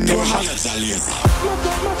 the thing never hot.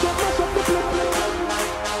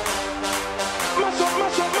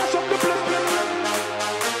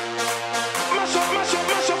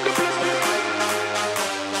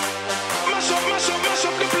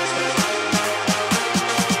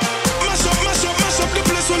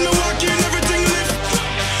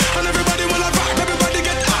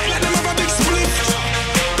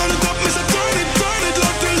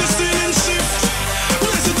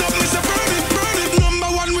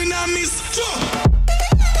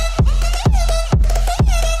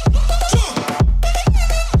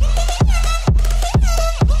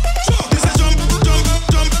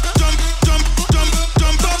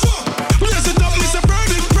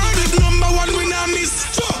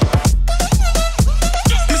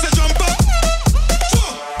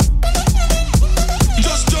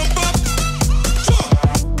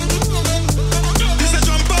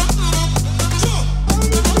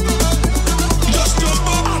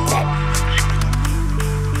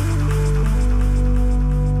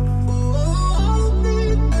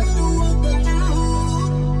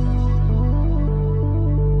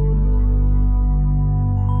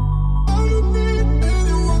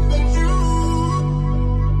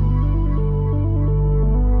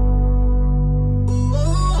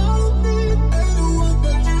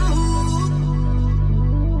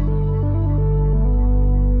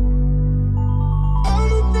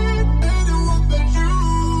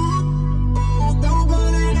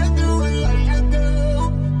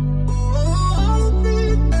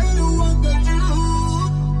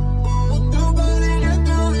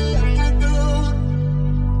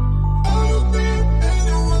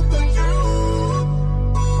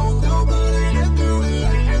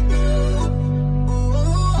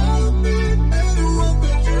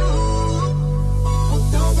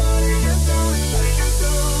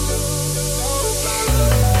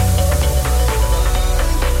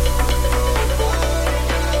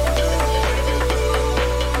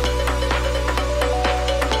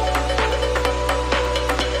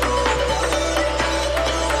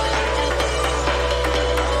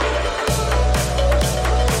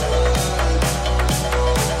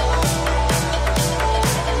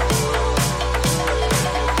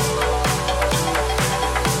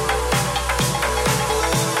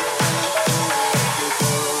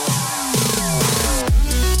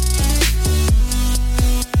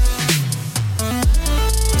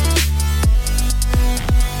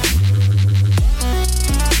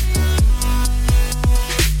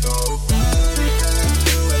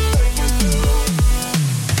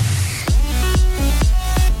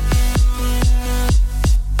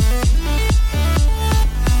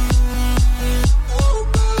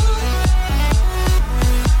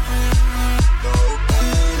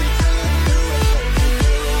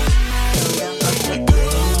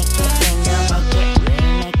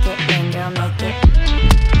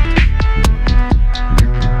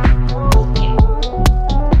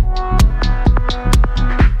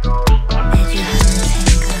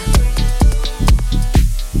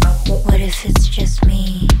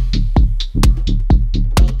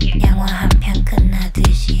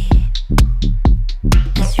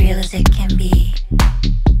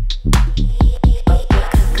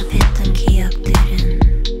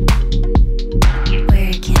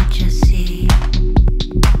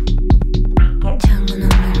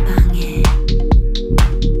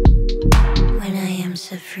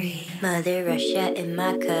 so free. Mother Russia in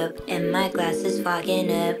my cup, and my glass is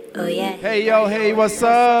fogging up. Oh yeah. Hey yo, hey, what's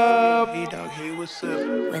up? Hey dog, hey, what's up?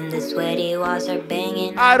 When the sweaty walls are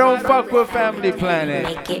banging, I don't fuck with Family Planet.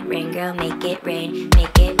 Make it rain, girl, make it rain.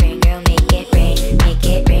 Make it rain, girl, make it rain. Make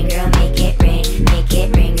it rain, girl, make it rain. Make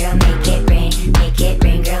it rain, girl, make it rain. Make it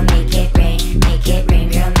rain, girl, make it rain. Make it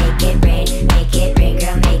rain, girl, make it rain. Make it rain,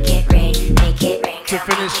 girl, make it rain. Make it rain. To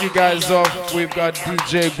finish you guys off, we've got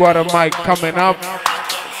DJ Gwada Mike coming up.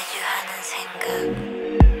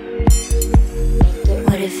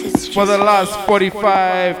 For the last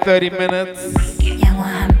 45-30 minutes.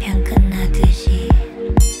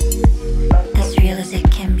 As real as it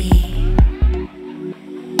can be.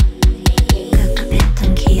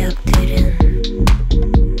 급급했던 기억들은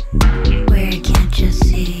where I can't just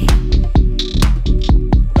see.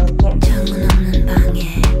 창문 없는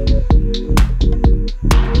방에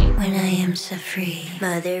when I am so free.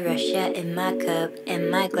 Mother Russia in my cup, and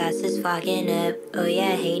my glass is fogging up. Oh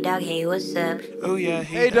yeah, hey dog, hey what's up? Oh yeah,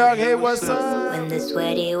 hey dog, hey what's up? When the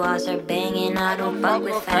sweaty walls are banging, I don't fuck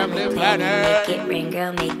with Family Planet. Make it rain,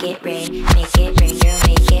 girl, make it rain. Make it rain, girl,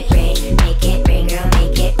 make it rain. Make it rain, girl,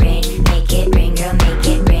 make it rain. Make it rain, girl, make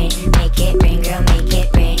it rain. Make it rain, girl, make it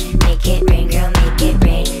rain. Make it rain, girl, make it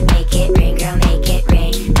rain. Make it rain, girl, make it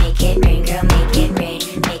rain. Make it rain, girl, make it rain.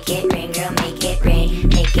 Make it rain, girl, make it rain.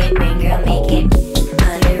 Make it rain, girl, make it.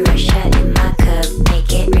 Mother Russia in my cup.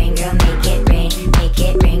 Make it rain, girl, make it rain. Make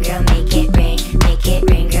it rain, girl, make it rain. Make it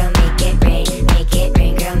rain, girl, make it rain. Make it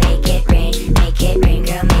rain, girl, make it rain. Make it rain,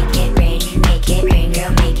 girl, make it rain. Make it rain,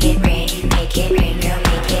 girl, make it rain. Make it rain, girl,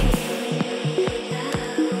 make it.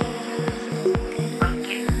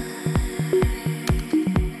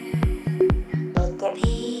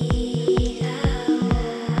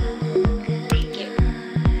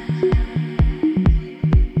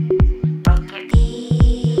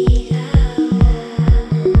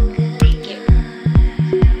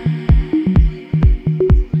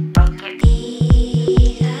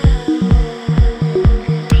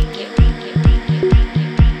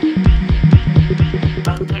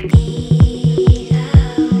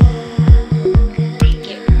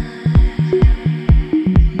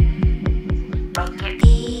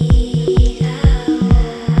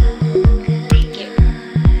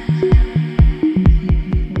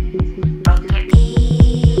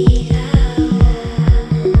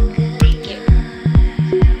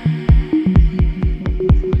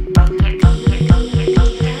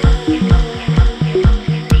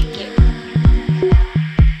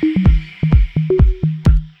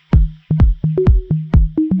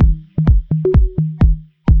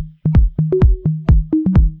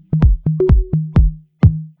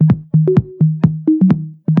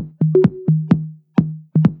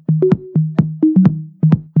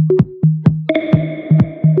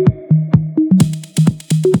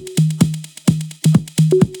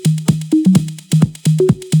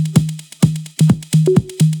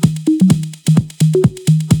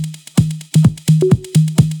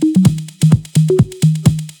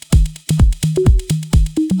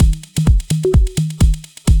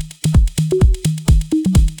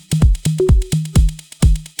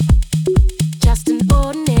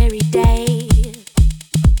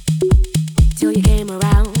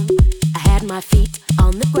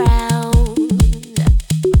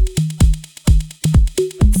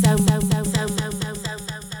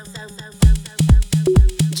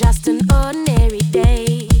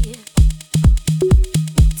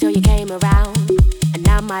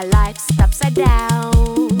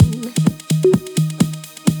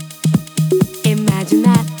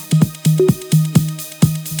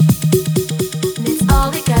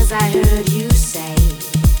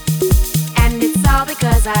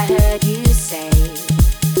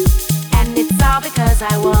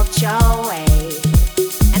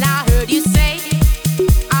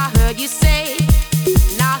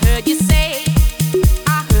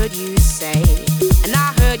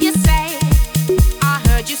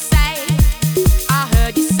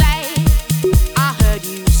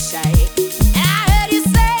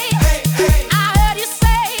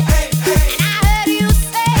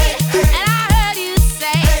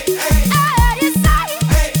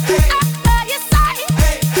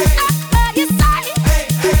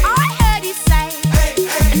 I heard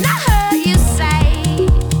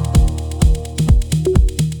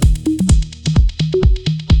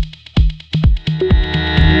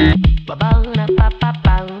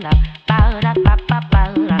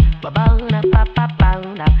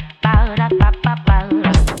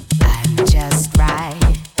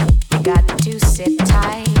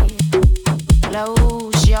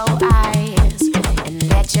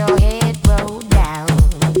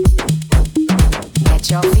Get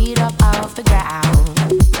your feet up off the ground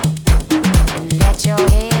and let your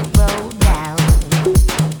head roll down.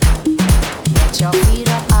 Get your feet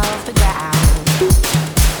up off the ground.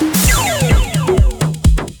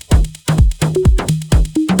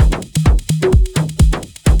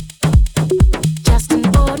 Just an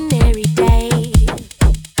ordinary day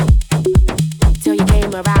till you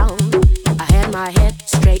came around. I had my head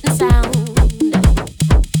straight and sound.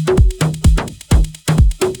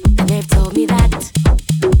 And they've told me that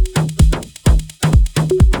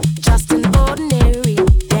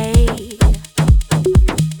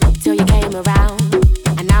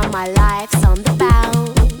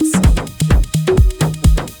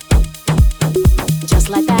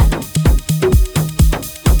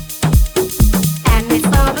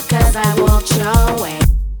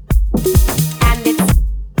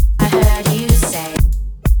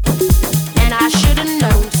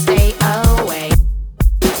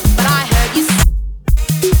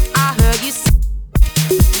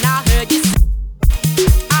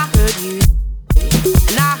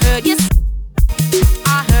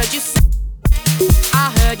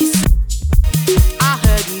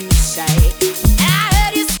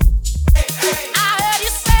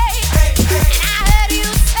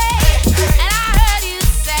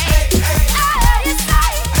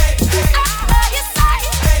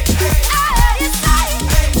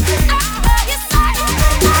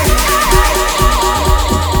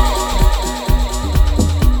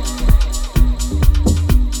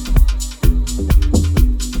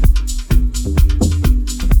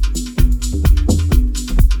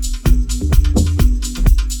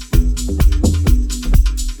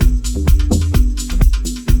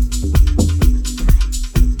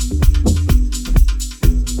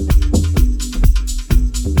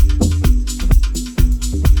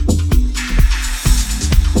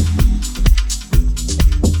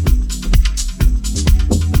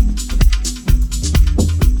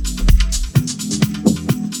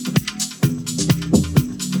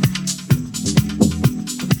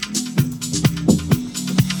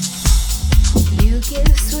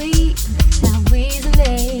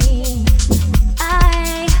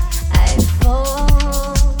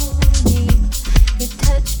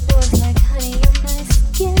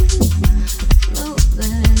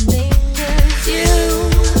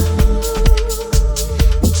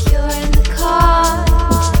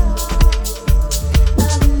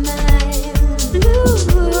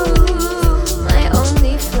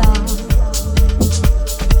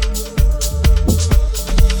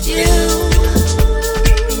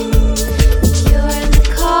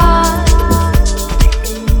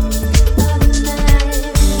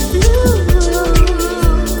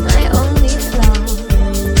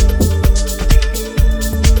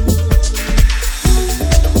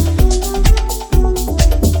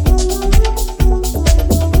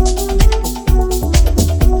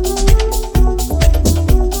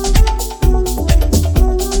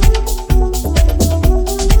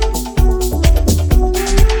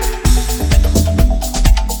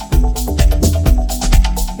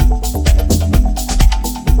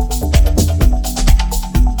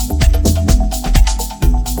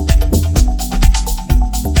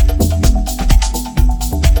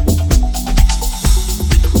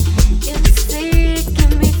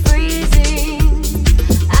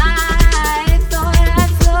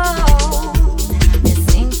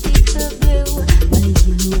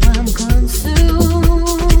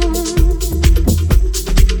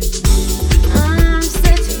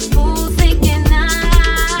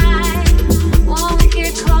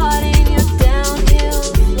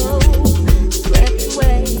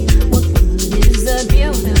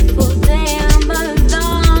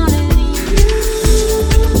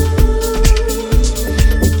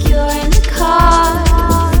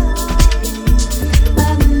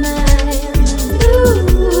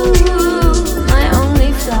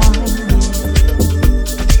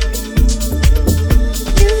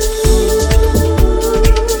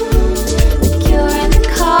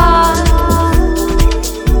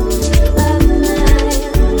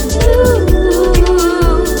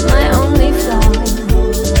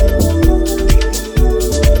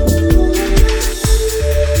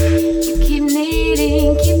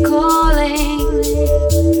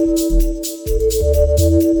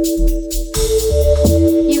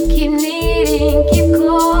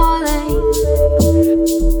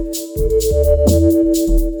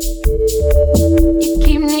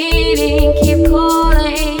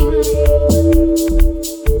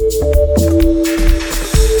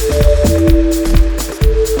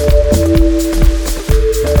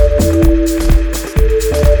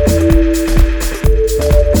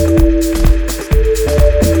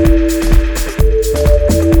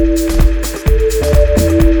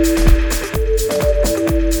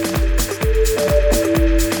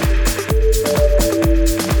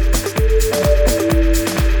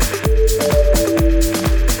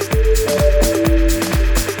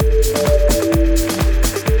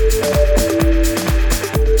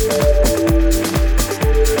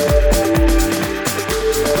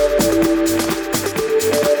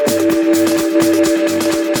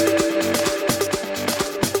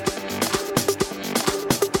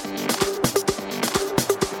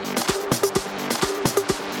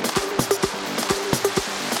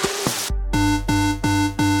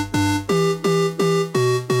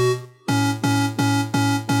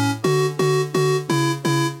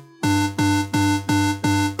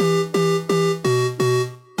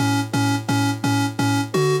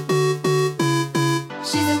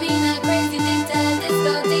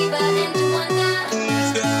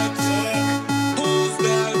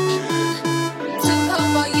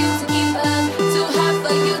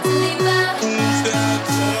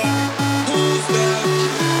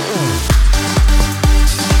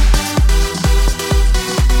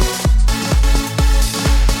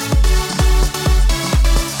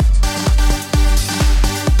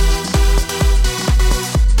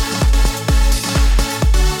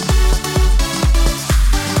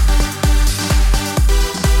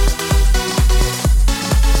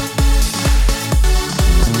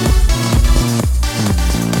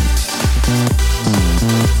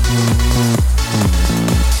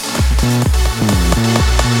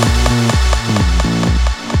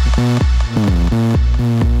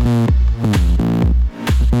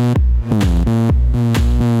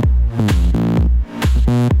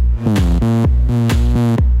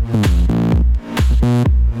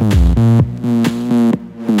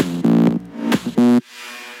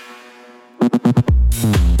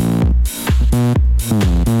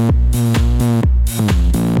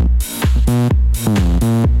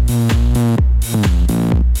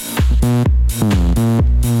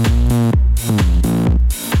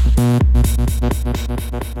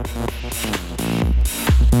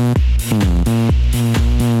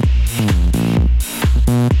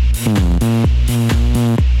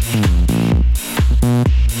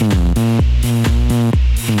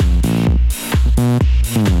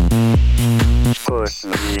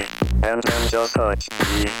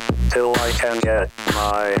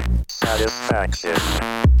satisfaction.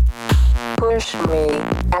 Push me,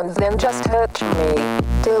 and then just touch me,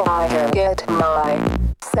 till I can get my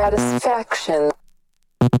satisfaction.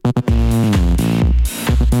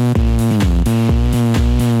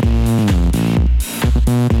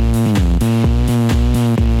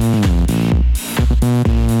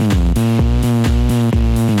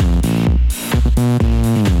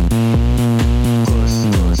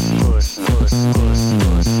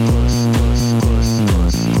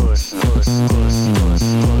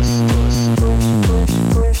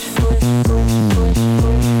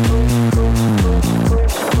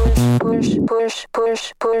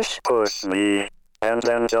 Push me, and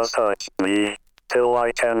then just touch me, till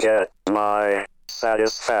I can get my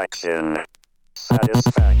satisfaction.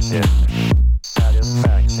 Satisfaction.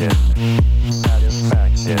 Satisfaction.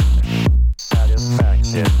 Satisfaction.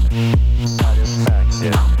 Satisfaction. Satisfaction.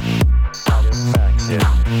 Satisfaction.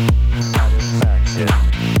 Satisfaction.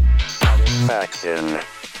 Satisfaction.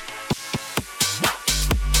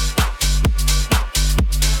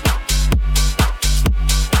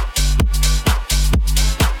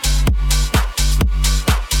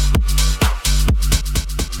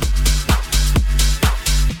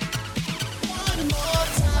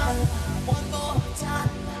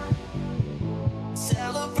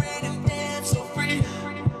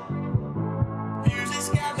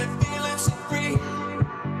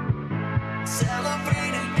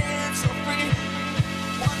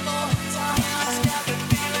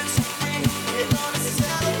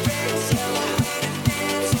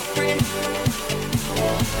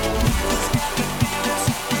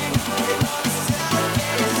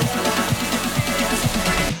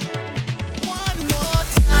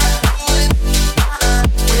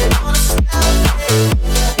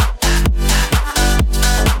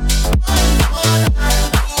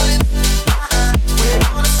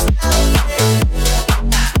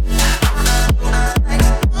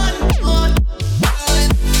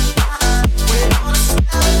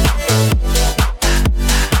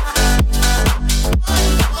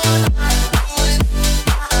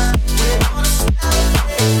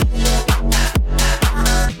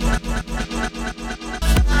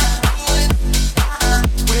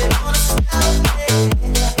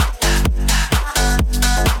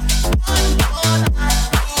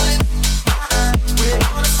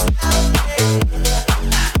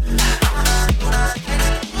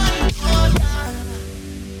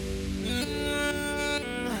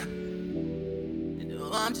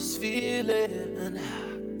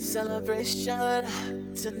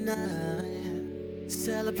 Celebration tonight.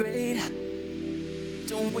 Celebrate.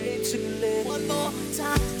 Don't wait too late. One more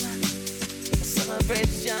time.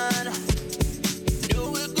 Celebration.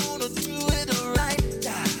 Know we're gonna do it right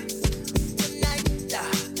tonight.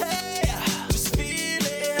 Hey, just feel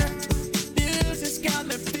it. Music's got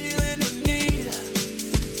me feeling the need.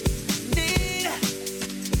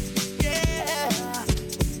 Yeah.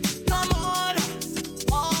 Come on.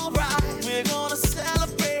 All right. We're gonna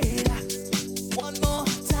celebrate. One more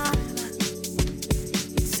time.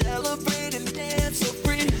 Celebrate and dance so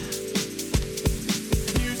free.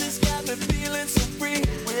 Music's got me feeling so free.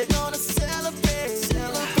 We're gonna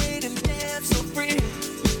celebrate.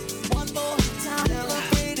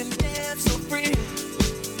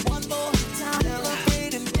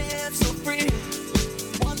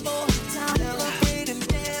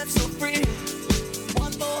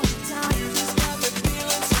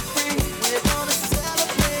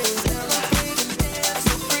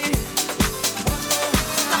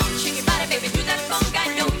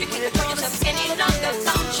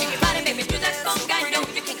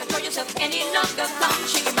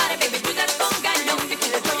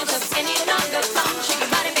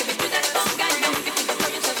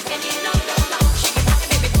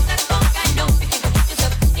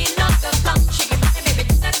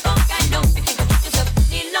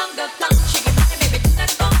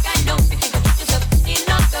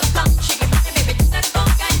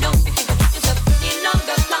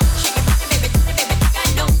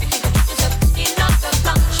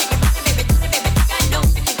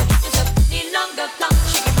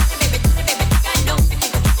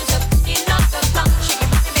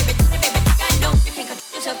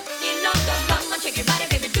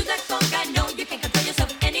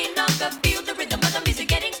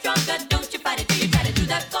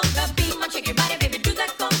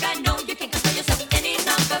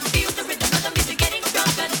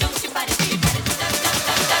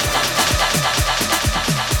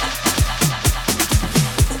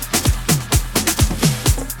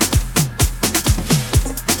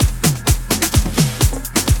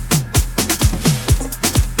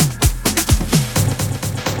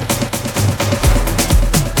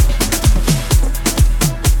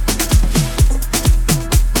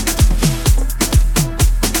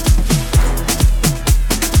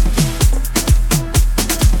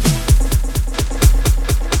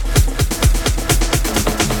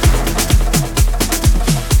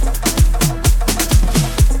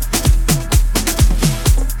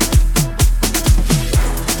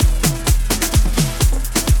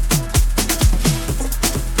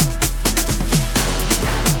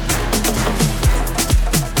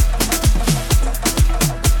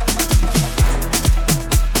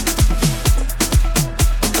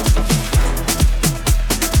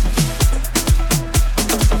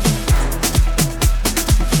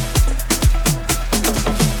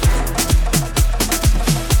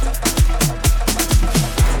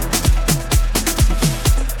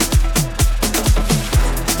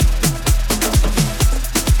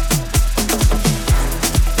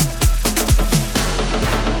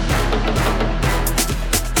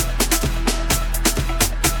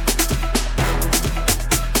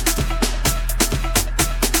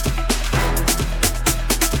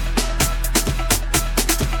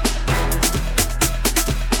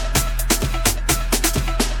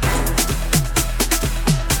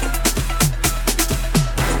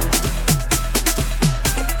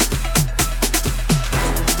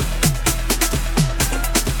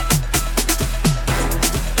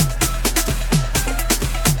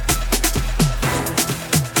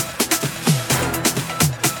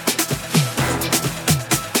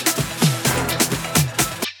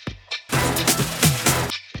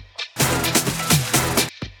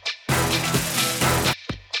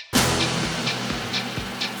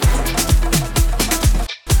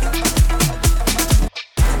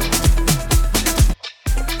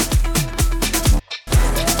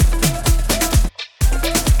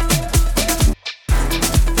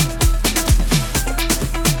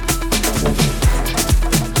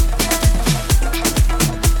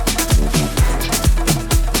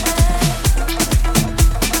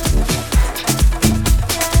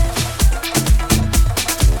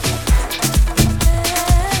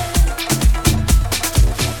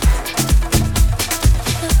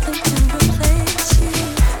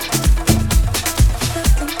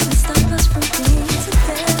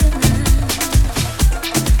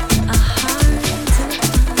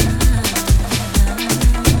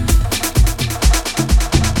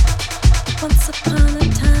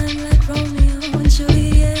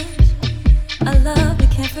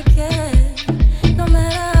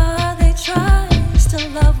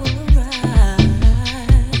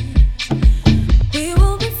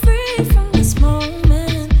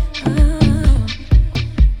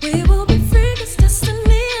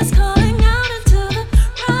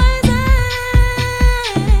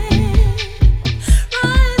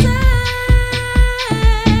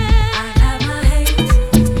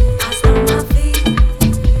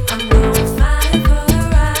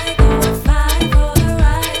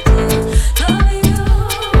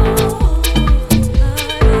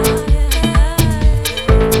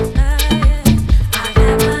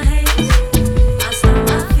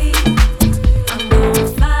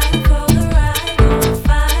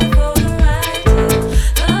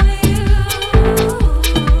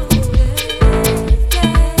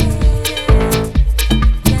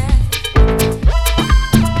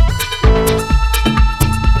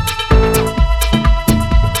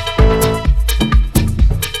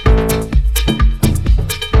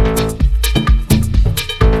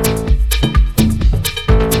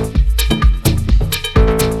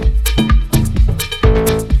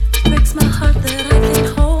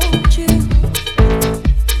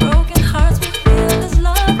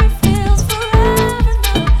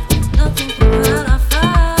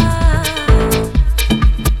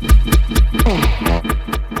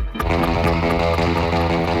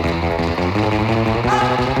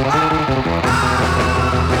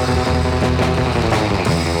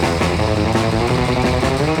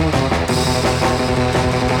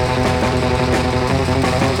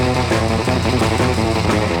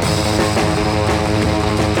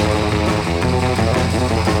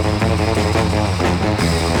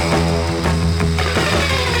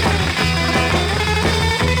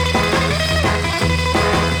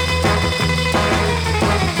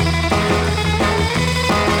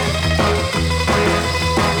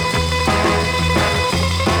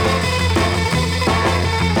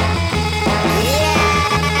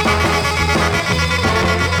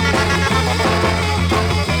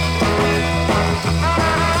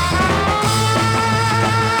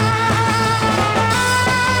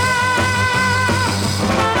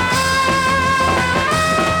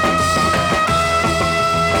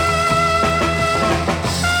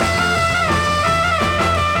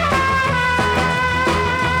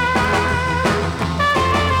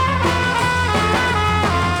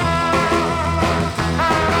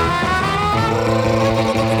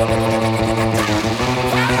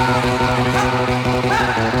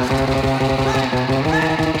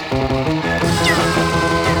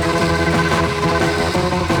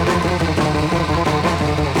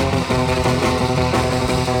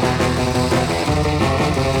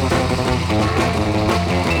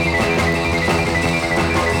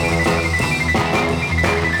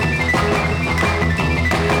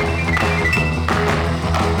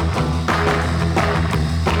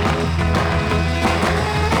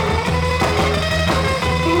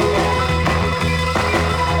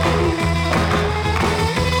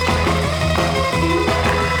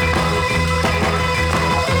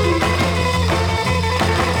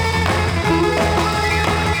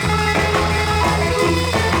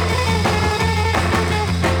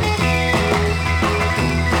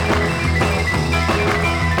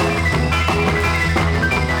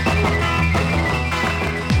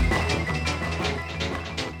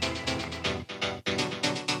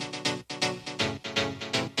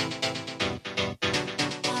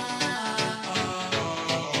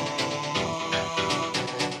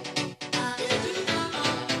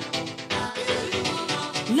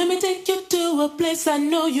 let me take you to a place I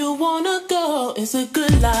know you wanna go. It's a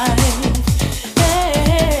good life. Hey,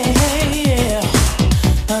 hey, hey, yeah.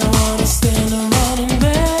 I don't wanna stand around and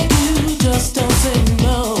beg you. Just don't say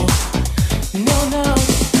no. No, no,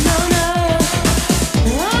 no, no.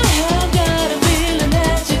 I have got a feeling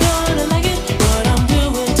that you're gonna like it. What I'm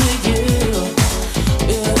doing to you.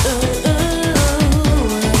 And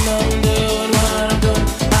I'm doing what I'm doing.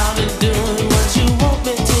 I'll be doing what you want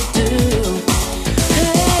me to do.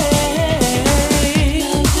 Hey,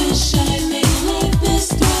 love is shining like this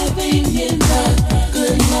thriving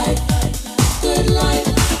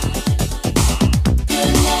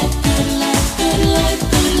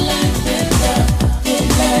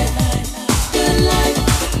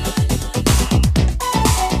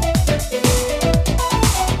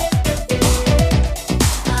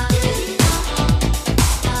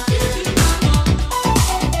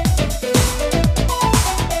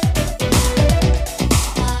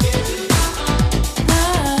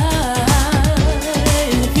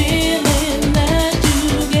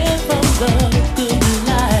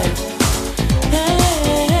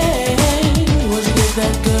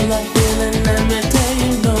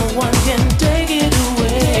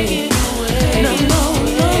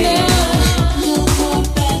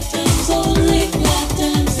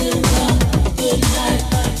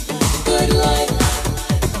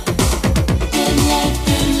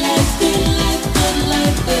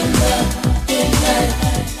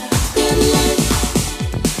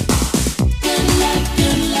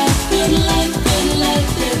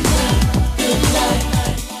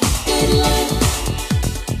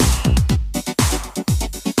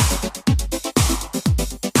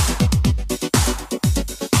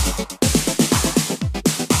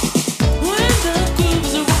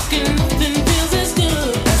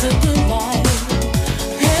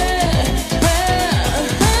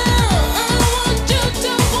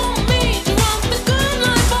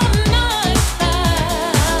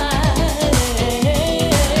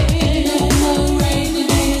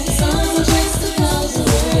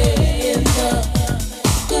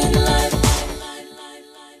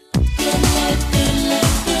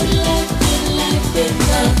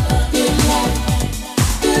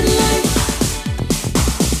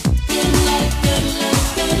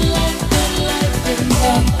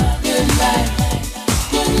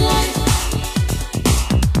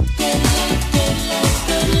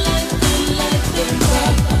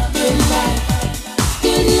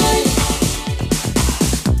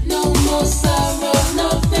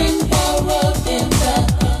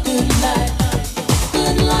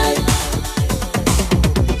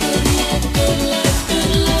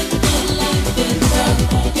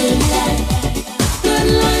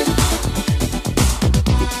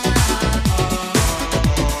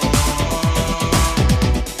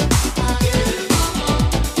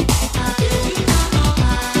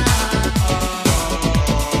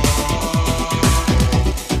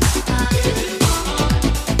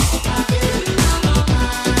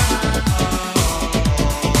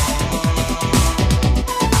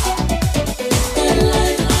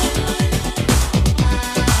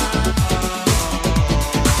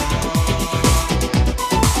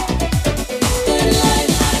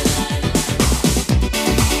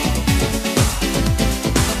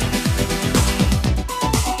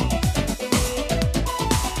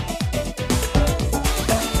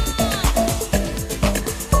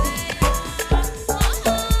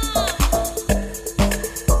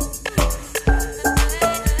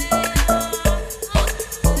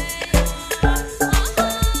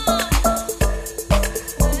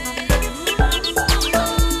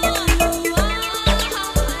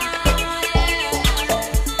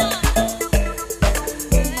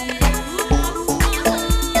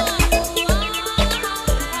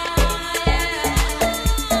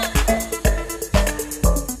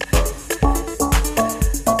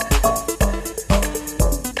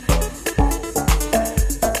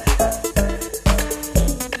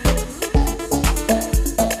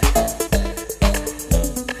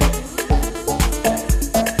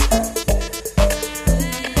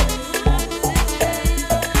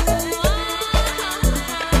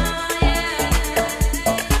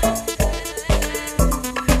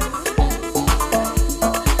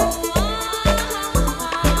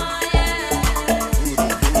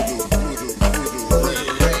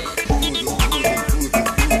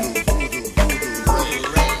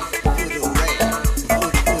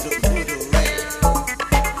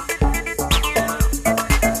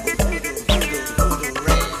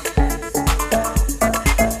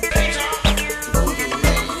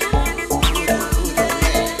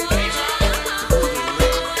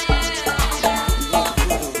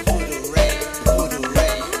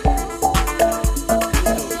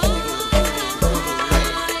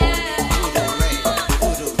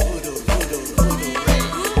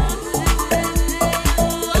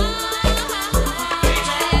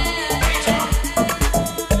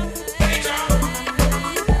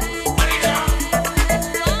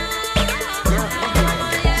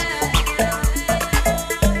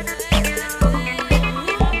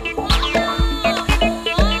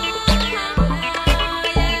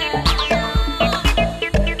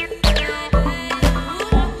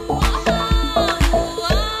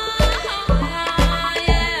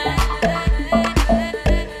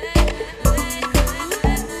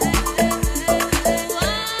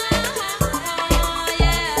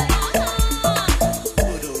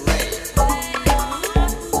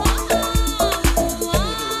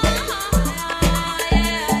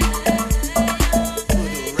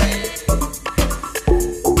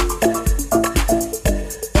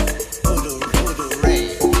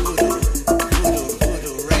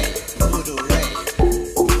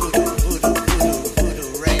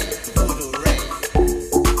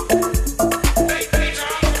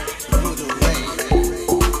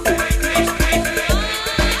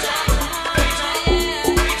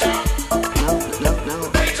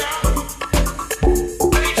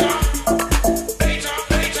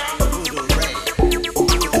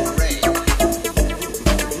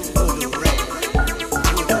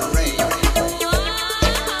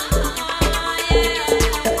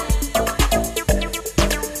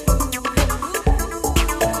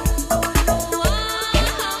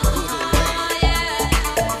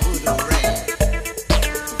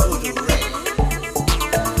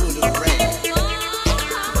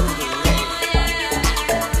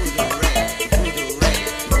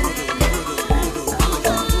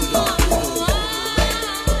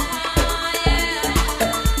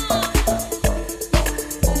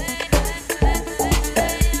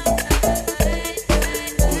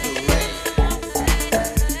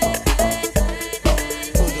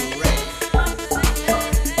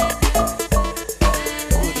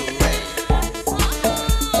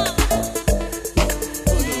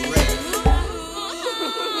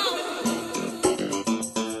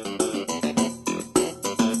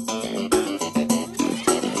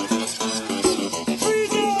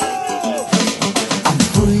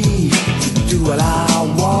what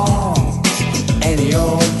I want any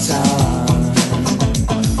old time.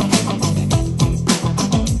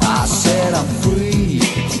 I said I'm free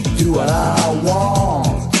to do what I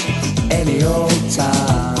want any old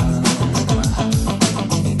time.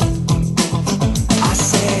 I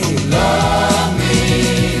say love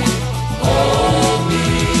me, hold me,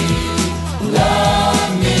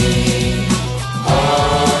 love me,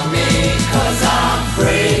 hold me, 'cause I'm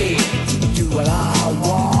free to do what I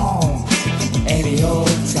want any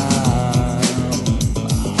old time.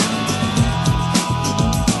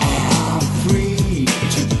 I'm free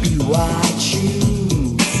to be who I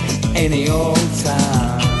choose any old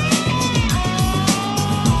time.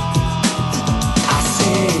 I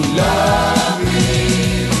say love me,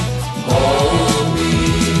 hold me,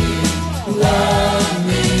 love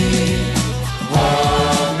me,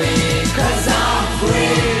 hold me, 'cause I'm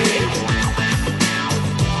free.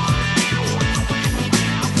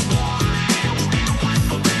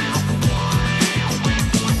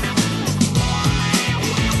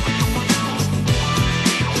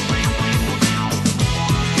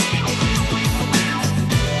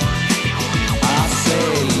 I say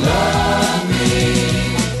love me,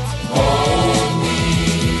 hold me,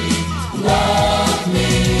 love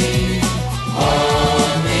me,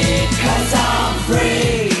 hold me, 'cause I'm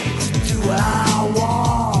free to do what I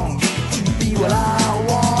want, to be what I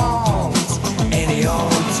want any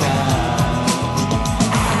old time.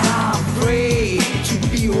 I'm free to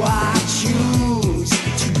be who I choose,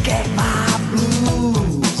 to get my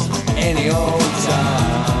blues any old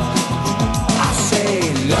time. I say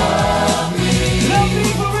love me,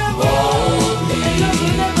 hold me,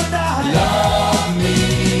 love me,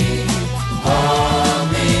 hold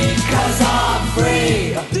me, 'cause I'm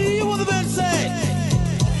free. Do you hear what the man say?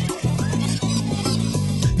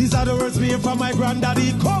 These are the words me hear from my granddaddy.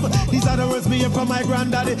 Come, these are the words me hear from my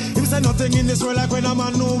granddaddy. He said nothing in this world like when a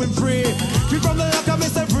man know him free. Free from the lock, I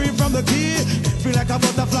miss free from the key. Free like a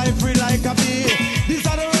butterfly, free like a bee. These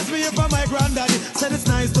are the words me hear from my granddaddy. Said it's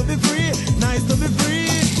nice to be free, nice to be free.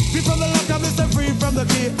 Free from the lock, I miss free from the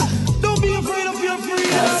key. Don't be afraid of your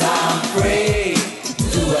freedom. 'Cause I'm free to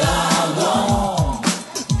do what I want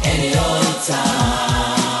any old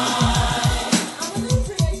time.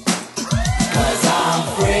 'Cause I'm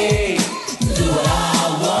free to do what I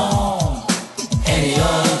want any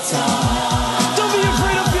old time. Don't be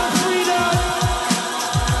afraid of your freedom.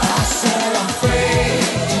 I said I'm free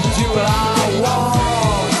to do what I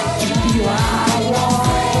want, to be what I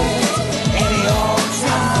want any old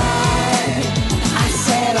time. I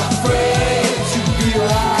said I'm free to be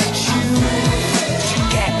what I choose, to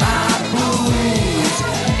get my blues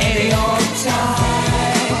any old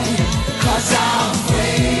time. 'Cause I'm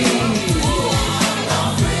free.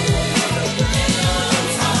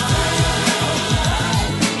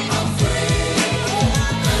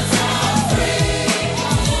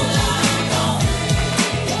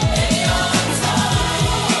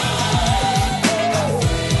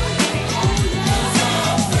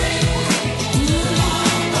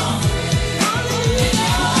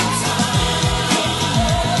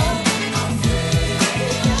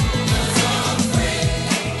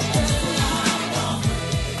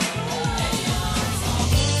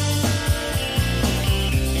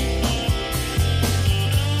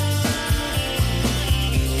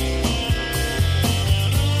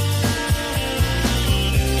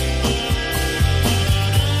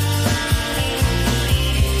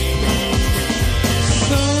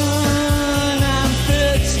 Son, I'm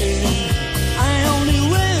 13. I only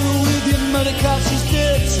went with your mother 'cause she's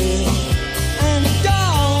dirty, and I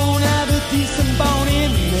don't have a decent bone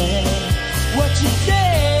in me. What you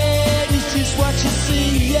get is just what you see,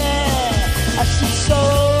 yeah. I said so,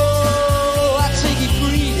 I take it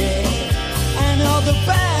greedy, and all the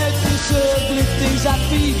bad, these ugly things I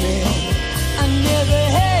feel it. I never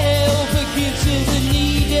help but give to the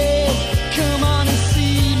needy. Come on and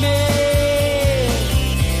see me.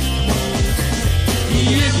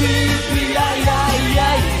 Yippee, yippee, ay, ay,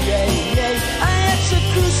 ay, ay, ay. I had to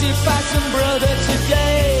crucify some brother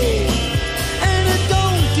today, and I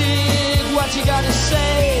don't dig what you gotta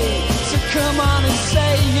say, so come on and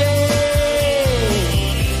say yeah.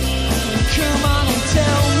 Come on and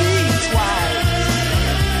tell me twice.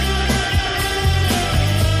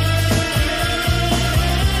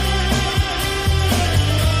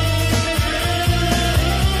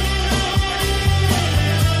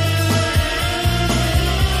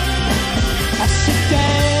 I said,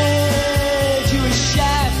 Dad, you were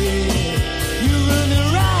shabby.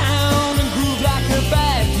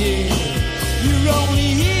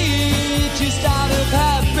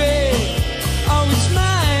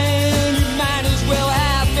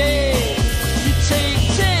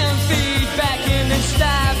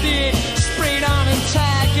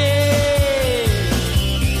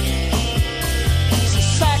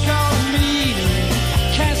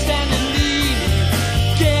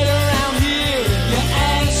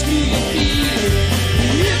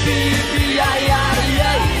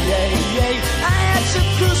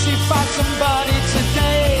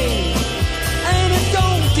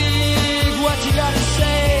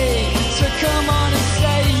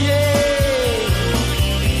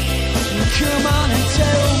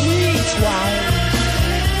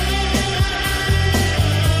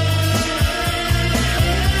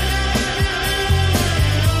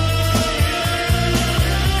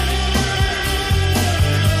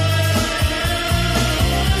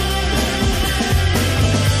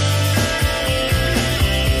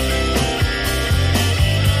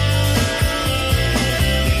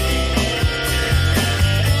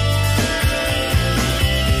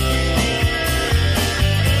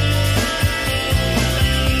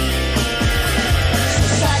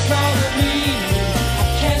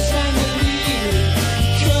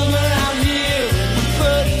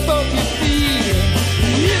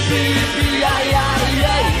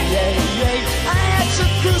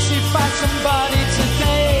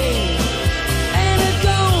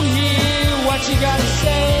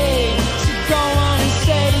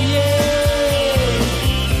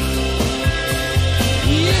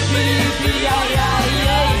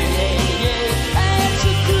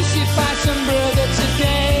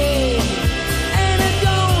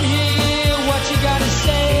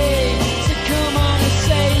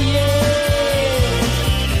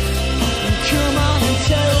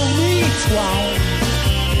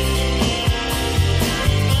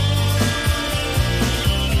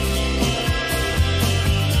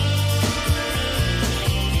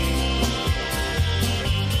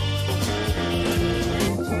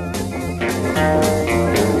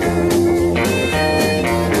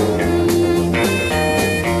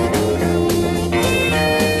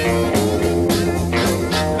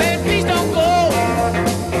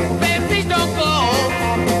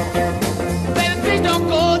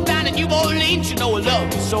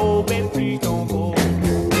 so baby, please don't go.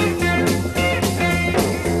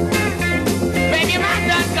 Baby, your mind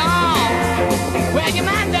done gone. Well, your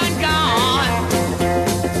mind done gone.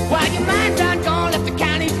 Well, your mind done gone. Left the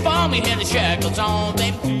county for me. Here the shackles on.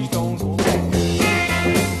 Baby, please don't go.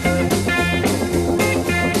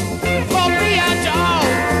 Before be a dog.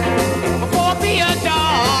 Before be a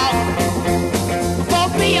dog. Before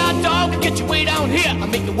be a dog. Get your way down here. I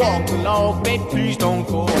make you walk along. Baby, please don't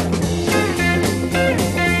go.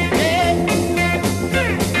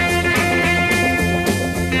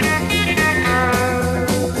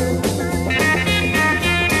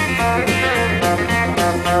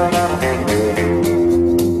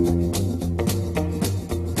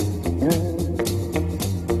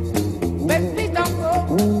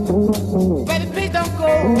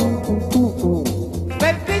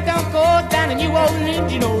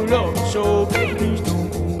 You know love, so baby, please don't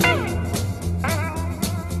go.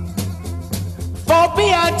 For be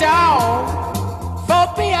a dog, for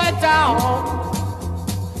be a dog,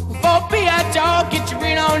 for be a dog, get your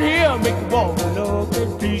ring on here, make you walk, love,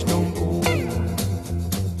 baby, please don't go.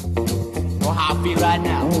 Well, how I feel right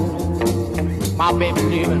now, my baby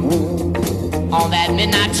leaving on that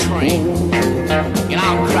midnight train, and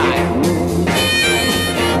I'm crying.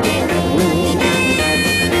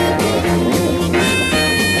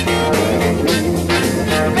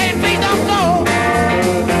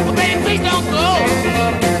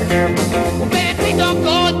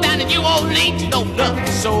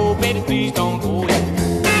 So baby, please don't go. For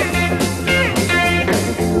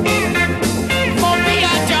be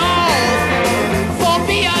a dog, for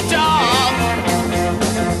be a dog,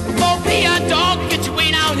 for be a dog, get your way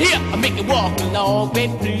down here. I make you walk along,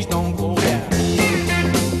 baby, please don't go.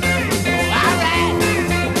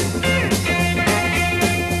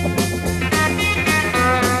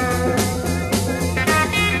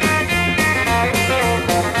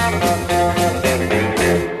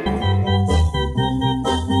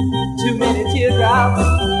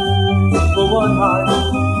 For one heart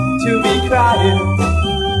to be crying,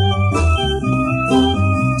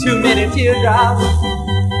 too many teardrops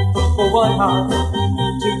for one heart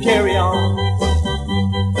to carry on.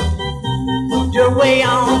 You're way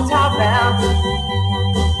on top now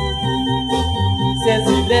since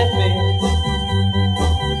you left me.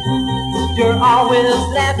 You're always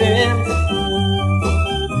laughing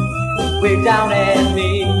way down at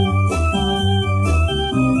me.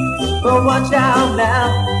 But watch out now,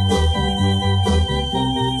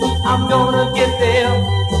 I'm gonna get there.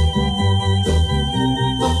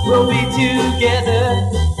 We'll be together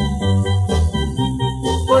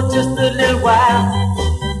for just a little while,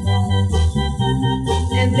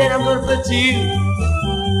 and then I'm gonna put you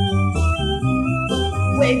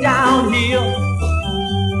way down here,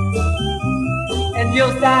 and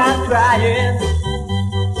you'll start crying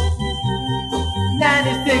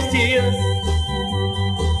 96 tears.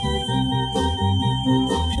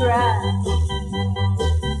 Cry.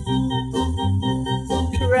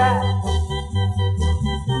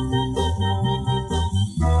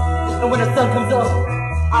 And when the sun comes up,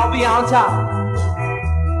 I'll be on top.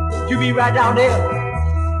 You be right down there,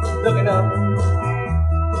 looking up.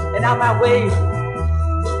 And I might wave,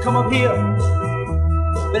 come up here,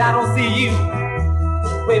 but I don't see you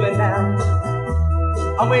waving now.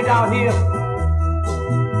 I'm way down here,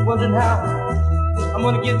 wondering how I'm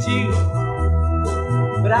gonna get to you.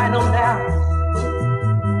 But I know now,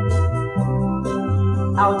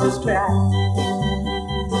 I'll just cry,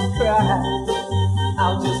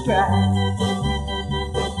 I'll just cry.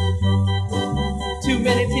 Too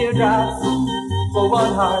many teardrops for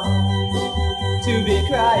one heart to be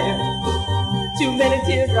crying. Too many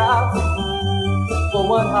teardrops for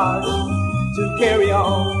one heart to carry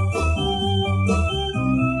on.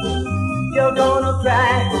 You're gonna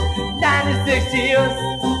cry 96 tears.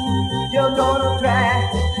 You're gonna cry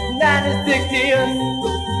 96 tears.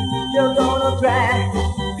 You're gonna cry,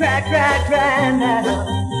 cry, cry, cry now.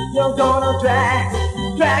 You're gonna cry,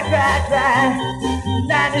 cry, cry, cry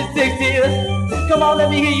 96 tears. Come on, let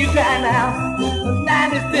me hear you cry now.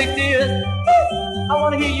 96 tears. I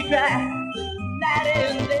wanna hear you cry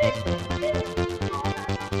 96.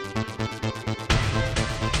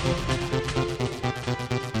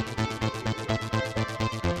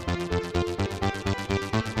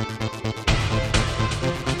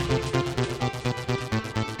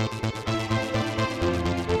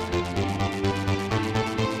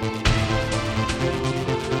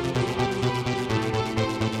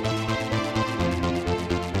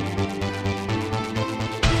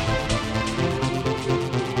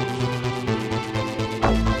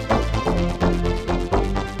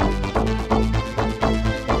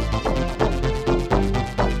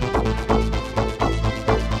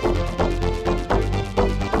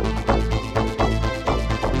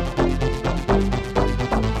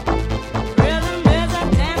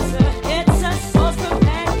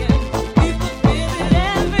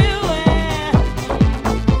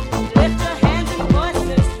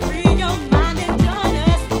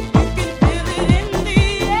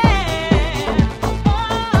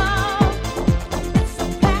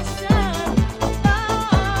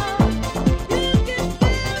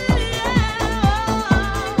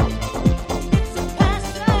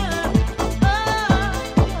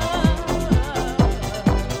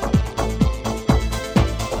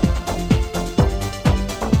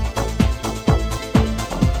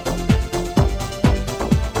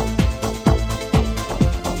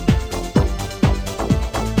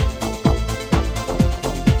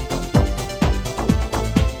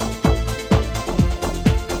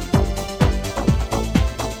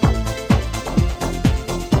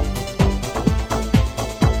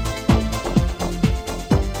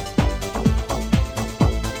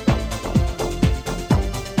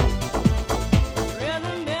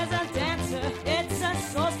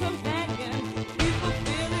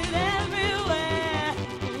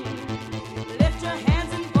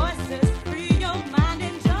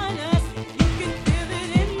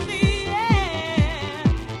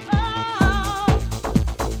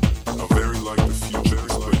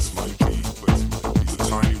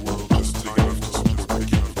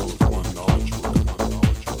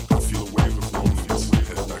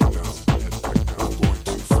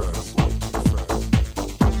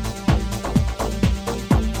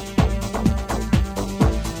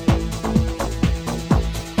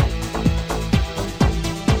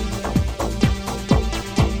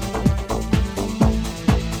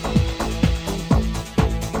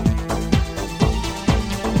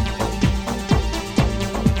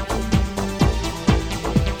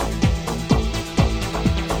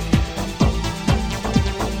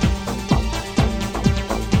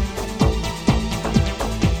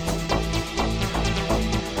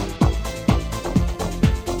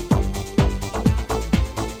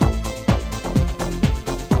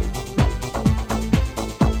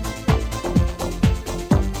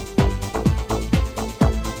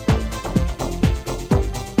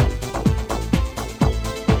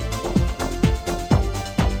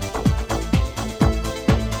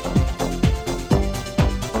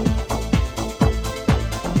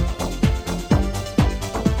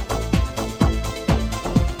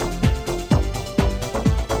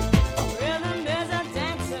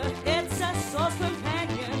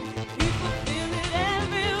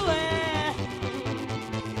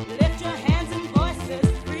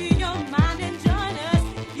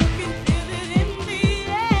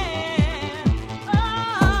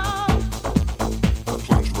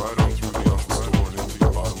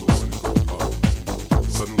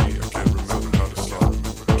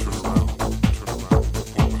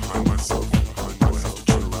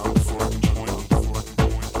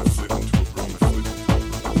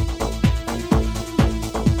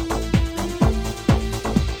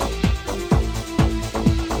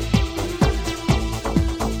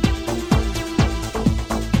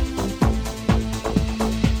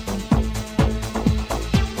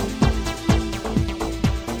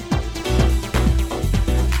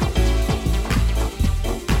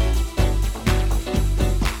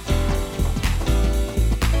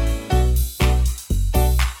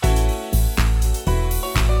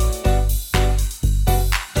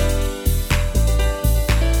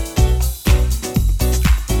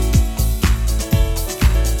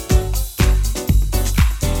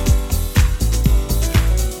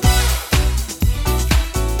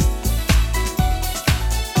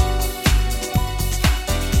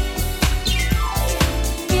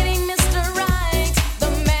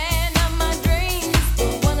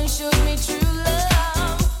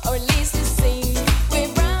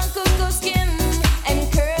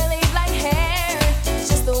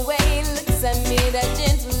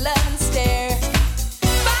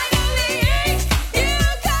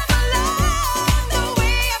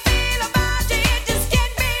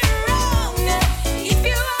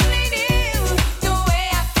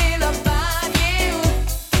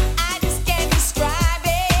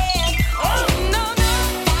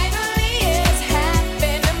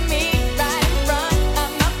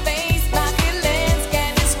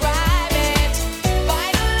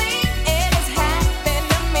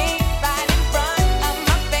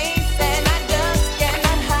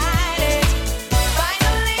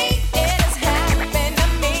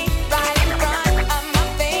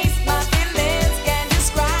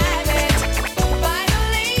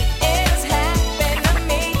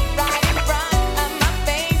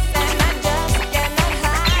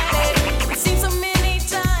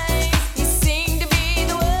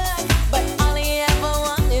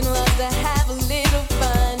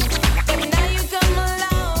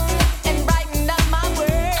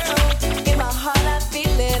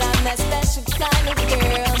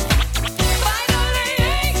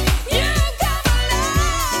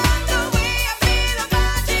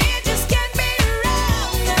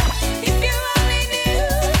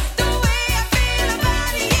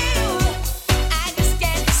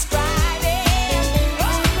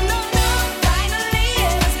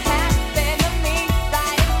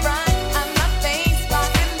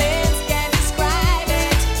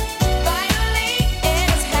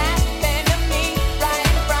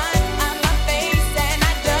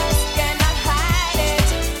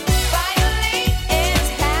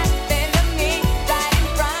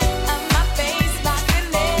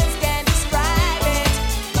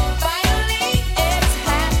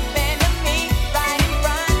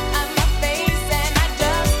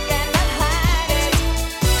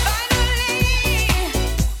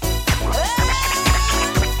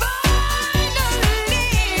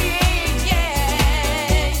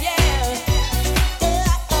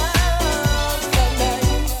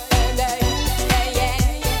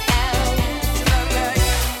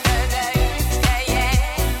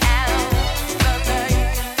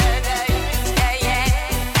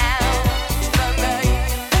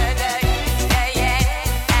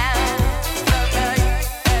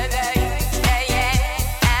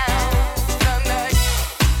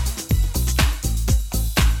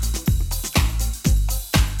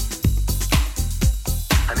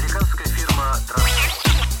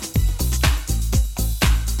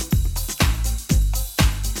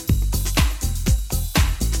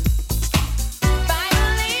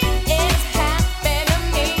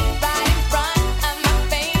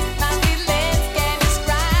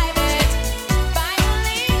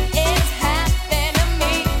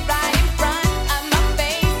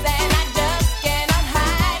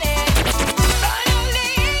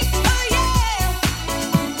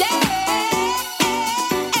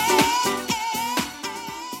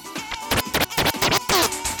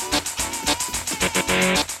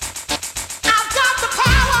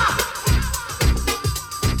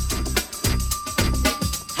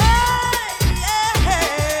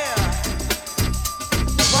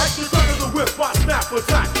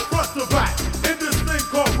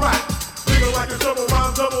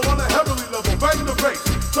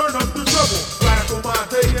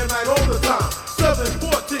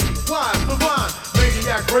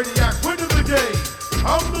 Brainiac winning the game.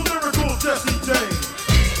 I'm the lyrical Jesse James.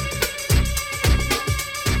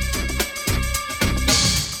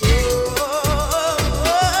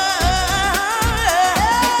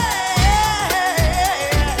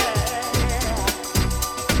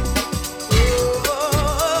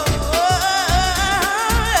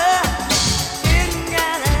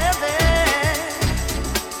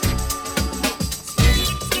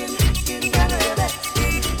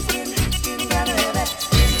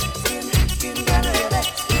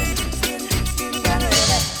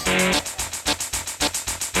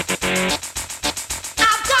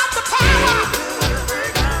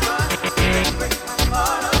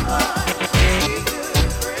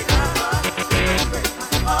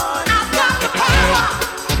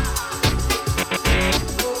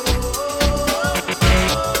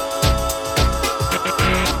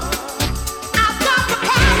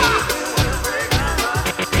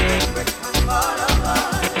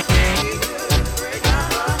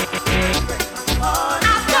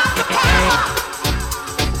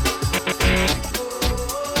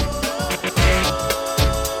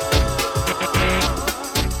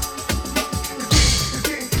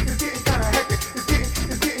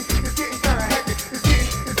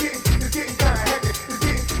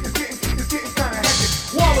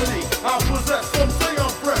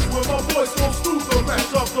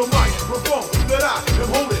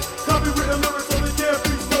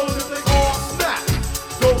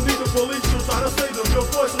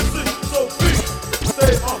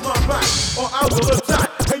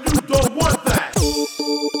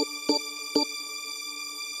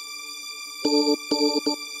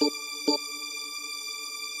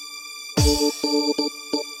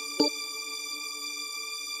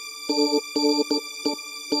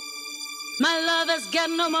 My lover's got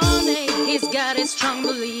no money, he's got his strong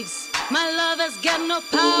beliefs. My lover's got no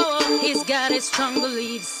power, he's got his strong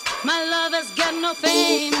beliefs. My lover's got no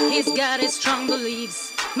fame, he's got his strong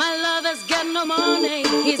beliefs. My lover's got no money,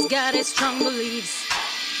 he's got his strong beliefs.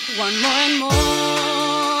 One more and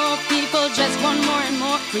more, people just want more and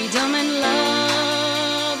more freedom and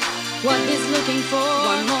love. What he's looking for,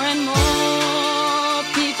 one more and more,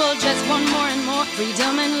 people just want more and more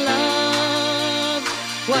freedom and love.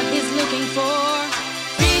 What he's looking for,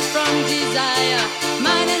 freed from desire,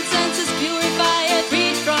 mind and senses purify it,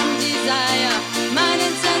 freed from desire, mind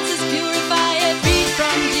and senses purify it, freed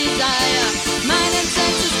from desire, mind and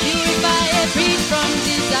senses purify it, freed from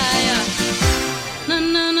desire. Na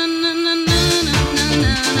na na na na na na na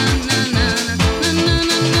na na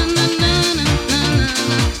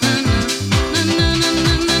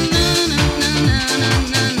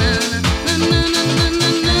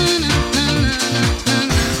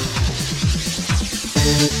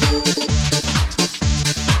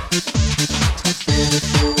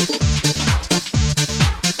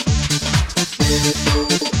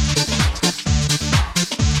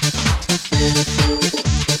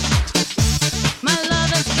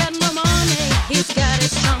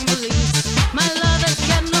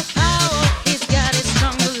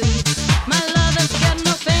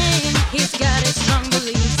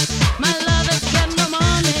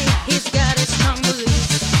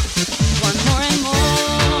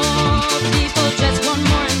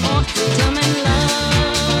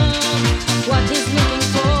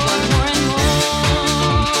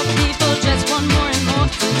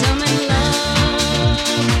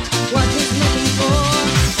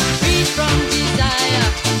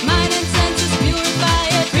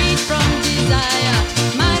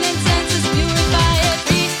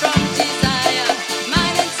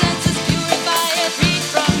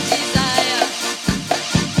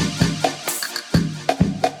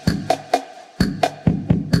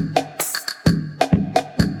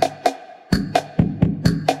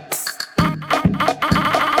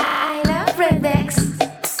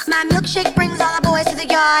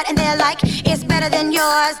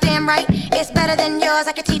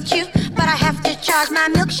I could teach you, but I have to charge. My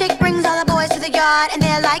milkshake brings all the boys to the yard, and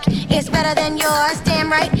they're like, it's better than yours. Damn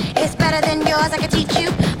right, it's better than yours. I could teach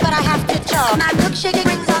you, but I have to charge. My milkshake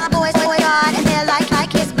brings all the boys to the yard, and they're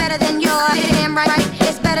like, it's better than yours. Damn right,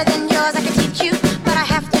 it's better than yours. I could teach you, but I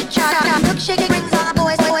have to charge. My milkshake brings all the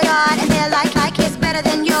boys to the yard, and they're like, it's better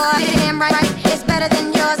than yours. Damn right, it's better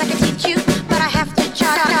than yours. I could teach you, but I have to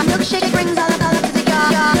charge. My milkshake brings all the color to the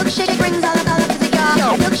yard. Milkshake brings all the color to the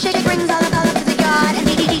yard. Milkshake brings all the color to the yard, and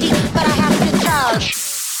but I have to charge.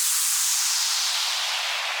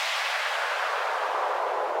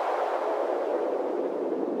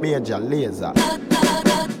 Major Laser.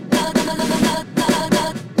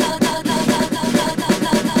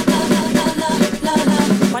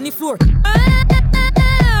 On the floor.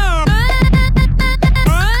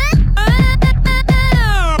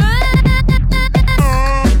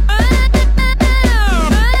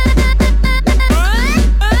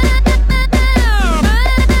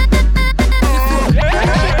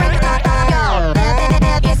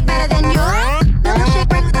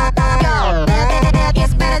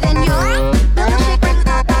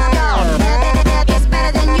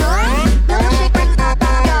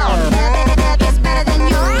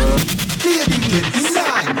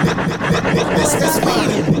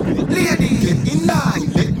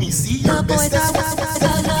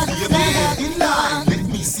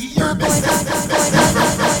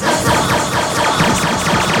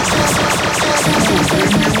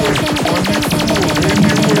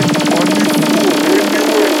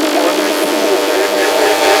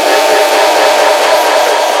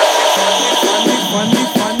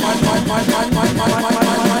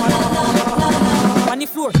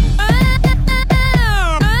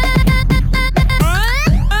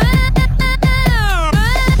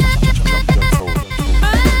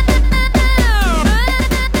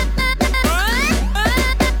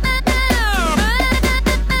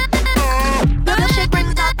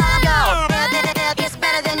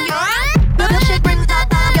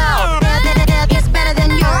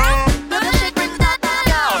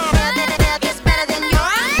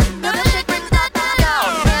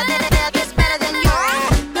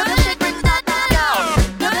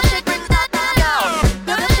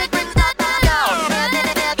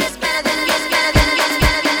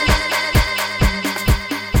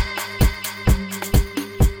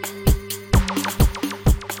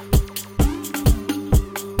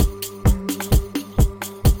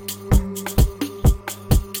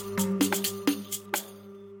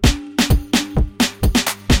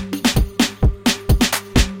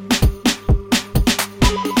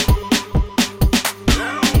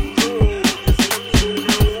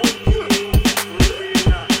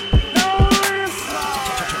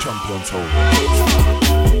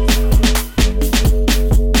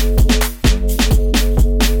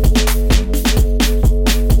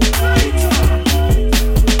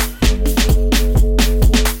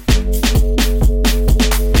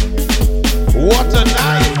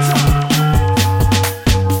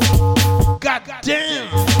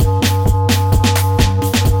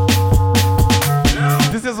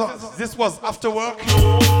 This was Afterwork.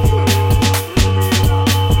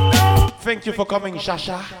 Thank you for coming,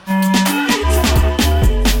 Shasha.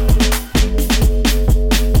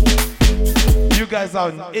 You guys are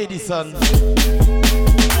in Edison,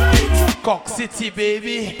 Cork City,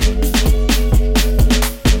 baby.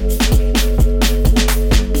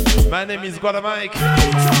 My name is Gwada Mike.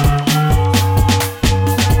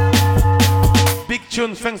 Big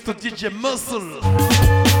tune thanks to DJ Muscle.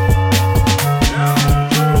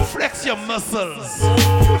 Flex your muscles.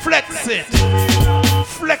 Flex it.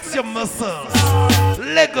 Flex your muscles.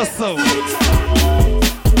 Lego soul.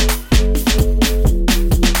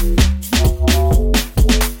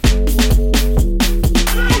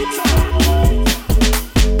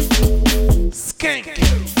 Skank.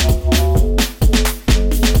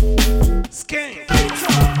 Skank.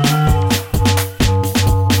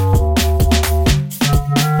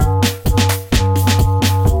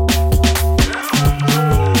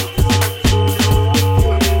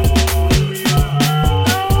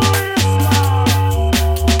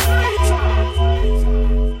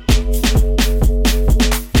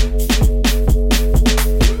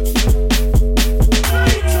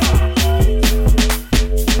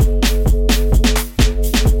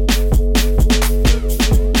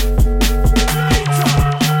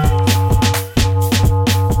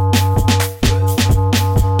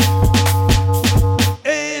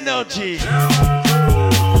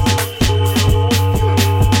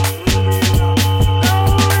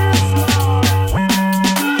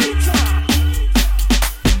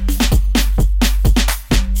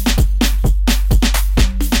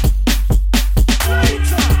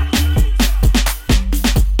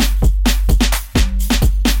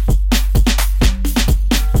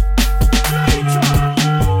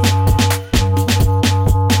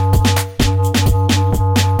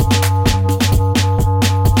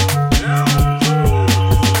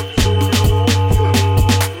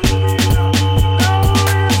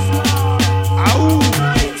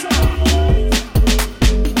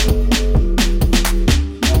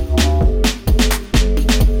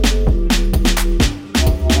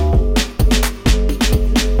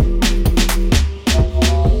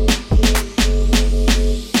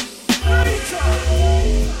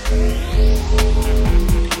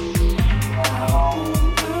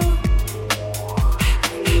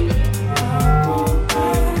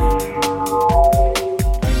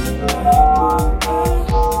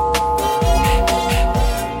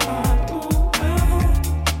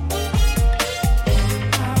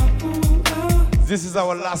 This is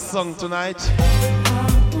our last song tonight.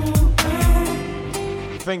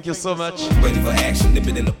 Thank you so much. Ready for action, nip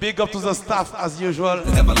it in the big up to the staff as usual.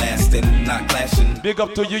 Everlasting, not clashing. Big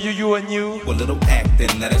up to you and you. A little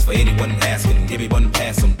acting, that is for anyone asking. Give me one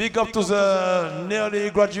pass them. Big up to the nearly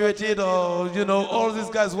graduated or, you know, all these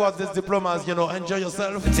guys who have these diplomas, you know, enjoy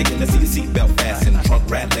yourself. Taking the seatbelt fasten, trunk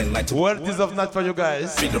rattling like well deserved night for you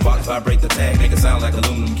guys. Speaker box vibrate the tag, make it sound like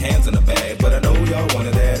aluminum cans in a bag. But I know y'all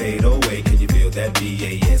wanted that 808, can you feel that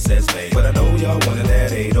BASS bass? But I know y'all wanted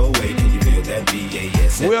that 808, can you feel that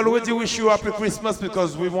BASS? We already wish you happy Christmas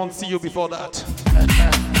because we won't see you before that.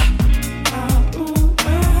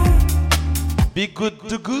 Be good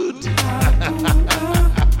to good.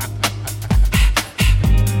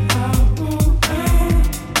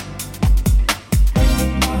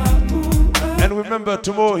 And remember,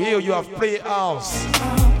 tomorrow here you have Playhouse,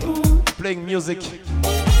 playing music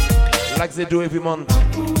like they do every month.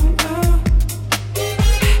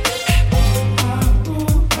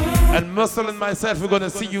 And Muscle and myself, we're gonna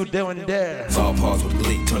see you there and there. All pause with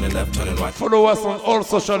delete, turning left, turning right. Follow us on all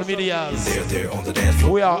social medias. There on the dance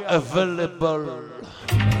floor. We are available.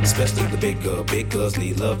 Especially the big girls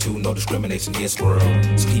need love too. No discrimination against world.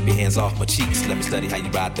 So keep your hands off my cheeks. Let me study how you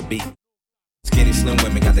ride the beat. Skinny slim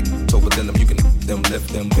women got the toe within them. You can them lift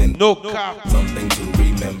them bend. No cap. Something to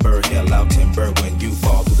remember. Hell out timber when you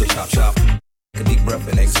fall through the chop. Take a deep breath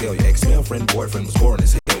and exhale. Your ex-girlfriend, boyfriend was boring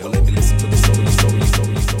as hell. Well, let me listen to the story.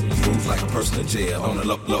 Move like a person in jail on the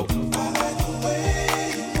low.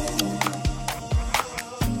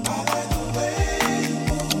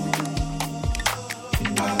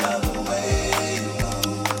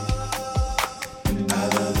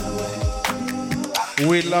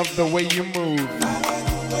 We love the way you move.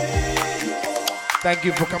 Thank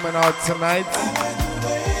you for coming out tonight.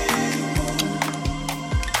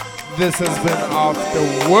 This has been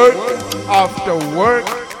After Work.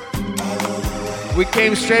 We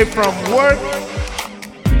came straight from work.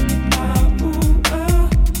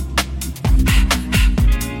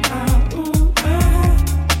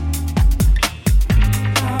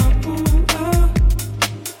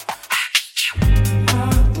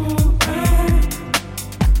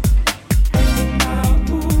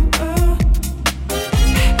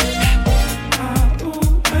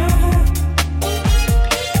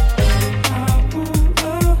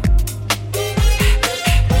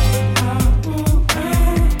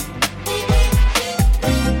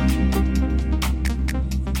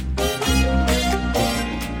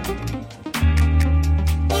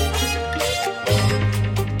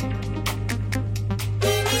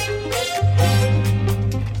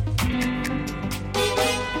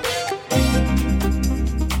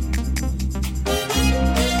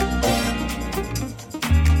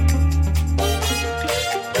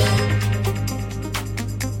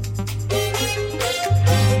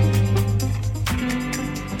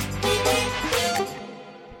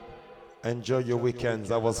 Enjoy your weekends.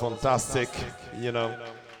 That was fantastic. You know,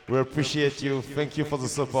 we appreciate you. Thank you for the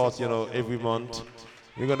support, you know, every month.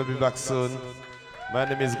 We're going to be back soon. My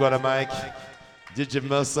name is Gwada Mike. DJ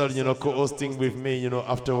Mercer, you know, co-hosting with me, you know,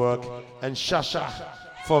 Afterwork. And Shasha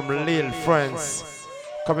from Lille, France,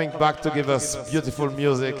 coming back to give us beautiful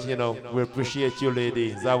music, you know. We appreciate you,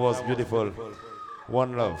 ladies. That was beautiful.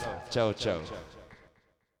 One love. Ciao, ciao.